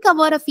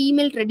uncover a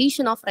female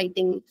tradition of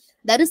writing,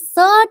 there is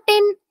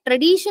certain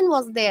tradition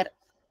was there.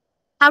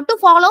 Have to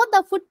follow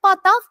the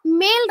footpath of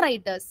male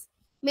writers.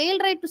 மேல்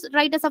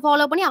ரைட்டர்ஸை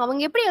follow பண்ணி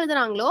அவங்க எப்படி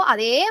எழுதுறாங்களோ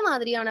அதே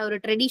மாதிரியான ஒரு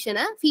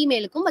ட்ரெடிஷனை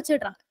ஃபீமேலுக்கும்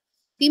வச்சிடுறாங்க.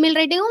 Female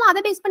ரைட்டிங்கும் அதை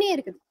base பண்ணியே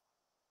இருக்குது.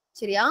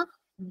 சரியா?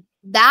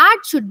 that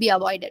should be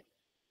avoided.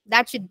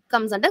 That should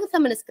comes under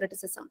feminist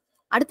criticism.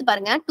 அடுத்து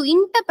பாருங்க, to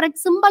interpret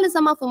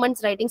symbolism of women's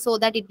writing so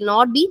that it will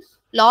not be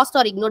lost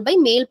or ignored by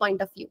male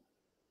point of view.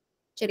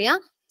 சரியா?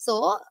 So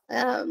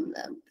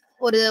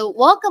ஒரு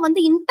ஒர்க்கை வந்து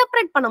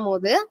interpret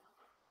பண்ணும்போது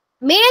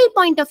மேல்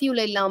point of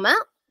வியூல இல்லாம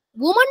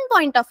உமன்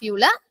பாயிண்ட் ஆஃப்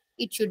வியூல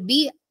இட் ஷுட் பி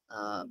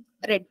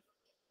ரெட்.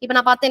 இப்ப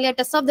நான் பார்த்தேன் இல்லையா,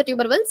 டெஸ்ட் ஆஃப் த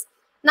டியூபர்வெல்ஸ்,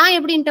 நான்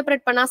எப்படி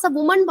இன்டர்பிரட் பண்ணா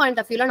உமன் பாயிண்ட்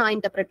ஆஃப் வியூல நான்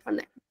இன்டர்பிரட்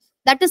பண்ணேன்.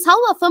 That is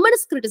how a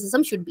feminist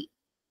criticism should be.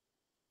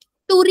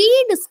 To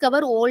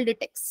rediscover old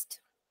text,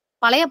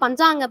 பழைய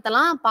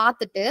பஞ்சாங்கத்தெல்லாம்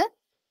பார்த்துட்டு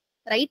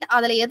ரைட்,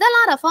 அதுல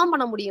எதெல்லாம் ரெஃபார்ம்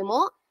பண்ண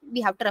முடியுமோ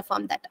we have to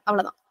reform that.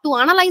 அவ்வளவுதான். To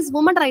analyze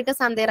women writers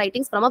and their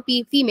writings from a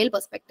female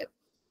perspective.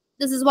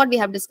 This is what we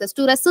have discussed.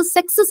 To resist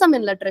sexism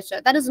in literature.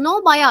 There is no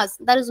bias.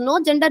 There is no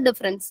gender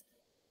difference.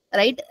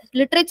 Right?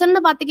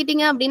 லிட்ரேச்சர்னு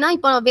பாத்துக்கிட்டீங்க அப்படின்னா,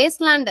 இப்போ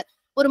wasteland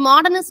ஒரு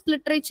modernist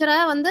லிட்ரேச்சரை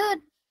வந்து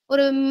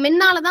ஒரு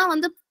மென்னாலதான்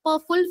வந்து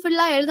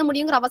ஃபுல்ஃபில்லா எழுத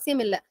முடியுங்கிற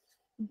அவசியம் இல்லை.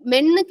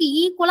 மென்னுக்கு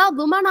ஈக்குவலா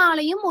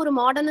விமனாலையும் ஒரு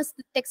மாடர்னிஸ்ட்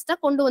டெக்ஸ்ட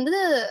கொண்டு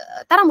வந்து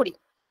தர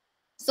முடியும்.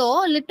 சோ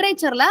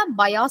லிட்ரேச்சர்ல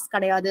பயாஸ்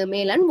கிடையாது,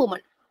 male and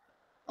woman.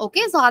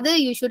 Okay, so other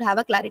you should have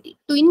a clarity.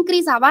 To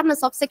increase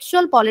awareness of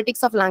sexual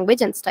politics of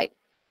language and style.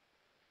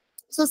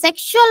 So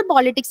sexual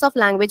politics of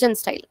language and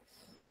style.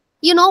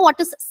 You know what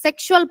is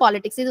sexual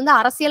politics? இது வந்து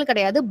அரசியல்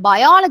கிடையாது,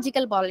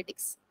 biological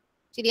politics.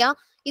 சரியா?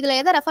 இதுல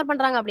எதை refer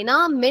பண்றாங்க அப்படின்னா,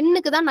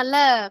 மென்னுக்கு தான் நல்ல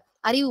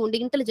அறிவு உண்டு,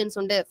 இன்டெலிஜென்ஸ்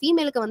உண்டு,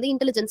 ஃபீமேலுக்கு வந்து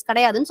இன்டெலிஜென்ஸ்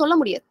கிடையாதுன்னு சொல்ல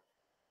முடியாது.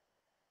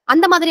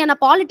 அந்த மாதிரியான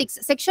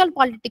பாலிடிக்ஸ், செக்ஷுவல்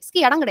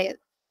பாலிடிக்ஸ்க்கு இடம் கிடையாது.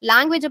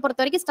 லாங்குவேஜை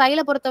பொறுத்த வரைக்கும்,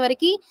 ஸ்டைலை பொறுத்த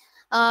வரைக்கும்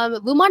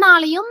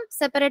விமனாலையும்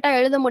செப்பரேட்டா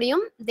எழுத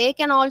முடியும். They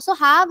can also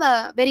have a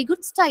very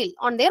good style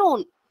on their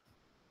own.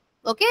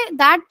 Okay,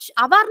 that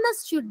awareness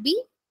should be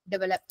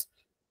developed.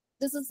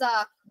 This is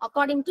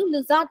according to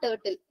Liza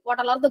Turtle. What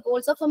are the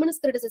goals of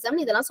feminist criticism?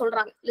 இதெல்லாம்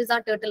சொல்றாங்க Liza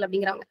Turtle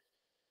அப்படிங்கறாங்க.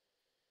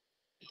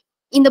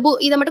 இந்த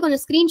இத மட்டும்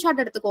கொஞ்சம்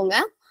screenshot எடுத்துக்கோங்க.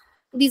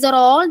 These are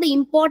all the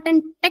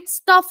important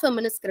text of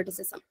feminist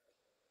criticism.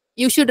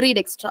 You should read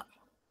extra.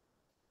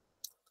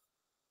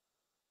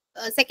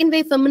 Second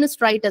wave feminist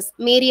writers,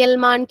 Mary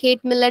Ellman,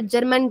 Kate Millett,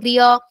 German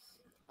Greer,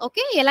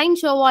 okay, Elaine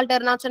Showalter,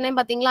 நான் சொன்னேன்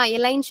பாத்தீங்களா,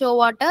 Elaine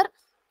Showalter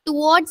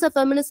towards a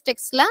feminist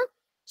textல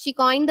she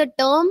coined the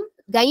term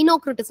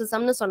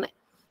gynocriticism னு சொன்னேன்.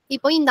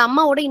 இப்போ இந்த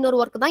அம்மாவோட இன்னொரு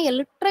work தான் A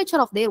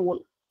Literature of Their Own,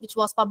 which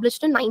was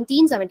published in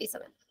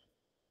 1977.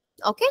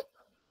 Okay,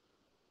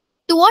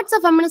 Towards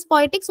a Feminist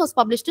Poetics was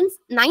published in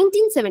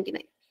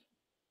 1979.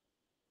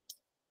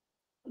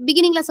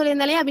 பிகினிங்ல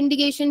சொல்லியிருந்தேன் இல்லையா,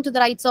 vindication to the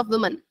rights of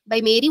women by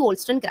Mary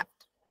wollstonecraft.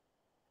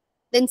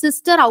 Then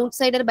Sister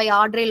Outsider by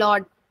Audre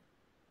Lorde.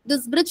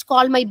 This Bridge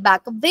Called My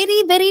Back, a very,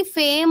 very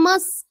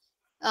famous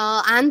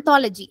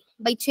anthology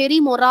by Cherry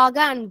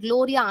Moraga and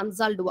Gloria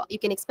Anzaldúa. You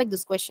can expect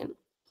this question.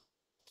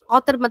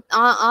 Author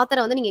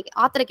வந்து நீங்க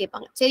author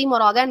கேட்பாங்க, Cherry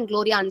Moraga and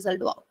Gloria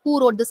Anzaldúa. Who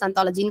wrote this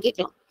anthology ன்னு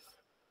கேட்கலாம்.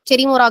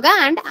 Cherry Moraga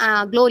and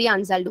Gloria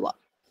Anzaldúa.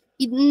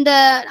 இந்த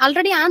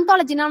already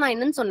ஆந்தாலஜினா நான்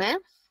என்னன்னு சொன்னேன்,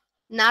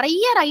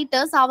 நிறைய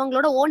ரைட்டர்ஸ்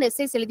அவங்களோட ஓன்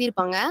எஸ்ஸேஸ்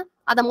எழுதியிருப்பாங்க,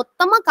 அதை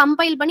மொத்தமா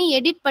கம்பைல் பண்ணி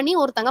எடிட் பண்ணி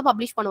ஒருத்தங்க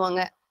பப்ளிஷ்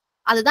பண்ணுவாங்க.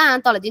 அதுதான்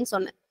ஆந்தாலஜின்னு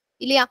சொன்னேன்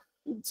இல்லையா.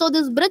 So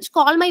this Bridge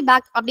Called My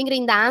Back அப்படிங்கிற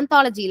இந்த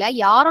ஆந்தாலஜில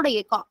யாரோட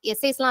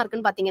எஸ்ஸேஸ் எல்லாம்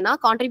இருக்குன்னு பாத்தீங்கன்னா,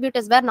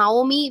 கான்ட்ரிபியூட்டர்ஸ் வேர்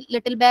நவோமி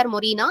லிட்டில் பேர்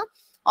மொரீனா,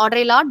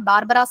 ஆட்ரே Lord,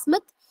 Barbara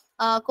Smith,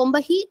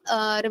 கொம்பஹி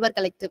river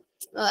collective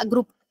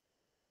group.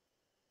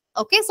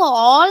 Okay, so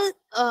all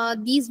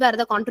these were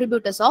the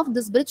contributors of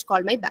this Bridge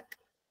Called My Back.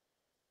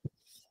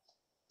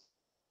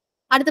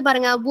 அடுத்து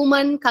பாருங்க,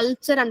 Women,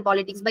 Culture and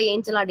Politics by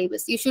Angela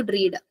Davis. You should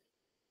read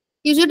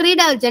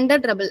Gender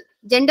Trouble.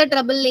 Gender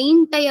Trouble,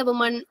 Ain't I a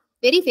Woman?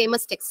 Very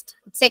famous text.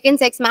 Second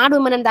Sex, Mad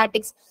Woman and That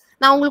Text.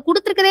 நான் உங்களுக்கு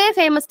கொடுத்துருக்கதே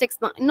famous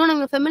text தான். இன்னும்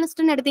நம்ம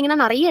ஃபெமினிஸ்ட்னு எடுத்தீங்கன்னா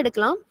நிறைய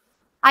எடுக்கலாம்.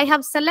 I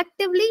have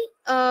selectively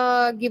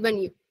given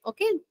you.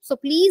 Okay, so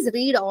please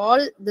read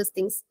all these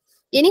things.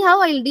 Anyhow,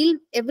 I'll deal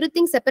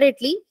everything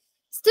separately.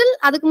 Still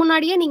அதுக்கு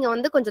முன்னாடியே நீங்க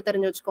வந்து கொஞ்சம்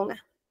தெரிஞ்சு வச்சுக்கோங்க.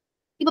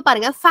 இப்ப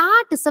பாருங்க,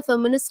 fat is a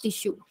feminist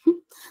issue.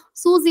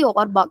 சூசி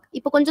ஆர்பாக்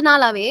இப்ப கொஞ்சம்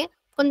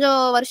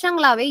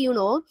வருஷங்களாவே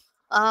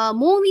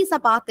மூவிஸ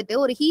பார்த்துட்டு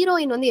ஒரு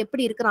ஹீரோயின் வந்து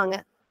எப்படி இருக்கிறாங்க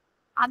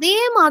அதே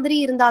மாதிரி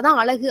இருந்தாதான்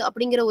அழகு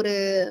அப்படிங்கிற ஒரு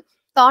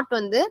தாட்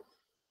வந்து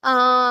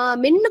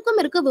மென்னுக்கும்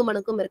இருக்கு,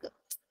 விமனுக்கும் இருக்கு.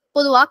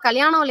 பொதுவா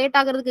கல்யாணம் லேட்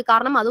ஆகுறதுக்கு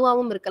காரணம்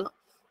அதுவாகவும் இருக்கலாம்.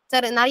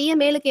 சரி, நிறைய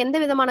மேலுக்கு எந்த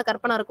விதமான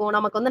கற்பனை இருக்கும்,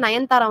 நமக்கு வந்து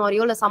நயன்தாரா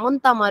மாதிரியோ இல்ல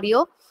சமந்தா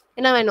மாதிரியோ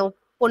என்ன வேணும்,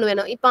 பொண்ணு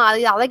வேணும். இப்ப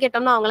அதை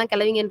கேட்டோம்னா அவங்க எல்லாம்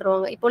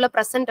கிளவிங்கன்றவங்க. இப்போ உள்ள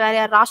பிரசன்ட் வேற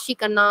யார், ராஷி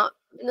கண்ணா,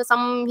 இன்னும்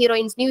some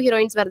heroines, new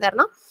heroines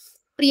வருதாருன்னா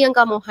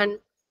Priyanka மோகன்,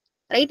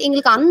 ரைட்.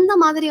 எங்களுக்கு அந்த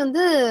மாதிரி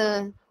வந்து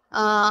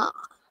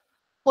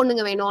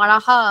பொண்ணுங்க வேணும்,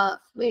 அழகா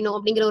வேணும்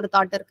அப்படிங்கிற ஒரு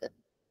தாட் இருக்கு.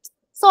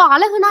 சோ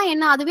அழகுனா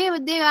என்ன, அதுவே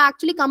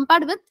actually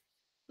compared with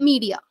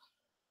media,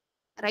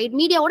 right.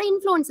 மீடியாவோட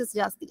influences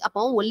ஜாஸ்தி.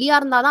 அப்போ ஒல்லியா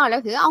இருந்தாதான்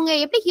அழகு. அவங்க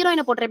எப்படி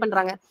ஹீரோயினை போர்ட்ரே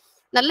பண்றாங்க,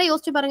 நல்லா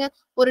யோசிச்சு பாருங்க.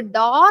 ஒரு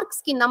டார்க்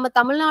ஸ்கின், நம்ம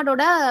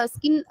தமிழ்நாடோட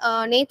ஸ்கின்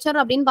நேச்சர்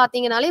அப்படின்னு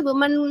பாத்தீங்கன்னாலே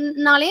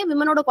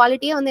விமனோட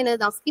குவாலிட்டியே வந்து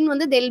என்னதுதான், ஸ்கின்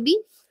வந்து they'll be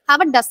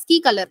have a dusky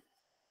color.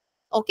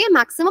 Okay,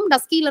 maximum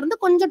டஸ்கில இருந்து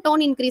கொஞ்சம்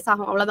டோன் இன்க்ரீஸ்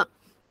ஆகும், அவ்வளவுதான்.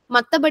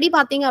 மத்தபடி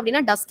பாத்தீங்க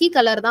அப்படின்னா டஸ்கி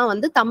கலர் தான்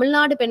வந்து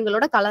தமிழ்நாடு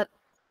பெண்களோட கலர்,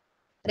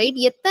 ரைட்.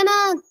 எத்தனை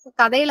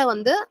கதையில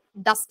வந்து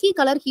டஸ்கி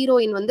கலர்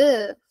ஹீரோயின் வந்து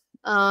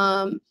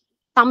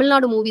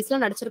தமிழ்நாடு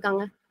மூவிஸ்ல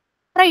நடிச்சிருக்காங்க,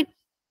 ரைட்.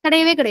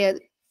 கிடையவே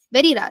கிடையாது,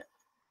 very rare.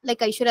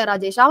 Like Aishwarya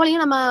Rajesh,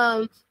 அவளையும் நம்ம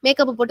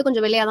மேக்கப் போட்டு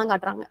கொஞ்சம் வெள்ளையாதான்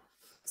காட்டுறாங்க.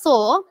 சோ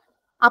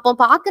அப்போ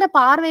பாக்குற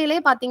பார்வையிலே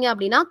பாத்தீங்க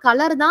அப்படின்னா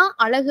கலர் தான்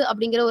அழகு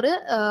அப்படிங்கிற ஒரு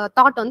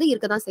தாட் வந்து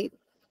இருக்கதான் செய்யுது.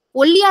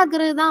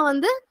 ஒல்லியாக்குறது தான்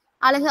வந்து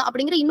அழகு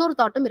அப்படிங்கிற இன்னொரு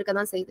தாட்டும்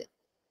இருக்கதான் செய்யுது.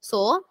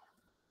 So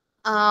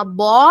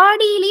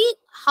bodily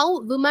how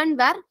women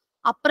were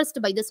oppressed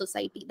by the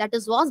society, that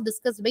is was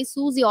discussed by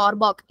Susie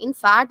Orbach in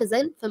Fat is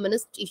a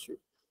Feminist Issue.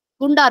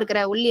 குண்டா இருக்கிற,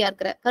 ஒல்லியா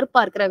இருக்கிற,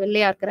 கருப்பா இருக்கிற,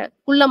 வெள்ளையா இருக்கிற,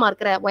 குள்ளமா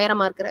இருக்கிற,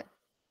 உயரமா இருக்கிற,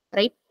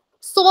 right.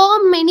 So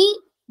many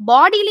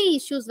bodily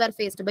issues were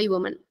faced by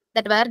women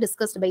that were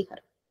discussed by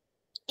her.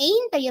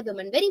 Ain't I a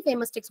Woman, very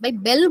famous text by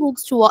Bell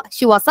Hooks.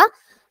 She was a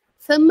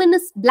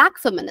feminist, black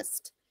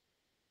feminist.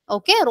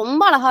 Okay,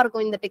 ரொம்ப அழகா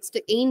இருக்கும் இந்த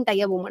text, Ain't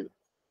I a Woman.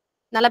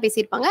 நல்லா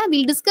பேசியிருப்பாங்க.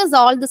 We'll discuss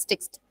all this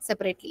text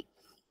separately.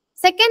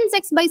 Second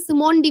Sex by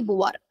Simone de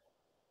Beauvoir.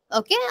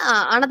 Okay,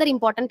 another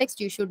important text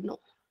you should know.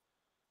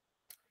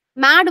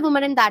 Mad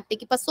Woman and That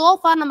Text. இப்ப so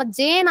far நம்ம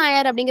Jane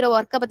Nair அப்படிங்கிற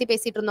ஒர்க்கை பத்தி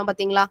பேசிட்டு இருந்தோம்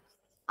பாத்தீங்களா,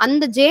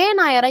 அந்த ஜேன்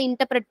நாயரை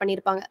இன்டர்பிரேட்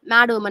பண்ணிருப்பாங்க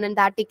Mad Woman and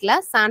That Textல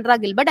Sandra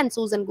Gilbert and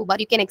Susan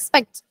கூபார். You can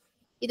expect,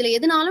 இதுல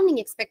எதுனாலும்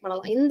நீங்க எக்ஸ்பெக்ட்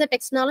பண்ணலாம், எந்த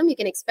டெக்ஸ்ட்னாலும் you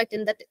can expect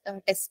in that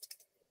test.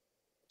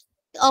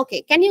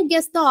 Okay, can you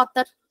guess the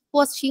author? Who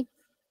was she?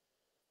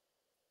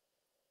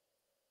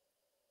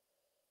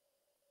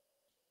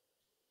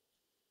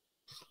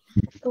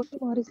 Toni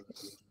Morrison.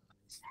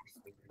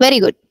 Very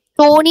good,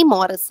 Toni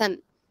Morrison.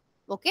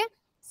 Okay,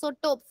 so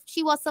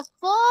she was the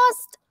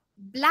first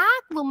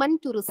black woman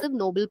to receive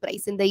Nobel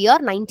Prize in the year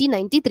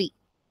 1993.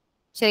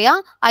 Shreya,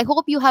 I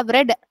hope you have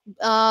read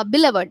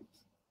Beloved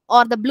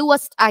or The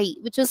Bluest Eye,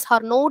 which is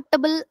her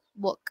notable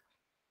work,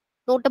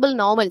 notable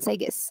novels, I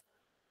guess.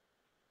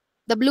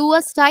 The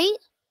Bluest Eye,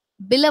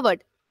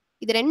 Beloved,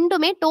 இது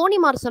ரெண்டுமே Dhoni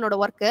மார்சனோட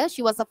work.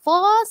 She was the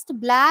first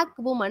black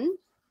woman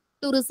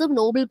to receive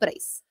Nobel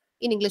Prize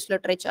in English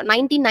Literature.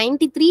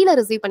 1993ல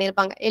receive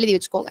பண்ணிருப்பாங்க, எழுதி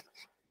வச்சுக்கோங்க.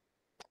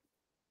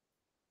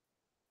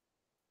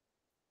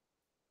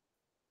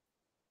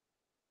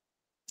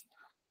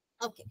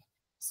 Okay,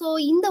 so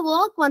இந்த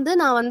work வந்து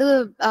நான் வந்து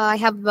I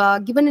have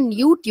given in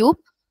YouTube,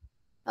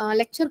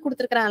 lecture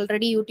கொடுத்துருக்கிறேன்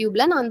ஆல்ரெடி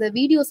யூடியூப்ல. நான் அந்த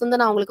வீடியோஸ்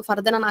வந்து நான் உங்களுக்கு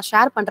ஃபர்தரா நான்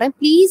ஷேர் பண்றேன்.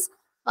 Please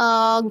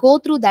go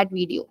through that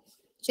video.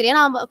 சரியா,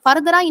 நான்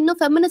ஃபர்தரா இன்னும்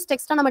ஃபெமினிஸ்ட்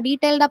டெக்ஸ்டா நம்ம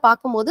டீடைல்டா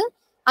பார்க்கும்போது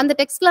அந்த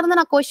டெக்ஸ்ட்ல இருந்து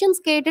நான் கொஸ்டின்ஸ்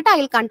கேட்டுட்டு I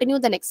will continue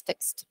the next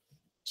text.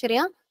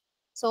 சரியா,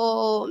 ஸோ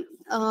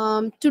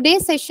டுடே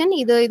செஷன்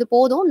இது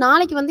போதும்.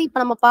 நாளைக்கு வந்து இப்போ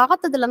நம்ம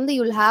பார்த்ததுல இருந்து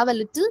you will have a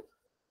little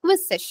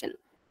quiz session.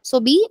 So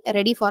be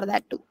ready for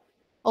that two.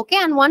 Okay,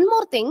 and one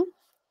more thing,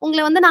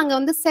 உங்களை வந்து நாங்கள்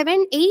வந்து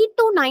 8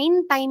 to 9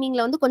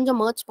 டைமிங்ல வந்து கொஞ்சம்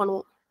மர்ச்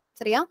பண்ணுவோம்.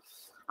 சரியா?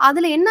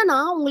 அதுல என்னன்னா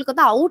உங்களுக்கு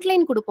வந்து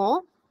அவுட்லைன் கொடுப்போம்.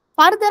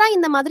 ஃபர்தரா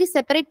இந்த மாதிரி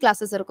செப்பரேட்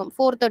கிளாஸஸ் இருக்கும்.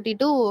 4:30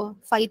 to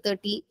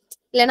 5:30.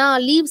 இல்லைன்னா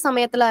லீவ்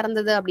சமயத்துல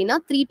இருந்தது அப்படின்னா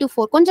 3 to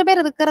 4. கொஞ்சம்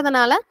பேர்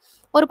இருக்கிறதுனால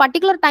ஒரு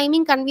பர்டிகுலர்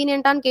டைமிங்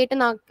கன்வீனியன்ட்டான்னு கேட்டு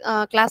நான்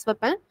கிளாஸ்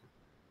வைப்பேன்.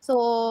 ஸோ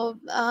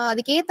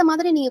அதுக்கேற்ற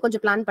மாதிரி நீங்க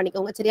கொஞ்சம் பிளான்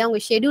பண்ணிக்கோங்க. சரியா? உங்க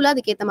ஷெடியூல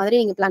அதுக்கேற்ற மாதிரி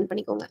நீங்க பிளான்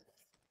பண்ணிக்கோங்க.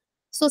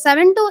 ஸோ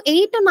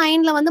 8 to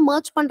 9ல வந்து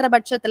மர்ச் பண்ற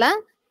பட்சத்துல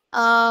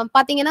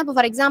பாத்தீங்கன்னா இப்போ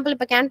ஃபார் எக்ஸாம்பிள்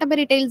இப்போ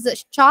கேண்டபரி டெய்ல்ஸ்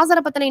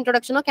சாசரை பத்தின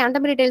இன்ட்ரோடக்ஷனோ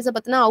கேண்டபரி டெய்ல்ஸை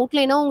பத்தின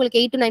அவுட்லைனோ உங்களுக்கு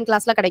 8 to 9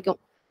 கிளாஸ்ல கிடைக்கும்.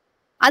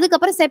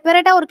 அதுக்கப்புறம்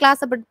செப்பரேட்டா ஒரு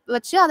கிளாஸ்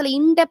வச்சு அதுல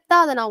இன்டெப்தா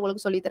அதை நான்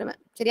உங்களுக்கு சொல்லி தருவேன்.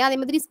 சரியா? அதே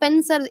மாதிரி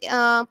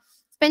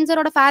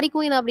ஸ்பென்சரோட ஃபேரி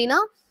குயின் அப்படின்னா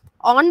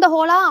ஆன் த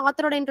ஹோலா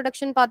ஆத்தரோட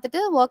இன்ட்ரோடக்ஷன் பார்த்துட்டு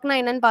ஒர்க்னா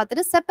என்னன்னு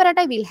பார்த்துட்டு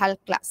செப்பரேட்டா will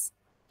help class.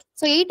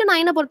 So 8 to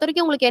 9 பொறுத்த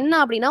வரைக்கும் உங்களுக்கு என்ன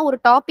அப்படின்னா ஒரு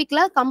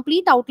டாபிக்ல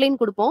கம்ப்ளீட் அவுட்லைன்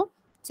கொடுப்போம்.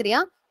 சரியா?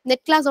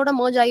 நெட் கிளாஸோட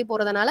மர்ஜ் ஆகி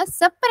போறதுனால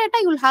செப்பரேட்டா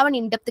you will have an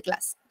in-depth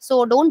class. So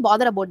don't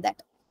father about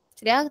that.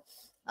 சரியா?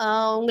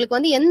 உங்களுக்கு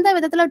வந்து எந்த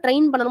விதத்துல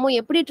ட்ரெயின் பண்ணணுமோ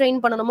எப்படி ட்ரெயின்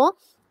பண்ணணுமோ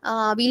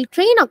will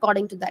train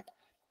according to that.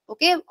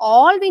 Okay,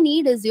 all we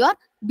need is your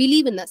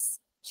believe in us.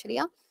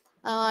 சரியா?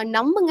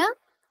 நம்புங்க,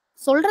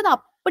 சொல்றத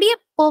அப்படியே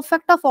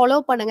பெர்ஃபெக்ட்டா ஃபாலோ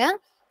பண்ணுங்க.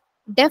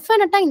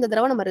 டெஃபினட்டா இந்த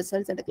தடவை நம்ம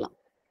ரிசல்ட்ஸ் எடுக்கலாம்.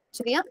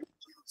 சரியா?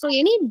 So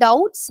any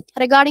doubts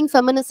regarding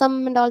feminism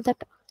and all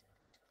that?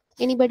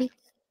 Anybody?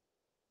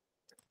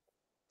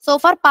 So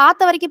far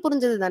பார்த்த வரைக்கும்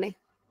புரிஞ்சது தானே?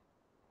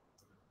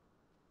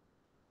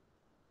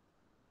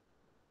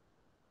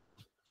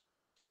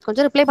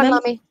 கொஞ்சம் ரிப்ளை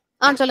பண்ணலாமே.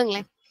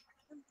 சொல்லுங்களேன்.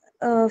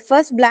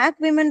 First black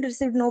women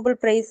received Nobel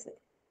Prize.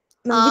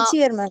 Which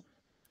year, ma'am?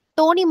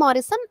 Toni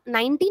Morrison,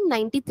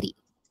 1993.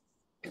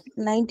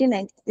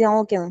 1990.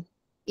 Yeah, okay, ma'am.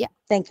 Yeah.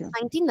 Thank you.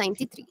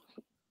 1993.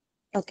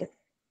 Okay.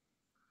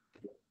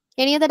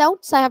 Any other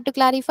doubts I have to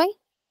clarify?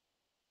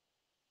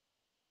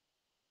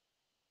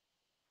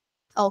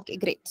 Okay,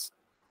 great.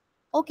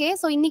 Okay,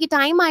 so இன்னைக்கு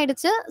time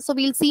ஆயிடுச்சு. So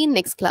we'll see in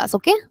next class.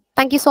 Okay,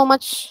 thank you so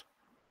much.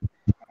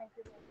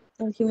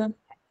 Thank you, ma'am.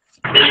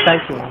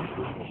 Thank you, ma'am.